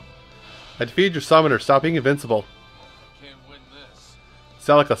defeated your summoner. Stop being invincible. Can't win this.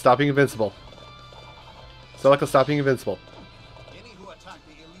 Celica, stop being invincible. Celica, stop being invincible. Any who attack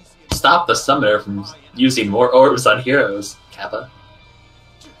the Elysian Stop the summoner from using more orbs on heroes, Kappa.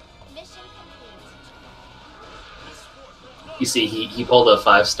 Mission complete. You see, he pulled a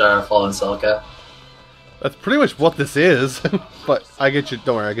 5-star Fallen Celica. That's pretty much what this is. But I get you.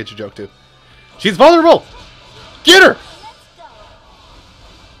 Don't worry, I get your joke too. She's vulnerable. Get her. Let's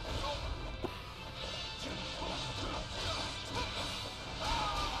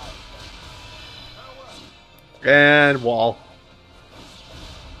go. And wall.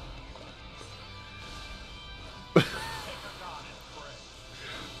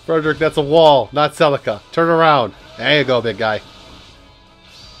 Frederick, that's a wall, not Celica. Turn around. There you go, big guy.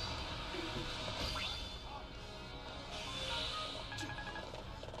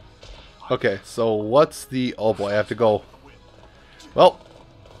 Okay, so what's the... Oh boy, I have to go. Well,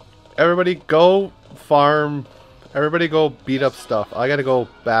 everybody go farm. Everybody go beat up stuff. I gotta go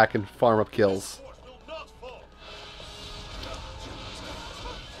back and farm up kills.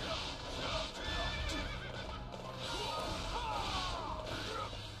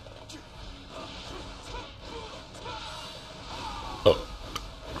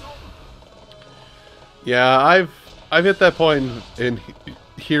 Yeah, I've hit that point in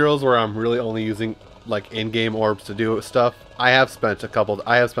Heroes where I'm really only using like in-game orbs to do stuff. I have spent a couple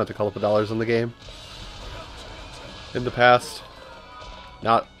of dollars on the game in the past.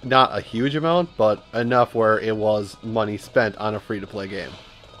 Not a huge amount, but enough where it was money spent on a free-to-play game.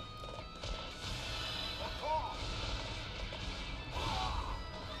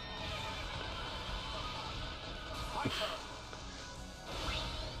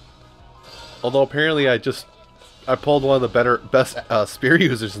 Although apparently I pulled one of the best spear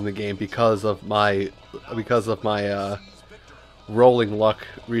users in the game because of my rolling luck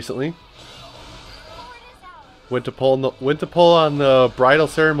recently. Went to pull on the bridal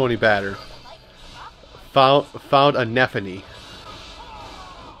ceremony banner. Found a Nephany.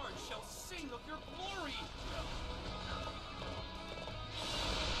 Lord shall sing of your glory.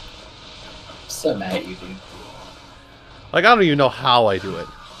 So mad at you, dude. Like, I don't even know how I do it.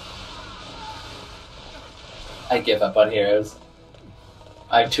 I give up on heroes.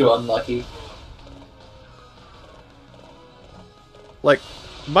 I'm too unlucky. Like,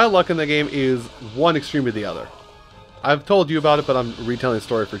 my luck in the game is one extreme to the other. I've told you about it, but I'm retelling the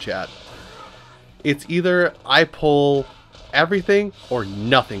story for chat. It's either I pull everything or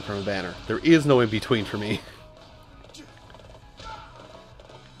nothing from a banner. There is no in between for me.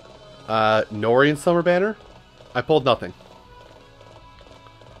 Norian Summer Banner, I pulled nothing.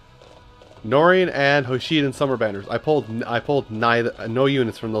 Norian and Hoshiden Summer Banners, I pulled no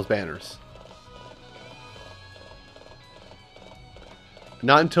units from those banners.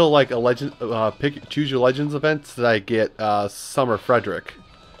 Not until like a legend, choose your legends events did I get Summer Frederick.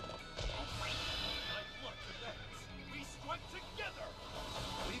 we strike together.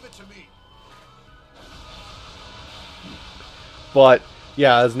 Leave it to me. But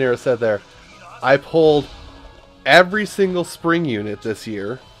yeah, as Nera said there, I pulled every single spring unit this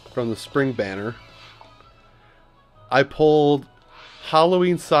year from the spring banner. I pulled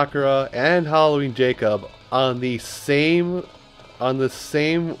Halloween Sakura and Halloween Jacob on the same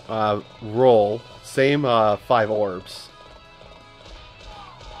roll, same 5 orbs.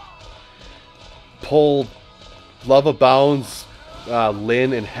 Pulled Love Abounds,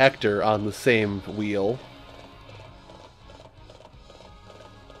 Lynn and Hector on the same wheel.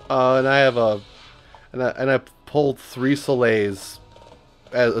 And I have I pulled 3 Soleils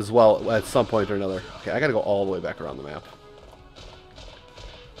as well at some point or another. Okay, I gotta go all the way back around the map.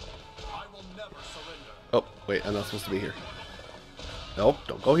 I will never surrender. Oh, wait, I'm not supposed to be here. Nope,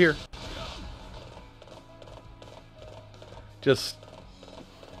 don't go here. Just...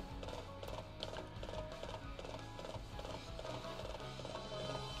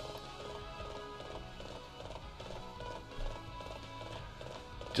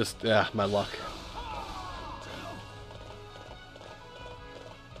 my luck.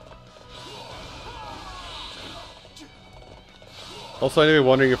 Also, I know you're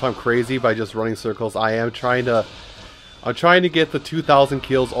wondering if I'm crazy by just running circles. I'm trying to get the 2,000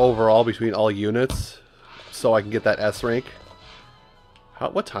 kills overall between all units, so I can get that S rank.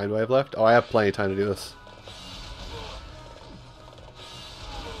 What time do I have left? Oh, I have plenty of time to do this.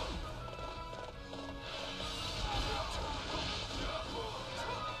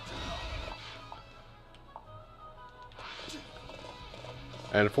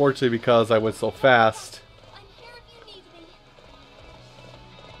 And unfortunately, because I went so fast, I'm here if you need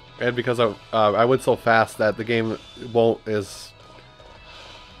me. And because I went so fast that the game won't is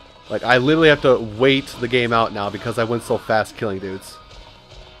like I literally have to wait the game out now because I went so fast killing dudes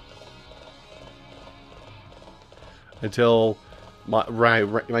until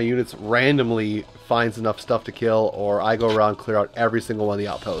my units randomly finds enough stuff to kill, or I go around and clear out every single one of the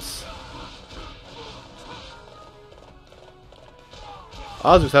outposts.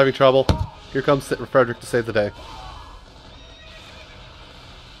 Azura's having trouble. Here comes Frederick to save the day.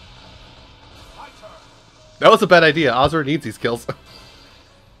 That was a bad idea. Azura needs these kills.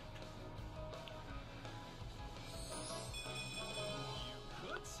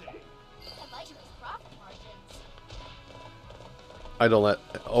 I don't let...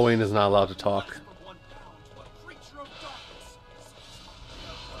 Owen is not allowed to talk.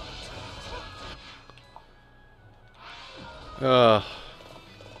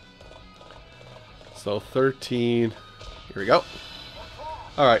 So 13. Here we go.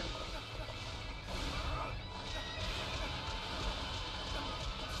 Alright.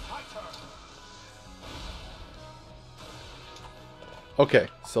 Okay,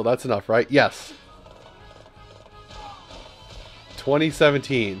 so that's enough, right? Yes.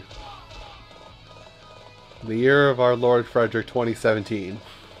 2017. The year of our Lord Frederick 2017.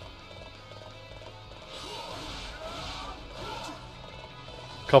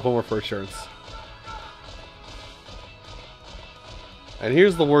 Couple more for assurance. And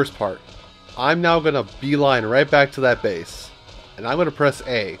here's the worst part. I'm now going to beeline right back to that base. And I'm going to press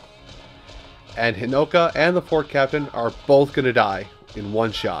A. And Hinoka and the fort captain are both going to die in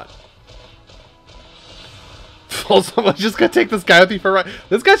one shot. Also, I'm just going to take this guy with me for a ride.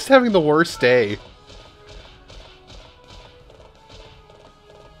 This guy's just having the worst day.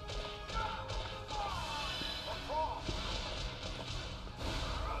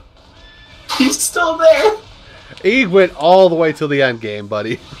 He's still there. He went all the way till the end game,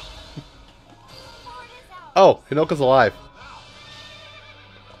 buddy. Oh, Hinoka's alive.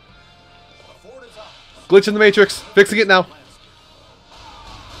 Glitch in the Matrix. Fixing it now.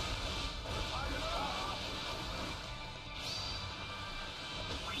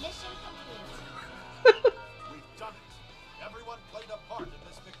 Mission complete. We've done it. Everyone played a part in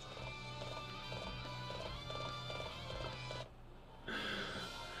this victory.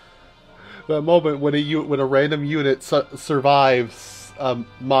 That moment when a random unit survives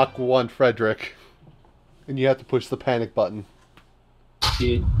Mach 1 Frederick, and you have to push the panic button.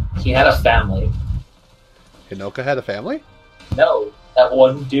 Dude, he had a family. Hinoka had a family? No, that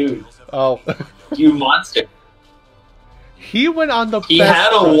one dude. Oh. You monster. He went on the He best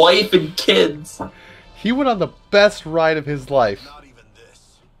had a wife and kids. He went on the best ride of his life. Not even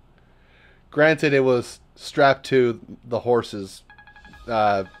this. Granted, it was strapped to the horse's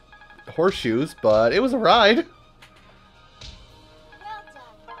horseshoes, but it was a ride. Well done.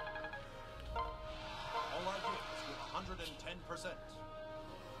 All I did was with 110%.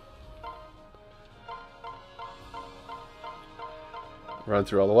 Run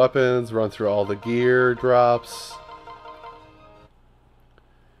through all the weapons, run through all the gear drops.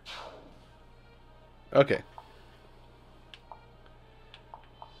 Okay.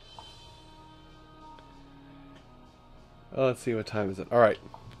 Let's see, what time is it? All right.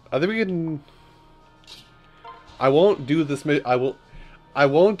 I think we can. I won't do this. I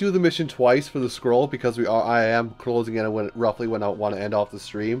won't do the mission twice for the scroll because I am closing in roughly when I want to end off the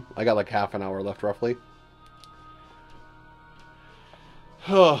stream. I got like half an hour left, roughly.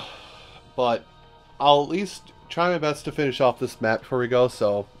 But I'll at least try my best to finish off this map before we go.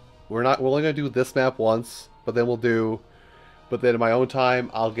 So we're only gonna do this map once, but then but then in my own time,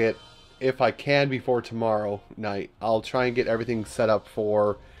 I'll get, if I can before tomorrow night, I'll try and get everything set up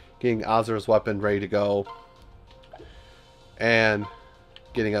for getting Azura's weapon ready to go and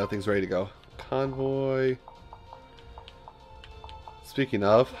getting other things ready to go. Convoy. Speaking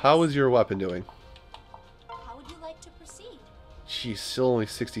of, how is your weapon doing? How would you like to proceed? She's still only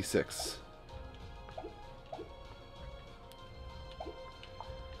 66.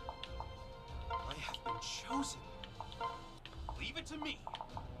 I have been chosen. Leave it to me.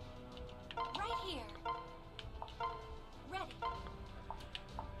 Right here. Ready.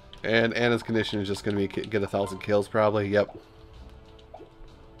 And Anna's condition is just going to be get 1,000 kills probably. Yep.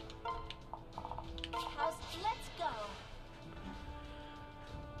 Let's go.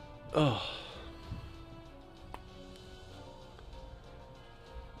 Oh.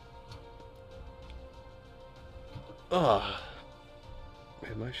 Ah.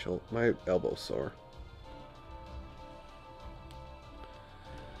 Man, my elbow's sore.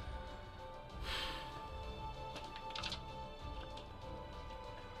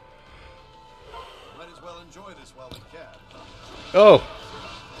 Might as well enjoy this while we can. Oh.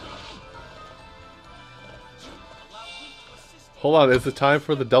 Hold on, is it time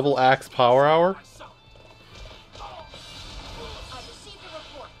for the double axe power hour? I received a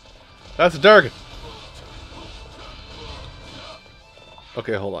report. That's a target.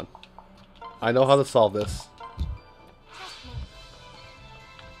 Okay, hold on. I know how to solve this. Trust me.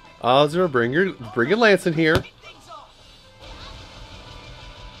 Azura, bring your lance in here. Clear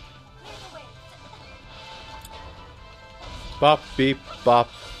the way. Bop, beep, bop.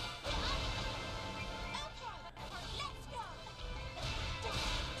 Let's go.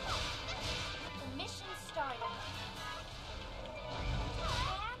 The mission started.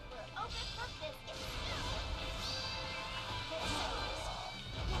 And we're open for business.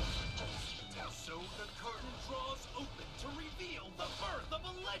 So the curtain draws open to reveal the birth of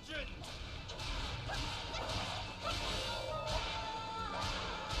a legend!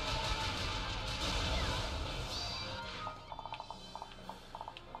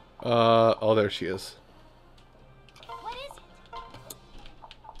 Oh, there she is. What is it?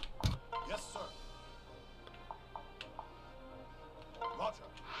 Yes, sir. Roger.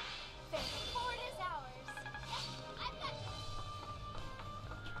 The fort is ours. I've got this.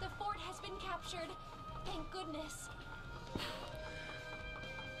 The fort has been captured. Thank goodness.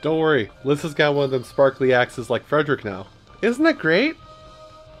 Don't worry, Lissa's got one of them sparkly axes like Frederick now. Isn't that great?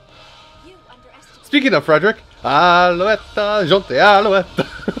 You underestimated. Speaking of Frederick, Alouette, jonte Alouette.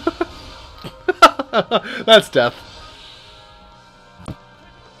 That's death. I'm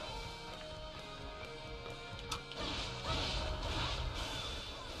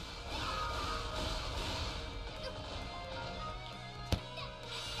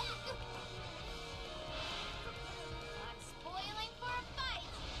spoiling for a fight.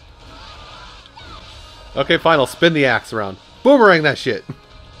 Okay, fine, I'll spin the axe around. Boomerang that shit.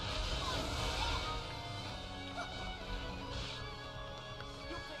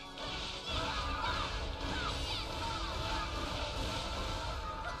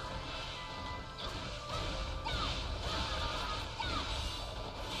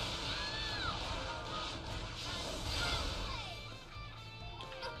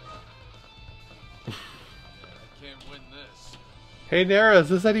 Can't win this. Hey Nara, is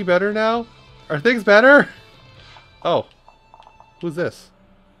this any better now? Are things better? Oh. Who's this?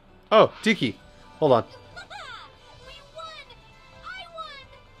 Oh, Tiki. Hold on. We won! I won!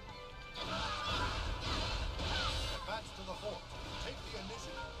 Advance to the fort. Take the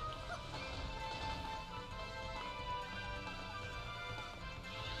initiative.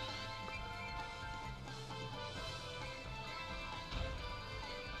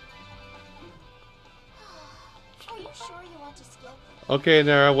 Are you sure you want to skip? Okay,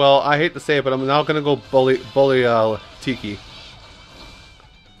 Nara, well, I hate to say it, but I'm now gonna go bully Tiki.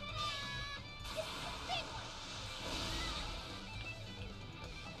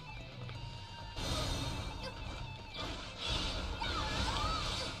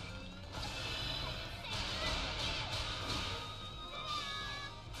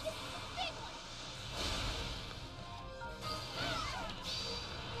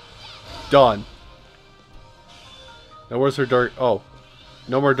 Done. Now where's her dark... Oh.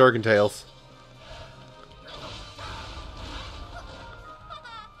 No more Darken Tales.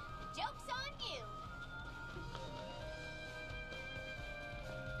 Joke's on you!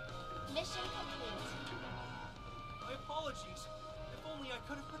 Mission complete. My apologies. If only I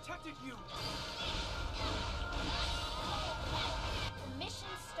could have protected you. The mission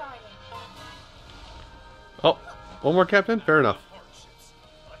started. Oh. One more, Captain? Fair enough. Hardships.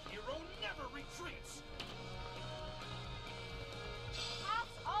 A hero never retreats. Paths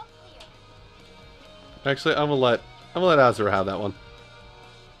all clear. Actually, I'm gonna let Azura have that one.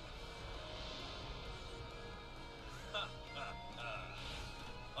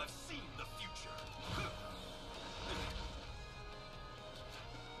 I've seen the future.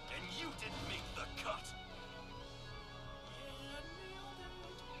 And you didn't make the cut. Yeah, nailed it.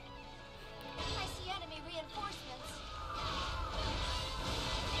 I see enemy reinforcements.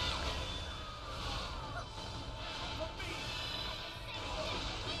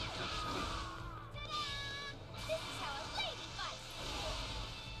 This is how a lady fights.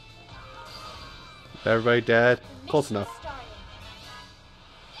 Everybody dead? The Close mission enough. started.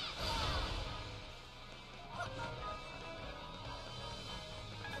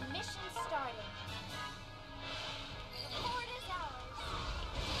 The mission started. The fort is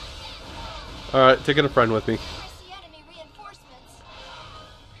ours. Alright, taking a friend with me. I see enemy reinforcements.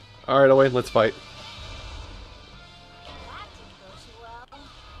 Alright, Owen, let's fight. That didn't go too well.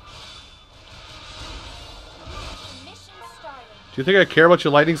 The mission started. Do you think I care about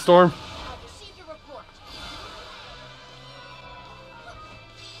your lightning storm? I've received a report.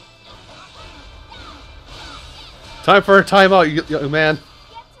 Time for a timeout, young man. Get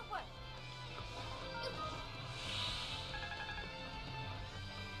to work.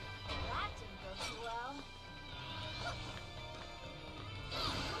 That didn't go too well.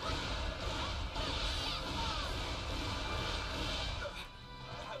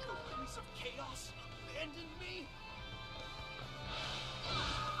 Have the Prince of Chaos abandoned me?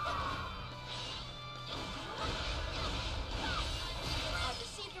 I've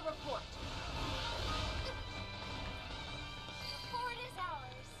received a report. Report is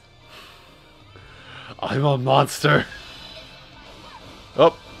ours. I'm a monster.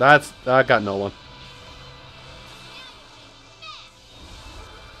 Oh, I got no one.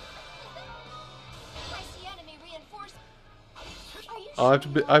 I see enemy reinforcements. Are you Oh,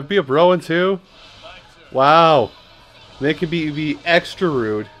 sure? I'd be a Rowan too. Wow, they can be extra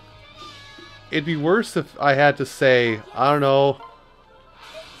rude. It'd be worse if I had to say, I don't know,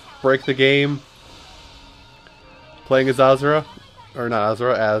 break the game, playing as Azura, or not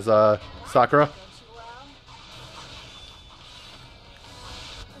Azura, as Sakura. Go too well.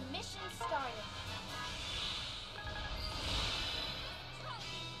 The mission started.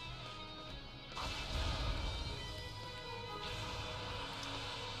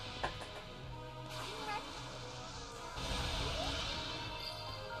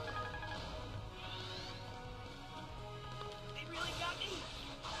 They really got me.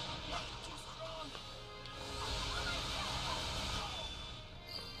 Too strong.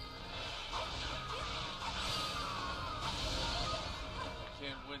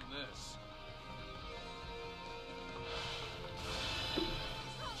 Can't win this.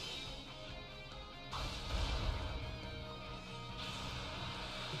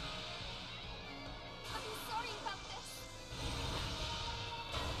 I'm sorry about this.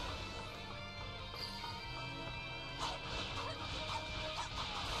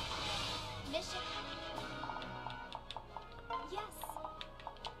 Mission. Yes.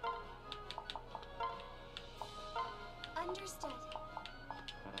 Understood.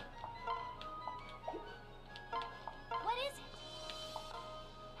 What is it?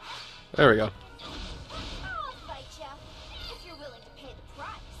 There we go. I'll fight ya if you're willing to pay the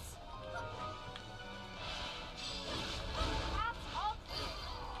price. Perhaps I'll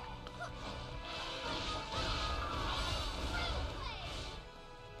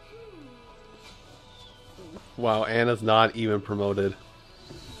Wow, Anna's not even promoted.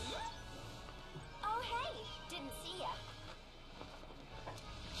 Oh, hey, didn't see ya.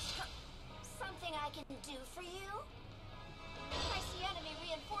 Something I can do for you? I see enemy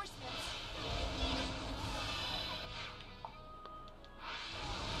reinforcements.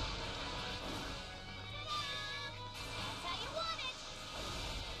 That's how you want it.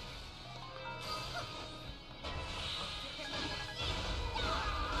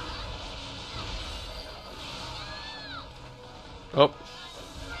 Oh.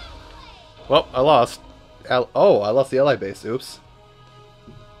 Well, I lost. Oh, I lost the ally base. Oops.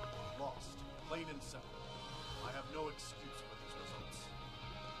 Lost. Plain and simple. I have no excuse for these results.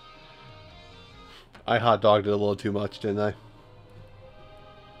 I hot dogged it a little too much, didn't I?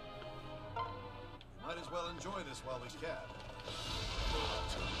 Might as well enjoy this while we can.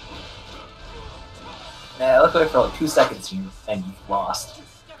 Man, I looked away for like 2 seconds and you've lost.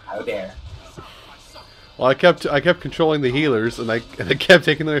 How dare. Well, I kept controlling the healers, and I kept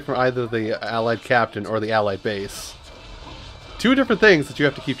taking them away from either the allied captain or the allied base. Two different things that you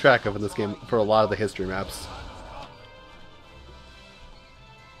have to keep track of in this game for a lot of the history maps. I'll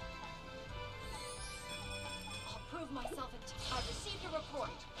prove myself I've received a report.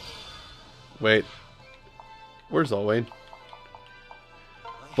 Wait. Where's Owain?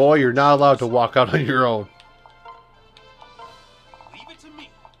 Boy, you're not allowed to walk out on your own. Leave it to me.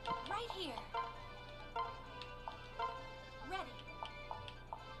 Right here. Ready.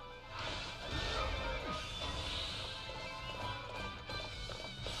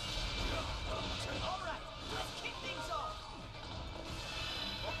 All right, let's kick things off.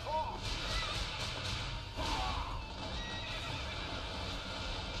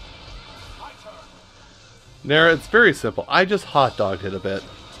 My turn. Nara, it's very simple. I just hot dogged it a bit.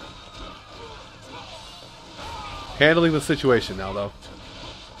 Handling the situation now, though.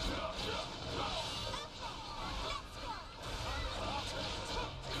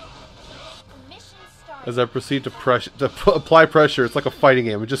 Mission started. As I proceed to apply pressure, it's like a fighting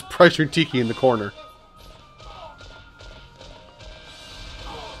game. I'm just pressuring Tiki in the corner.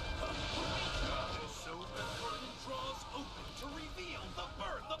 So the curtain draws open to reveal the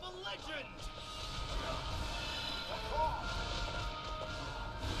birth of a legend.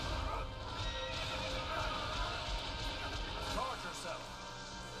 Charge yourself.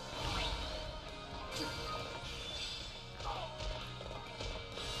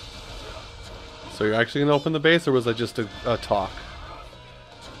 So you're actually gonna open the base, or was that just a talk?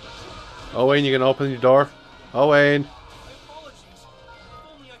 Owain, you gonna open your door? Owain! My apologies. If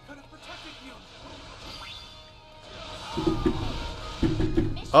only I could have protected you.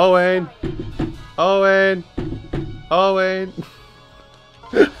 Mission Owain! started. Owain! Owain! No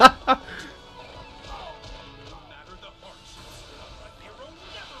matter the hardships, a hero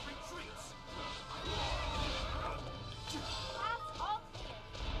never retreats. Paths all clear.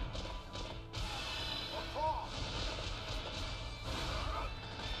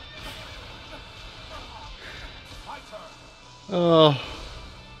 My turn. Oh.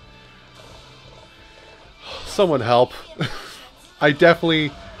 Someone help. I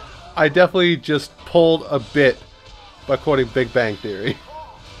definitely just pulled a bit by quoting Big Bang Theory.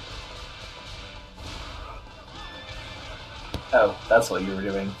 Oh, that's what you were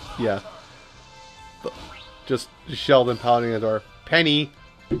doing. Yeah. Just Sheldon pounding the door. Penny!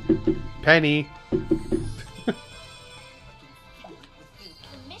 Penny! The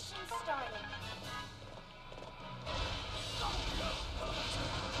mission started.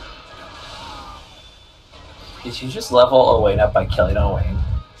 Did you just level Owain up by killing Owain?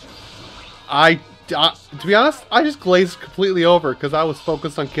 To be honest, I just glazed completely over because I was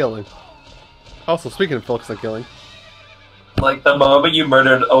focused on killing. Also, speaking of focused on killing. Like, the moment you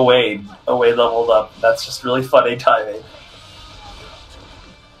murdered Owain, Owain leveled up. That's just really funny timing.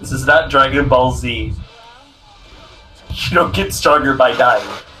 This is not Dragon Ball Z. You don't get stronger by dying.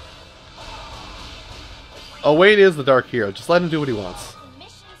 Owain is the Dark Hero. Just let him do what he wants. The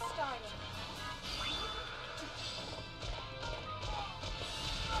mission started.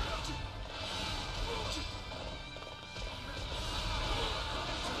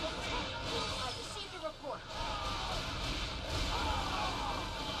 I received a report.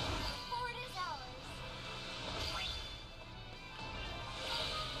 Fort is ours.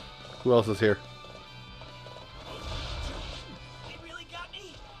 Who else is here? They really got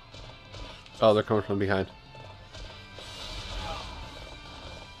me. Oh, they're coming from behind.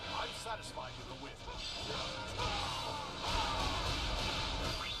 I'm satisfied with the win.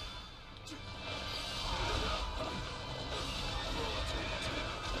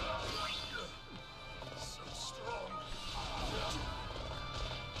 So strong.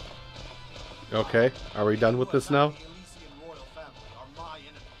 Okay, are we done with this now? The Elysian royal family are my enemy.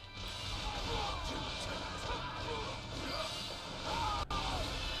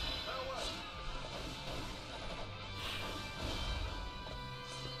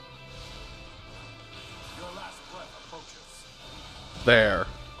 Your last breath approaches. There.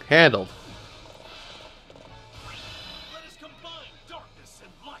 Handled. Let us combine darkness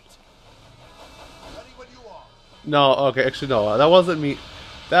and light. Ready when you are. No, okay, actually no, that wasn't me.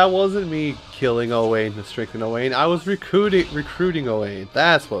 That wasn't me killing Owain to strengthen Owain. I was recruiting Owain.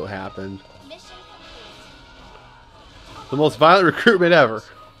 That's what happened. Mission complete. The most violent recruitment ever. Paths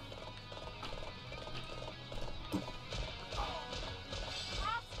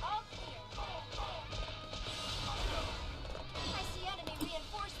all clear. I see enemy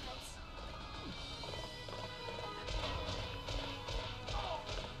reinforcements.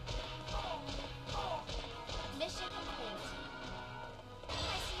 Mission complete. I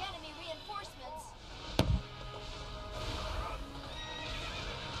see enemy reinforcements.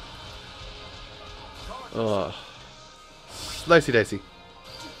 Ugh. Slicey dicey.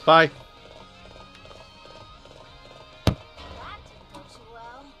 Bye. That didn't go too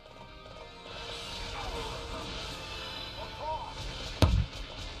well.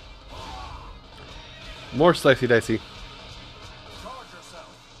 More slicey dicey. Charge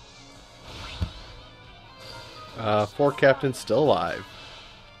yourself. Fort Captain still alive.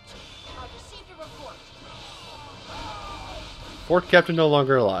 I've received a report. Fort Captain no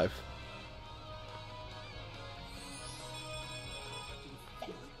longer alive. I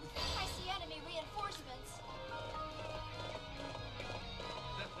see enemy reinforcements.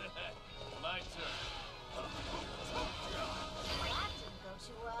 My turn. That didn't go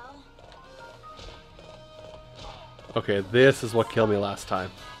too well. Okay, this is what killed me last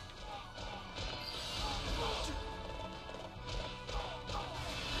time.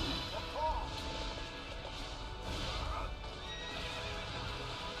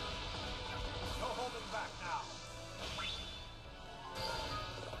 No holding back now.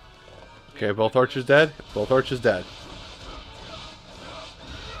 Okay, both archers dead. Both archers dead.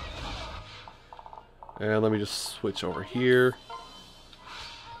 And let me just switch over here.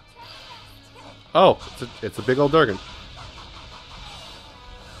 Oh, it's a big old Durgan. Can't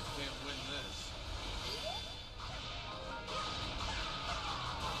win this.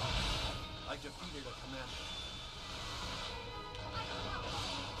 I defeated a commander.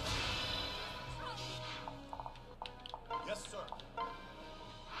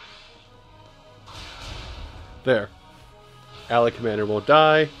 There. Ally Commander won't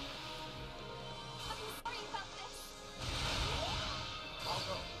die. Sorry about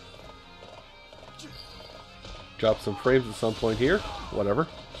this. Drop some frames at some point here. Whatever.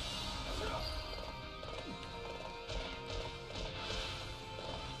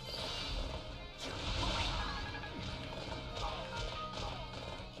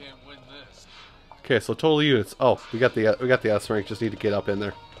 Can't win this. Okay, so total units. Oh, we got the S rank. Just need to get up in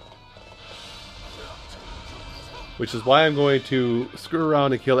there. Which is why I'm going to screw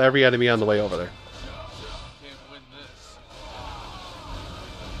around and kill every enemy on the way over there. Can't win this.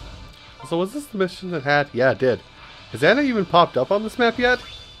 So was this the mission that had? Yeah, it did. Has Anna even popped up on this map yet?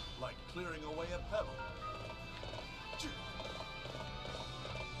 Like clearing away a pebble.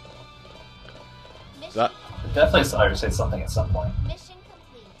 Mission, That Definitely saw her say something at some point. mission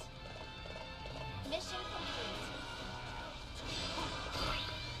complete. Mission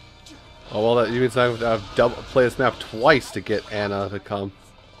complete. Oh well, that means I have to play this map twice to get Anna to come.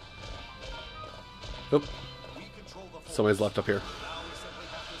 Oop, We control the force. somebody's left up here. Now we simply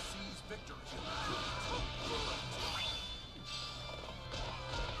have to seize victory.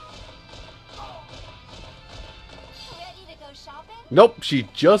 Ready to go shopping? Nope, she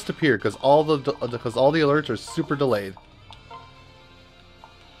just appeared because all the alerts are super delayed.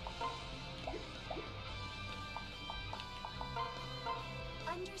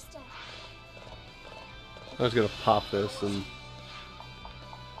 Understood. I'm just gonna pop this and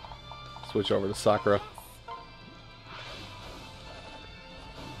switch over to Sakura.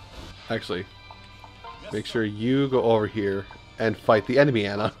 Actually, make sure you go over here and fight the enemy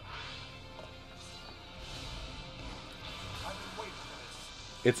Anna. I've been waiting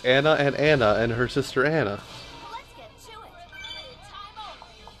for this. It's Anna and her sister Anna. Let's get to it. Limited time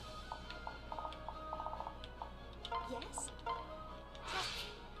only. Yes? Trust me.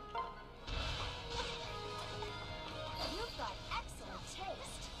 You've got excellent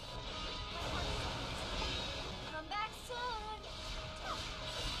taste. Come back soon.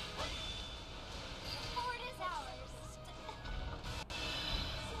 Ford is ours.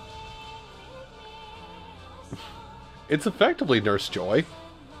 It's effectively Nurse Joy.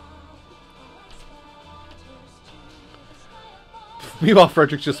 Meanwhile,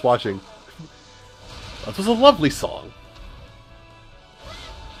 Frederick's just watching. That was a lovely song.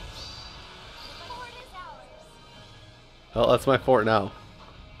 Ford is ours. Well, that's my fort now.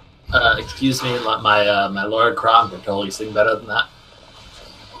 Excuse me, my Lord Crom can totally sing better than that.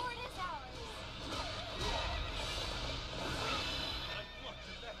 Ford is ours.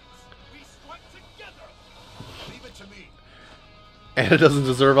 We strike together. Leave it to me. Anna doesn't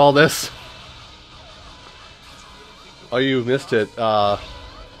deserve all this. Oh, you missed it. The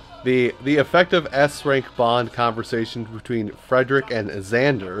effective S rank bond conversation between Frederick and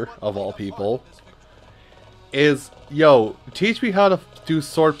Xander, of all people, is, yo, teach me how to do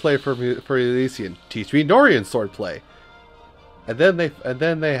swordplay for Elysian. Teach me Norian swordplay. And then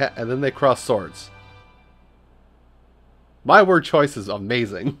they cross swords. My word choice is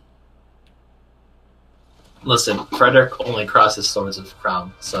amazing. Listen, Frederick only crosses swords with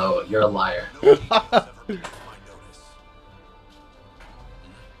Crom, so you're a liar. No king has ever been to my notice.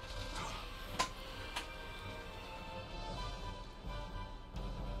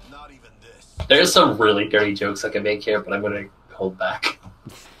 Not even this. There's some really dirty jokes I can make here, but I'm gonna hold back.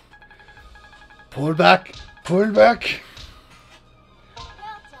 Pull it back. Pull it back. Well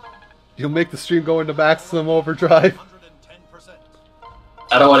done. You'll make the stream go into maximum overdrive. 110%.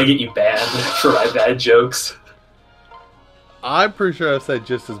 I don't want to get you banned for my bad jokes. I'm pretty sure I've said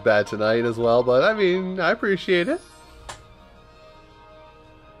just as bad tonight as well, but I mean, I appreciate it.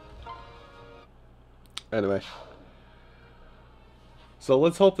 Anyway. So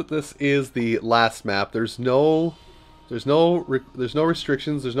let's hope that this is the last map. There's no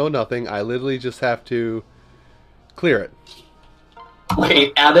restrictions, there's no nothing. I literally just have to clear it.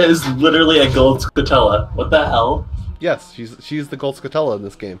 Wait, Anna is literally a gold Scutella. What the hell? Yes, she's the Gold Scutella in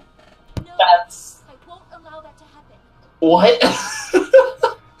this game. No, That's... I won't allow that to happen. What?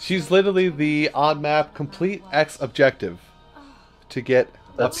 She's literally the on-map complete X objective to get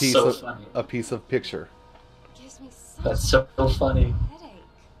That's so funny. a piece of picture. Gives me such That's so funny. a headache.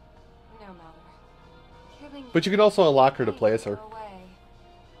 No matter. Killing But you can also unlock her to play as her. away.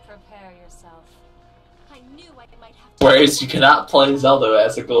 Prepare yourself. I knew I might have to. Whereas you cannot play Zelda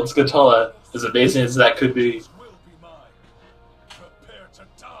as a gold Scutella, as amazing as that could be. This will be mine. Prepare to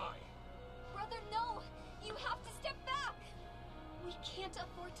die. Brother, no! You have to step back! We can't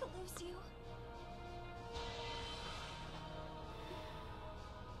afford to lose you.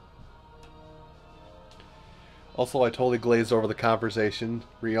 Also, I totally glazed over the conversation.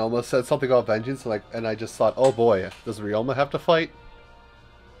 Ryoma said something about vengeance, and I just thought, oh boy, does Ryoma have to fight?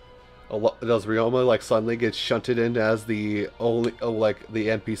 Does Ryoma like suddenly get shunted in as the only the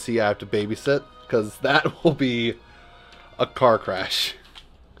NPC I have to babysit? Because that will be a car crash.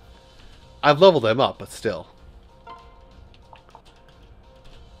 I've leveled him up, but still.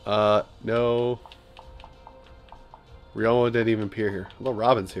 No. Ryoma didn't even appear here. Although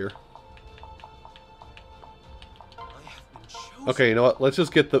Robin's here. Okay, you know what? Let's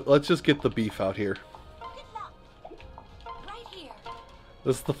just get the beef out here. Good luck. Right here.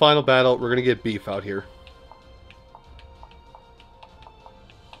 This is the final battle. We're gonna get beef out here.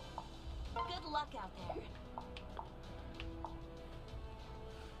 Good luck out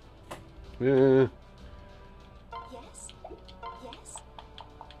there. Eh. Yes? Yes?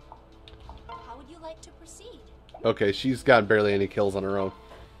 How would you like to proceed? Okay, she's gotten barely any kills on her own.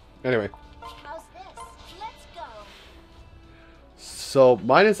 Anyway. How's this? Let's go. So,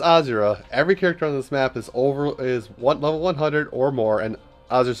 minus Azura, every character on this map is level 100 or more, and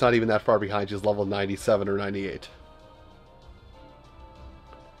Azura's not even that far behind. She's level 97 or 98.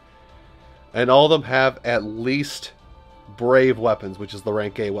 And all of them have at least Brave weapons, which is the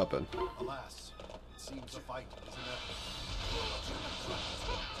rank A weapon. Alas, it seems the fight is inevitable.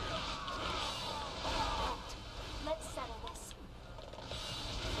 Let's settle this.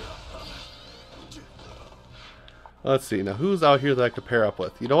 Let's see, now who's out here that I could pair up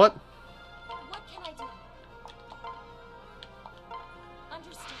with? You know what? What can I do?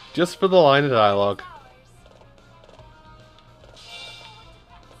 Understood. Just for the line of dialogue.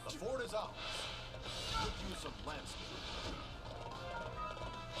 The fort is ours. Could use some land speed.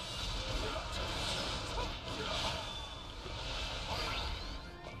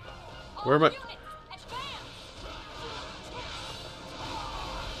 Where am I? Units, advance!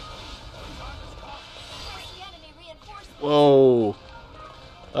 There's the enemy reinforcements. Whoa.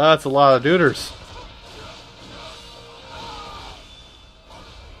 That's a lot of duders.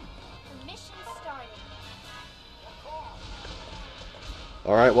 The mission started.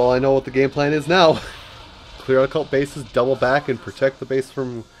 Alright, well I know what the game plan is now. Clear out occult bases, double back, and protect the base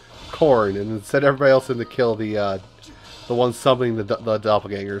from Korn, and send everybody else in to kill the ones summoning the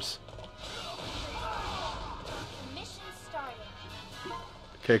doppelgangers. The mission started.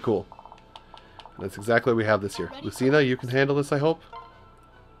 Okay, cool. That's exactly what we have this year. Lucina, you can handle this, I hope?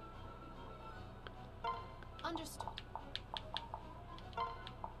 Understood.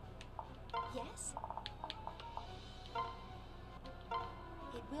 Yes?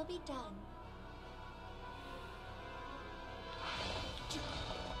 It will be done.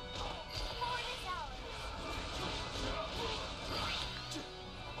 Fort is ours.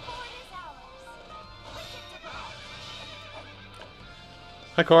 Fort is ours. Predictable.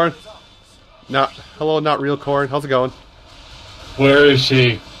 Hi, Korn. Hello, not real Korn. How's it going? Where is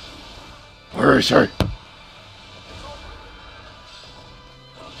she? Where is she?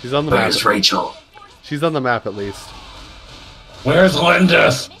 She's on the map. Where's Rachel? She's on the map at least. Where's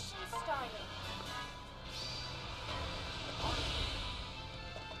Lindis? Mission started.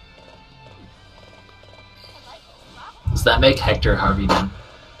 I like this rock. Does that make Hector Harvey then?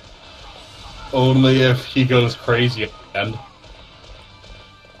 Only if he goes crazy again.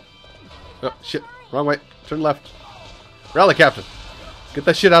 Oh, shit. Wrong way. Turn left. Rally, Captain. Get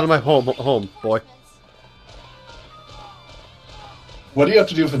that shit out of my home, boy. What do you have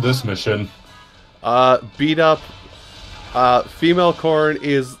to do for this mission? Beat up. Female Korn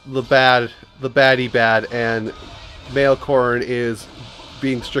is the baddie bad, and male Korn is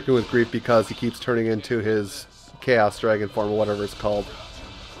being stricken with grief because he keeps turning into his Chaos Dragon form or whatever it's called.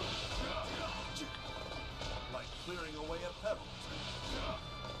 Like clearing away a pebble.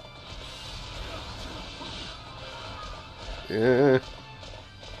 Yeah.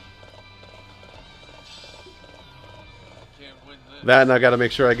 That, and I gotta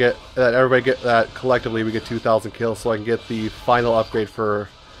make sure I get that everybody get that collectively we get 2,000 kills so I can get the final upgrade for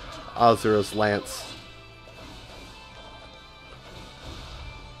Azura's Lance.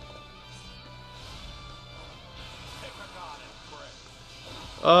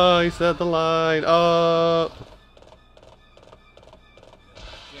 Oh, he said the line. Oh. Let's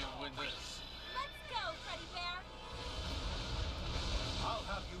go, Freddy Bear. I'll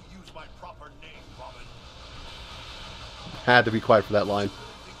have you use my proper name, Robin. Had to be quiet for that line.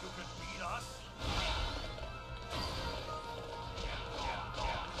 Think you can beat us?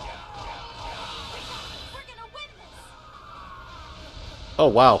 We're gonna win this. Oh,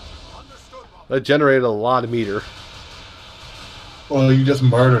 wow. Understood, Robin. That generated a lot of meter. Well, you just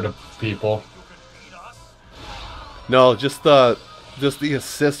murdered people. You can beat us? No, just the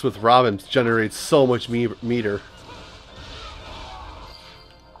assist with Robin generates so much meter.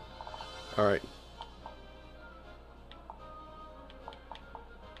 Alright.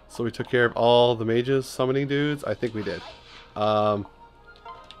 So we took care of all the mages summoning dudes? I think we did. Yes.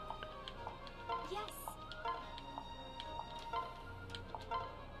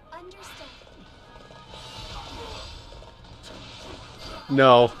 Understood.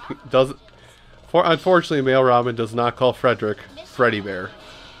 No, doesn't. Unfortunately, Male Robin does not call Frederick Freddy Bear.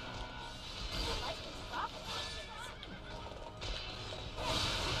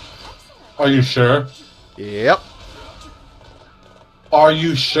 Are you sure? Yep, Are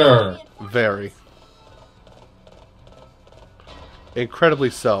you sure? very. Incredibly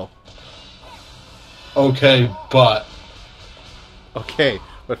so. Okay, but Okay,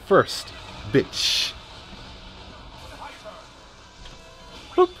 but first, bitch.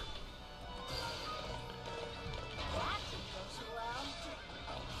 Boop.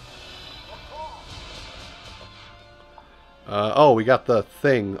 Oh, we got the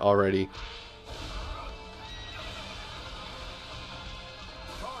thing already.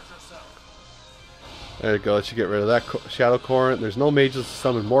 There you go. Let's get rid of that Shadow Corrin. There's no mages to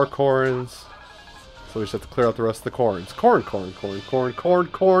summon more Corrins. So we just have to clear out the rest of the Corrins. Corn, corn, corn, corn, corn,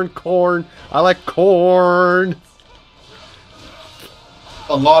 corn, corn. I like corn.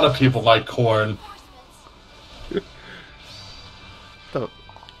 a lot of people like corn.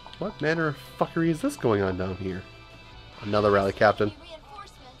 What manner of fuckery is this going on down here? Another rally captain.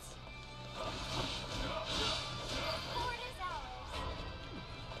 Reinforcements. Fort is ours.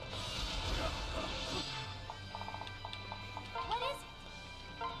 What is it?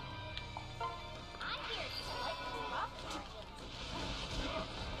 I'm here to collect these profit margins.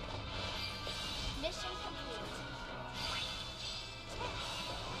 Mission complete.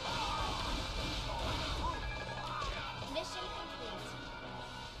 Mission complete.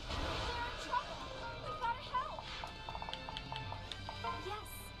 They're in trouble. We've gotta help. Yes.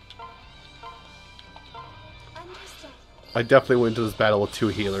 Understood. I definitely went into this battle with 2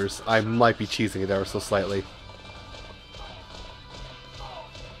 healers. I might be cheesing it ever so slightly.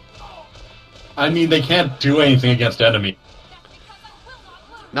 I mean, they can't do anything against enemy.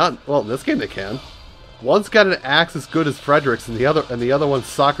 Not well. In this game they can. One's got an axe as good as Frederick's, and the other one's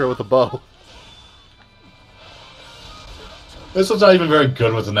soccer with a bow. This is not even very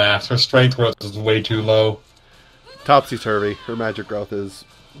good with an axe. Her strength growth is way too low. Topsy turvy. Her magic growth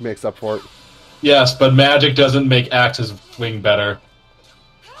makes up for it. Yes, but magic doesn't make axes swing better.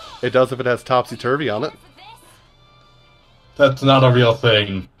 It does if it has topsy turvy on it. That's not a real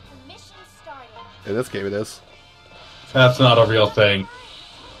thing. The mission started. In this game, it is. That's not a real thing.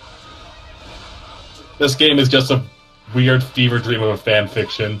 This game is just a weird fever dream of a fan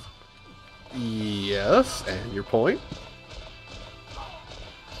fiction. Yes, and your point.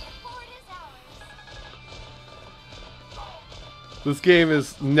 Fort is ours. This game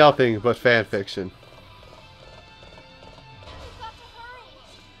is nothing but fan fiction. We've got to hurry.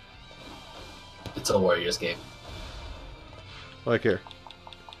 It's a Warriors game. Like here.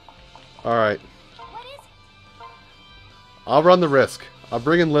 Alright. What is it? I'll run the risk. I'll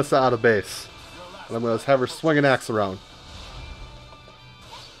bring in Lissa out of base. And I'm going to have her swing an axe around.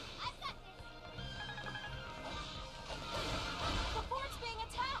 I've got this. The fort's being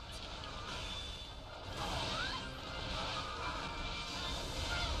attacked.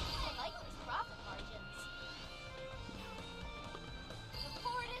 I like those profit margins. The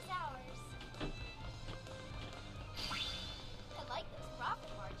fort is ours. I like those profit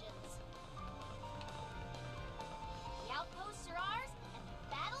margins. The outposts are ours, and the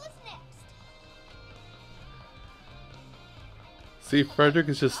battle is next. See, Frederick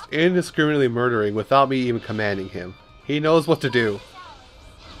is just indiscriminately murdering without me even commanding him. He knows what to do.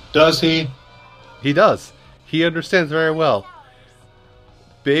 Does he? He does. He understands very well.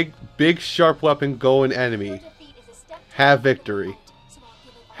 Big, sharp weapon going enemy. Your defeat is a step Have victory. so I'll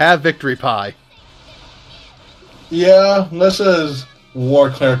give it Have victory pie. Yeah, Lissa's war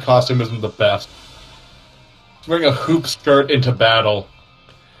cleric costume isn't the best. She's wearing a hoop skirt into battle.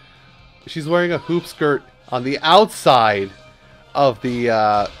 She's wearing a hoop skirt on the outside of the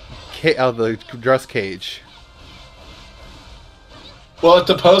dress cage. Well, it's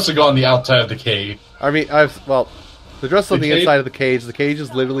supposed to go on the outside of the cave. I mean, the dress on The the cage- inside of the cage. The cage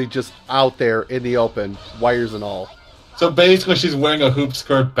is literally just out there in the open, wires and all. So basically, she's wearing a hoop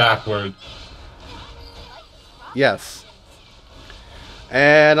skirt backward. Yes.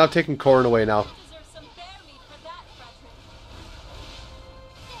 And I'm taking Corrin away now. Deserve some bear meat for that, Frederick.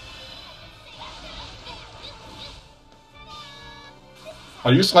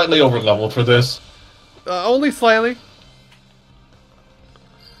 Are you slightly over leveled for this? Only slightly.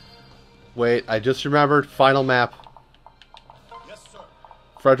 Wait, I just remembered. Final map. Yes, sir.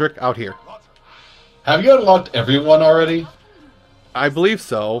 Frederick, out here. Roger Have you unlocked everyone already? I believe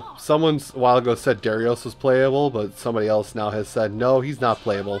so. Someone a while ago said Darius was playable, but somebody else now has said no, he's not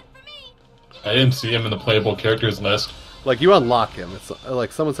playable. I didn't see him in the playable characters list. Like, you unlock him. It's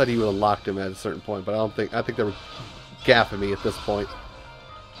like someone said you unlocked him at a certain point, but I think they were gaffing me at this point.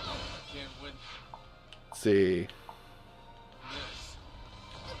 Can't win Let's see. this.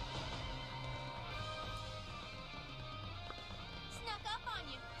 Snuck up on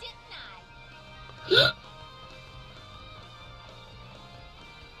you, didn't I?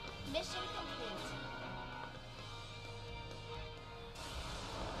 Mission complete.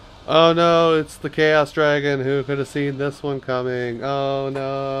 Oh no, it's the Chaos Dragon. Who could have seen this one coming? Oh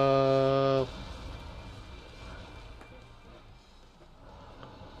no.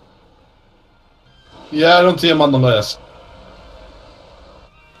 Yeah, I don't see him on the list.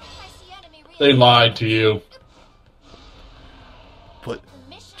 I see enemy They lied to you. But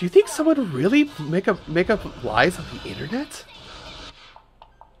do you think someone would really make up lies on the internet?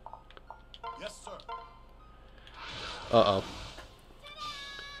 Yes, sir. Uh-oh.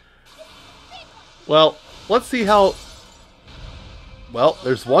 Well, let's see how... Well,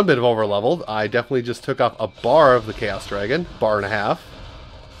 there's one bit of overleveled. I definitely just took off a bar of the Chaos Dragon. Bar and a half.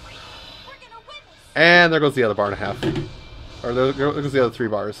 And there goes the other bar and a half. Or there goes the other 3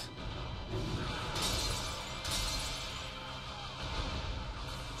 bars.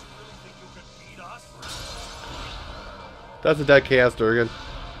 Think you could beat us? That's a dead Chaos Dragon.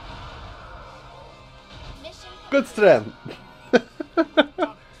 Mission Good to them. Done it.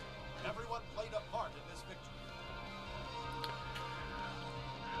 Everyone played a part in this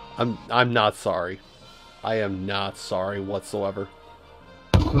victory. I'm not sorry. I am not sorry whatsoever.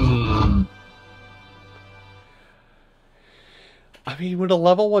 I mean, when a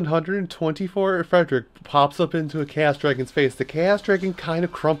level 124 Frederick pops up into a Chaos Dragon's face, the Chaos Dragon kind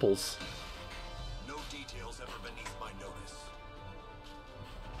of crumples. No details ever beneath my notice.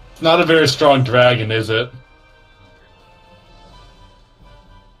 It's not a very strong dragon, is it?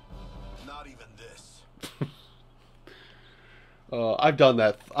 Not even this. I've done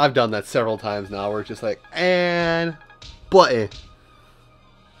that. I've done that several times now. Where it's just like, and button,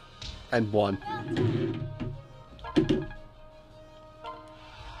 and one. All I did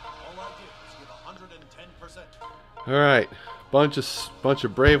was give 110%. All right, bunch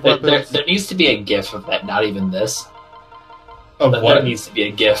of brave There, weapons. there needs to be a gif of that, not even this. Of There what? needs to be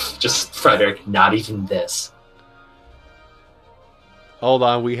a gif, just Frederick, not even this. Hold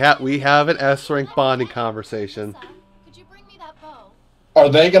on, we have an S rank bonding conversation. Lisa, could you bring me that bow? Are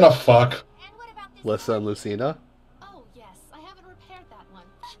they gonna fuck? And what about this? Lissa and Lucina. Oh, yes. I haven't repaired that one.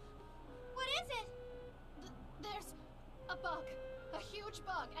 What is it? There's a bug. A huge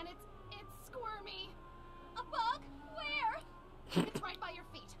bug, and it's squirmy. A bug? Where? It's right by your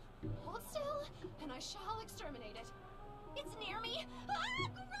feet. Hold still, and I shall exterminate it. It's near me. Ah,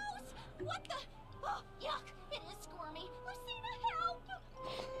 gross! What the? Oh, yuck! It is squirmy. Lucina, help!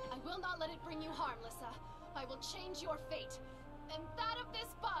 I will not let it bring you harm, Lissa. I will change your fate. And that of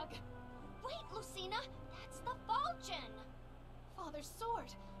this bug. Wait, Lucina, that's the Fulgen. Father's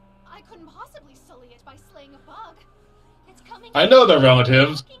sword. I couldn't possibly sully it by slaying a bug. It's coming. I know they're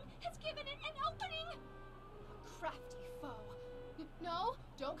relatives. It's given it an opening. A crafty foe. No,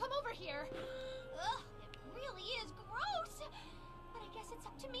 don't come over here. Ugh, it really is gross. But I guess it's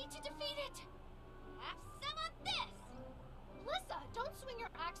up to me to defeat it. Have some of this. Lissa, don't swing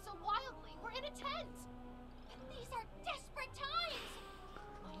your axe so wildly. We're in a tent. These are desperate times.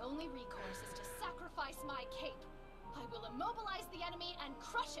 My only recourse is to sacrifice my cape. I will immobilize the enemy and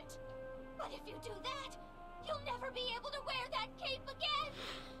crush it. But if you do that, you'll never be able to wear that cape again.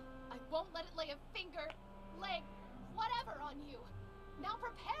 I won't let it lay a finger, leg, whatever on you. Now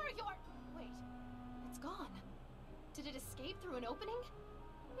prepare your... Wait, it's gone. Did it escape through an opening?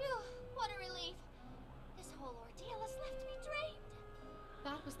 Phew, what a relief. This whole ordeal has left me drained.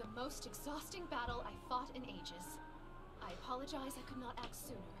 That was the most exhausting battle I fought in ages. I apologize I could not act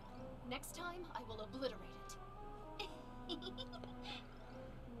sooner. Next time, I will obliterate it.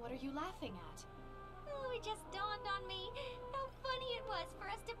 What are you laughing at? Oh, it just dawned on me how funny it was for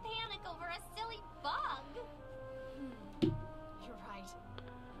us to panic over a silly bug. You're right.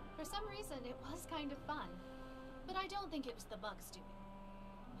 For some reason, it was kind of fun. But I don't think it was the bugs doing.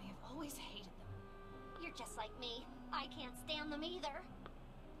 I have always hated them. You're just like me. I can't stand them either.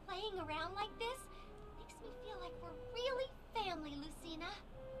 Playing around like this makes me feel like we're really family, Lucina.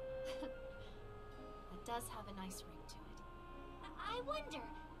 It does have a nice ring to it. I wonder,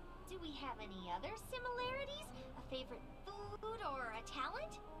 do we have any other similarities? A favorite food or a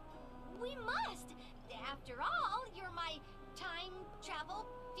talent? We must! After all, you're my time travel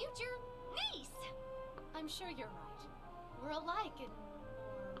future niece! I'm sure you're right. We're alike in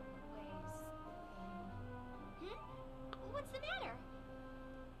more ways What's the matter?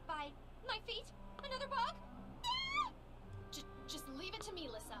 By my feet? Another bug? Ah! Just leave it to me,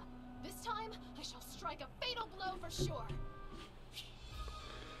 Lissa. This time, I shall strike a fatal blow for sure.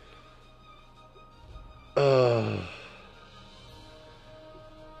 You're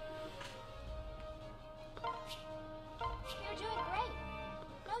doing great.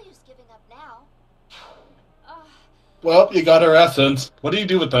 No use giving up now. Well, you got her essence. What do you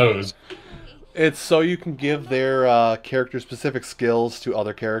do with those? It's so you can give their character-specific skills to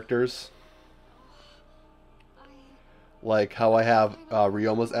other characters. Like how I have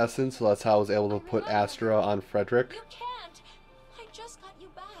Ryoma's essence, so that's how I was able to put Azura on Frederick. You can't. I just got you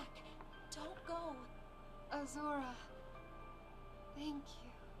back. Don't go. Azura. Thank you.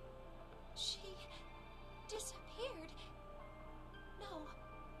 She disappeared. No.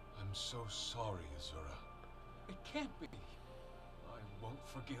 I'm so sorry, Azura. It can't be. I won't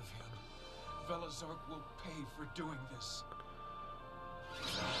forgive him. Velazark will pay for doing this.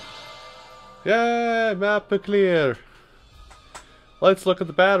 Yay, map clear. Let's look at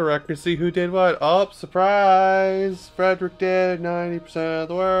the battle record and see who did what. Oh, surprise! Frederick did 90% of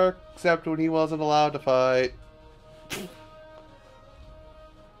the work, except when he wasn't allowed to fight.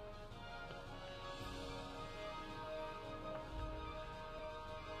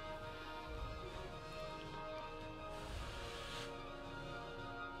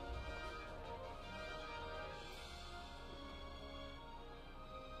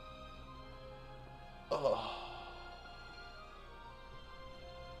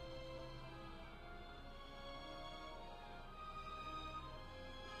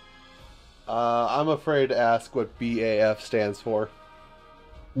 I'm afraid to ask what BAF stands for.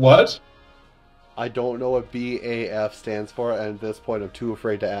 What? I don't know what BAF stands for, and at this point I'm too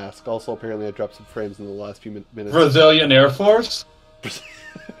afraid to ask. Also, apparently I dropped some frames in the last few minutes. Brazilian Air Force?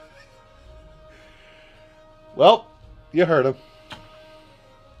 Well, you heard him.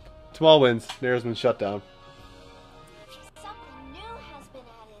 Small wins. Nair's been shut down. Something new has been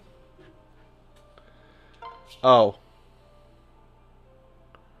added. Oh.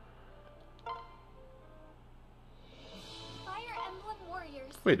 Fire Emblem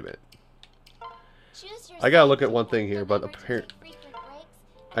Warriors. Wait a minute. Choose your I gotta look side. at one thing here, but Remember to apparently take frequent breaks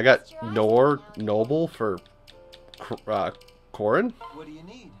and I got rest your eyes Noble for Corin. What do you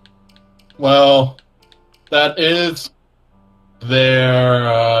need? Well, that is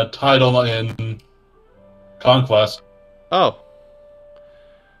their title in Conquest. Oh.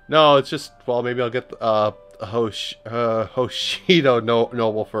 No, it's just, well, maybe I'll get Hoshido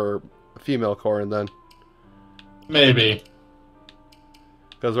Noble for female Corin then. Maybe.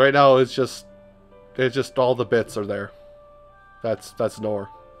 Because right now it's just all the bits are there. That's Nor.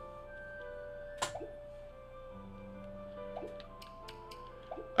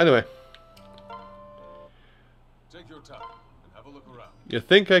 Anyway. Take your time and have a look around. You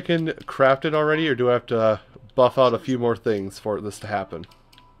think I can craft it already, or do I have to buff out a few more things for this to happen?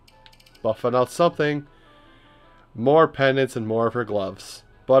 Buffing out something. More pendants and more of her gloves.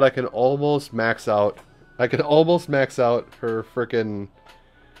 But I can almost max out. I can almost max out her frickin'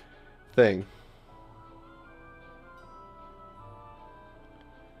 thing.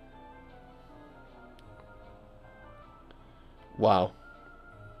 Wow.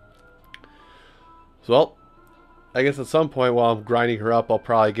 So, well, I guess at some point while I'm grinding her up, I'll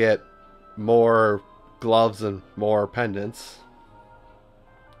probably get more gloves and more pendants.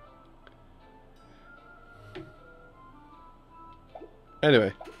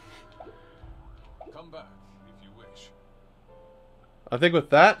 Anyway. Come back if you wish. I think with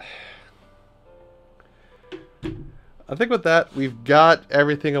that, we've got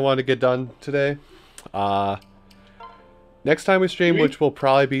everything I want to get done today. Next time we stream, which will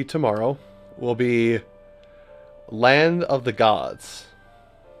probably be tomorrow, will be Land of the Gods.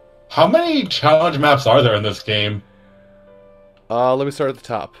 How many challenge maps are there in this game? Let me start at the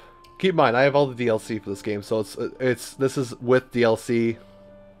top. Keep in mind, I have all the DLC for this game, so this is with DLC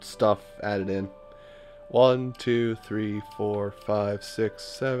stuff added in. 1, 2, 3, 4, 5, 6,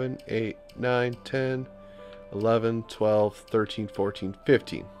 7, 8, 9, 10, 11, 12, 13, 14,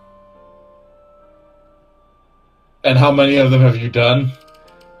 15. And how many of them have you done?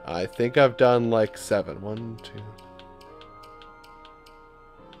 I think I've done like 7. 1, 2.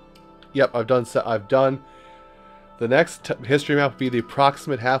 Yep, I've done. The next history map will be the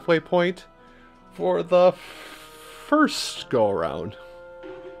approximate halfway point for the first go around.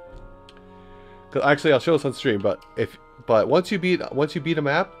 Actually, I'll show this on stream. But once you beat a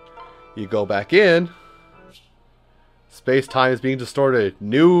map, you go back in. Space time is being distorted.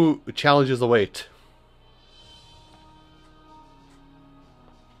 New challenges await.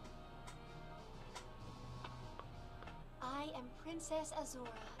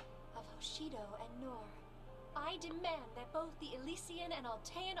 of Hoshido and Nor. I demand that both the Elysian and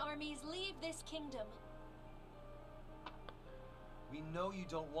Altean armies leave this kingdom. We know you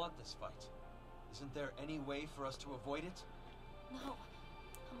don't want this fight. Isn't there any way for us to avoid it? No,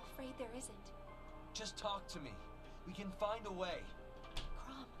 I'm afraid there isn't. Just talk to me. We can find a way.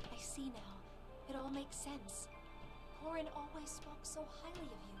 Crom, I see now. It all makes sense. Corin always spoke so highly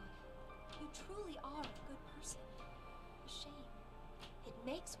of you. You truly are a good person. A shame. It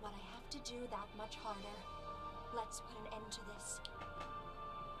makes what I have to do that much harder. Let's put an end to this.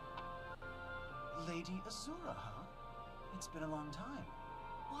 Lady Azura, huh? It's been a long time.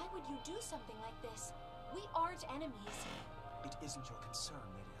 Why would you do something like this? We aren't enemies. It isn't your concern,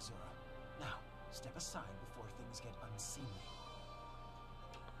 Lady Azura. Now, step aside before things get unseemly.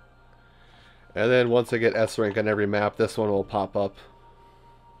 And then once I get S rank on every map, this one will pop up.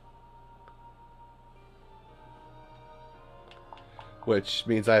 Which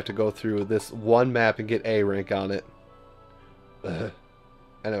means I have to go through this one map and get A rank on it. Anyway.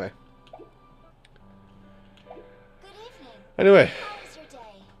 Good evening. Anyway. How was your day?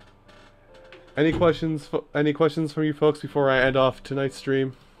 Any questions? Any questions from you folks before I end off tonight's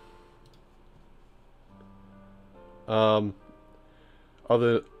stream? And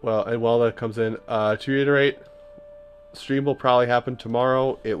while that comes in, to reiterate, stream will probably happen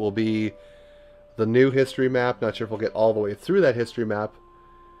tomorrow. It will be the new history map. Not sure if we'll get all the way through that history map,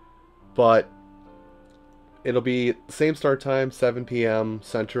 but it'll be same start time, 7 p.m.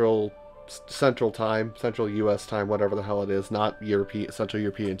 Central Time, Central U.S. time, whatever the hell it is, not Central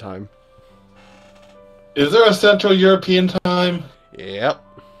European time. Is there a Central European time? Yep.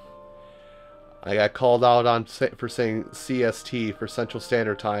 I got called out for saying CST for Central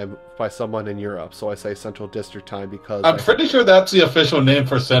Standard Time by someone in Europe, so I say Central District Time because... I'm pretty sure that's the official name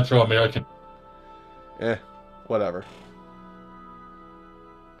for Central American. Whatever.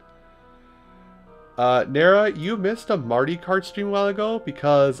 Nara, you missed a Marty Kart stream a while ago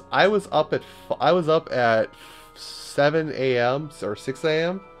because I was up at 7 a.m. or 6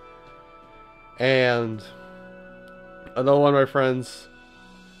 a.m. and another one of my friends,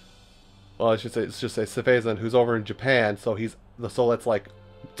 well, let's just say Sefezan, who's over in Japan, so it's like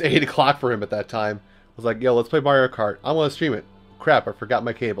 8 o'clock for him at that time, was like, yo, let's play Mario Kart. I want to stream it. Crap, I forgot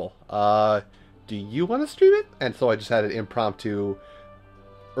my cable. Do you want to stream it? And so I just had an impromptu,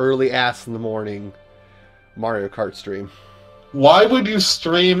 early ass in the morning Mario Kart stream. Why would you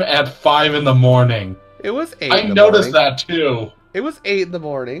stream at 5 in the morning? It was 8 I noticed that too. It was 8 in the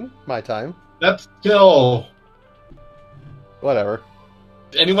morning, my time. That's still... Whatever.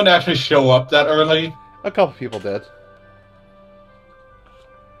 Did anyone actually show up that early? A couple people did.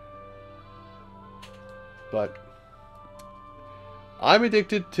 But I'm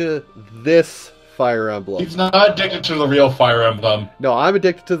addicted to this Fire Emblem. He's not addicted to the real Fire Emblem. No, I'm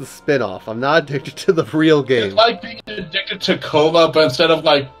addicted to the spin-off. I'm not addicted to the real game. It's like being addicted to cola, but instead of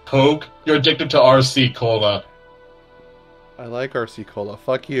like Coke, you're addicted to RC Cola. I like RC Cola.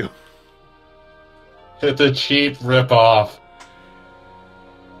 Fuck you. It's a cheap rip-off.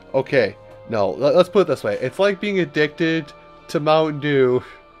 Okay, no, let's put it this way. It's like being addicted to Mountain Dew,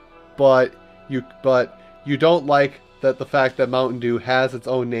 but you don't like the fact that Mountain Dew has its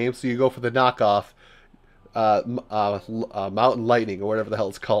own name, so you go for the knockoff Mountain Lightning, or whatever the hell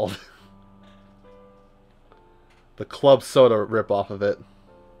it's called. The club soda rip-off of it.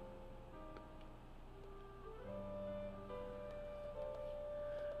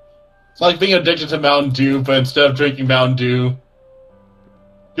 It's like being addicted to Mountain Dew, but instead of drinking Mountain Dew,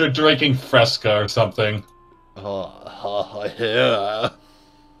 you're drinking Fresca or something. Oh, yeah.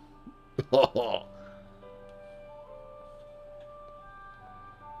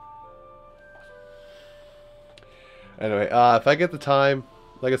 Anyway, if I get the time,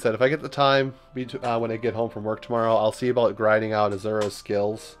 like I said, if I get the time when I get home from work tomorrow, I'll see about grinding out Azura's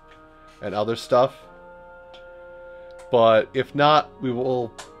skills and other stuff. But if not,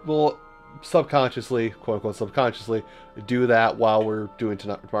 we'll subconsciously, quote unquote subconsciously, do that while we're doing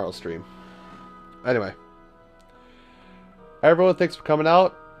tomorrow's stream. Anyway. Hi everyone, thanks for coming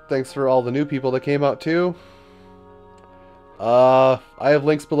out. Thanks for all the new people that came out too. I have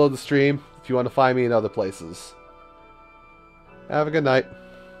links below the stream if you want to find me in other places. Have a good night.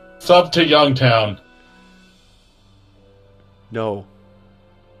 Sub to Youngtown. No.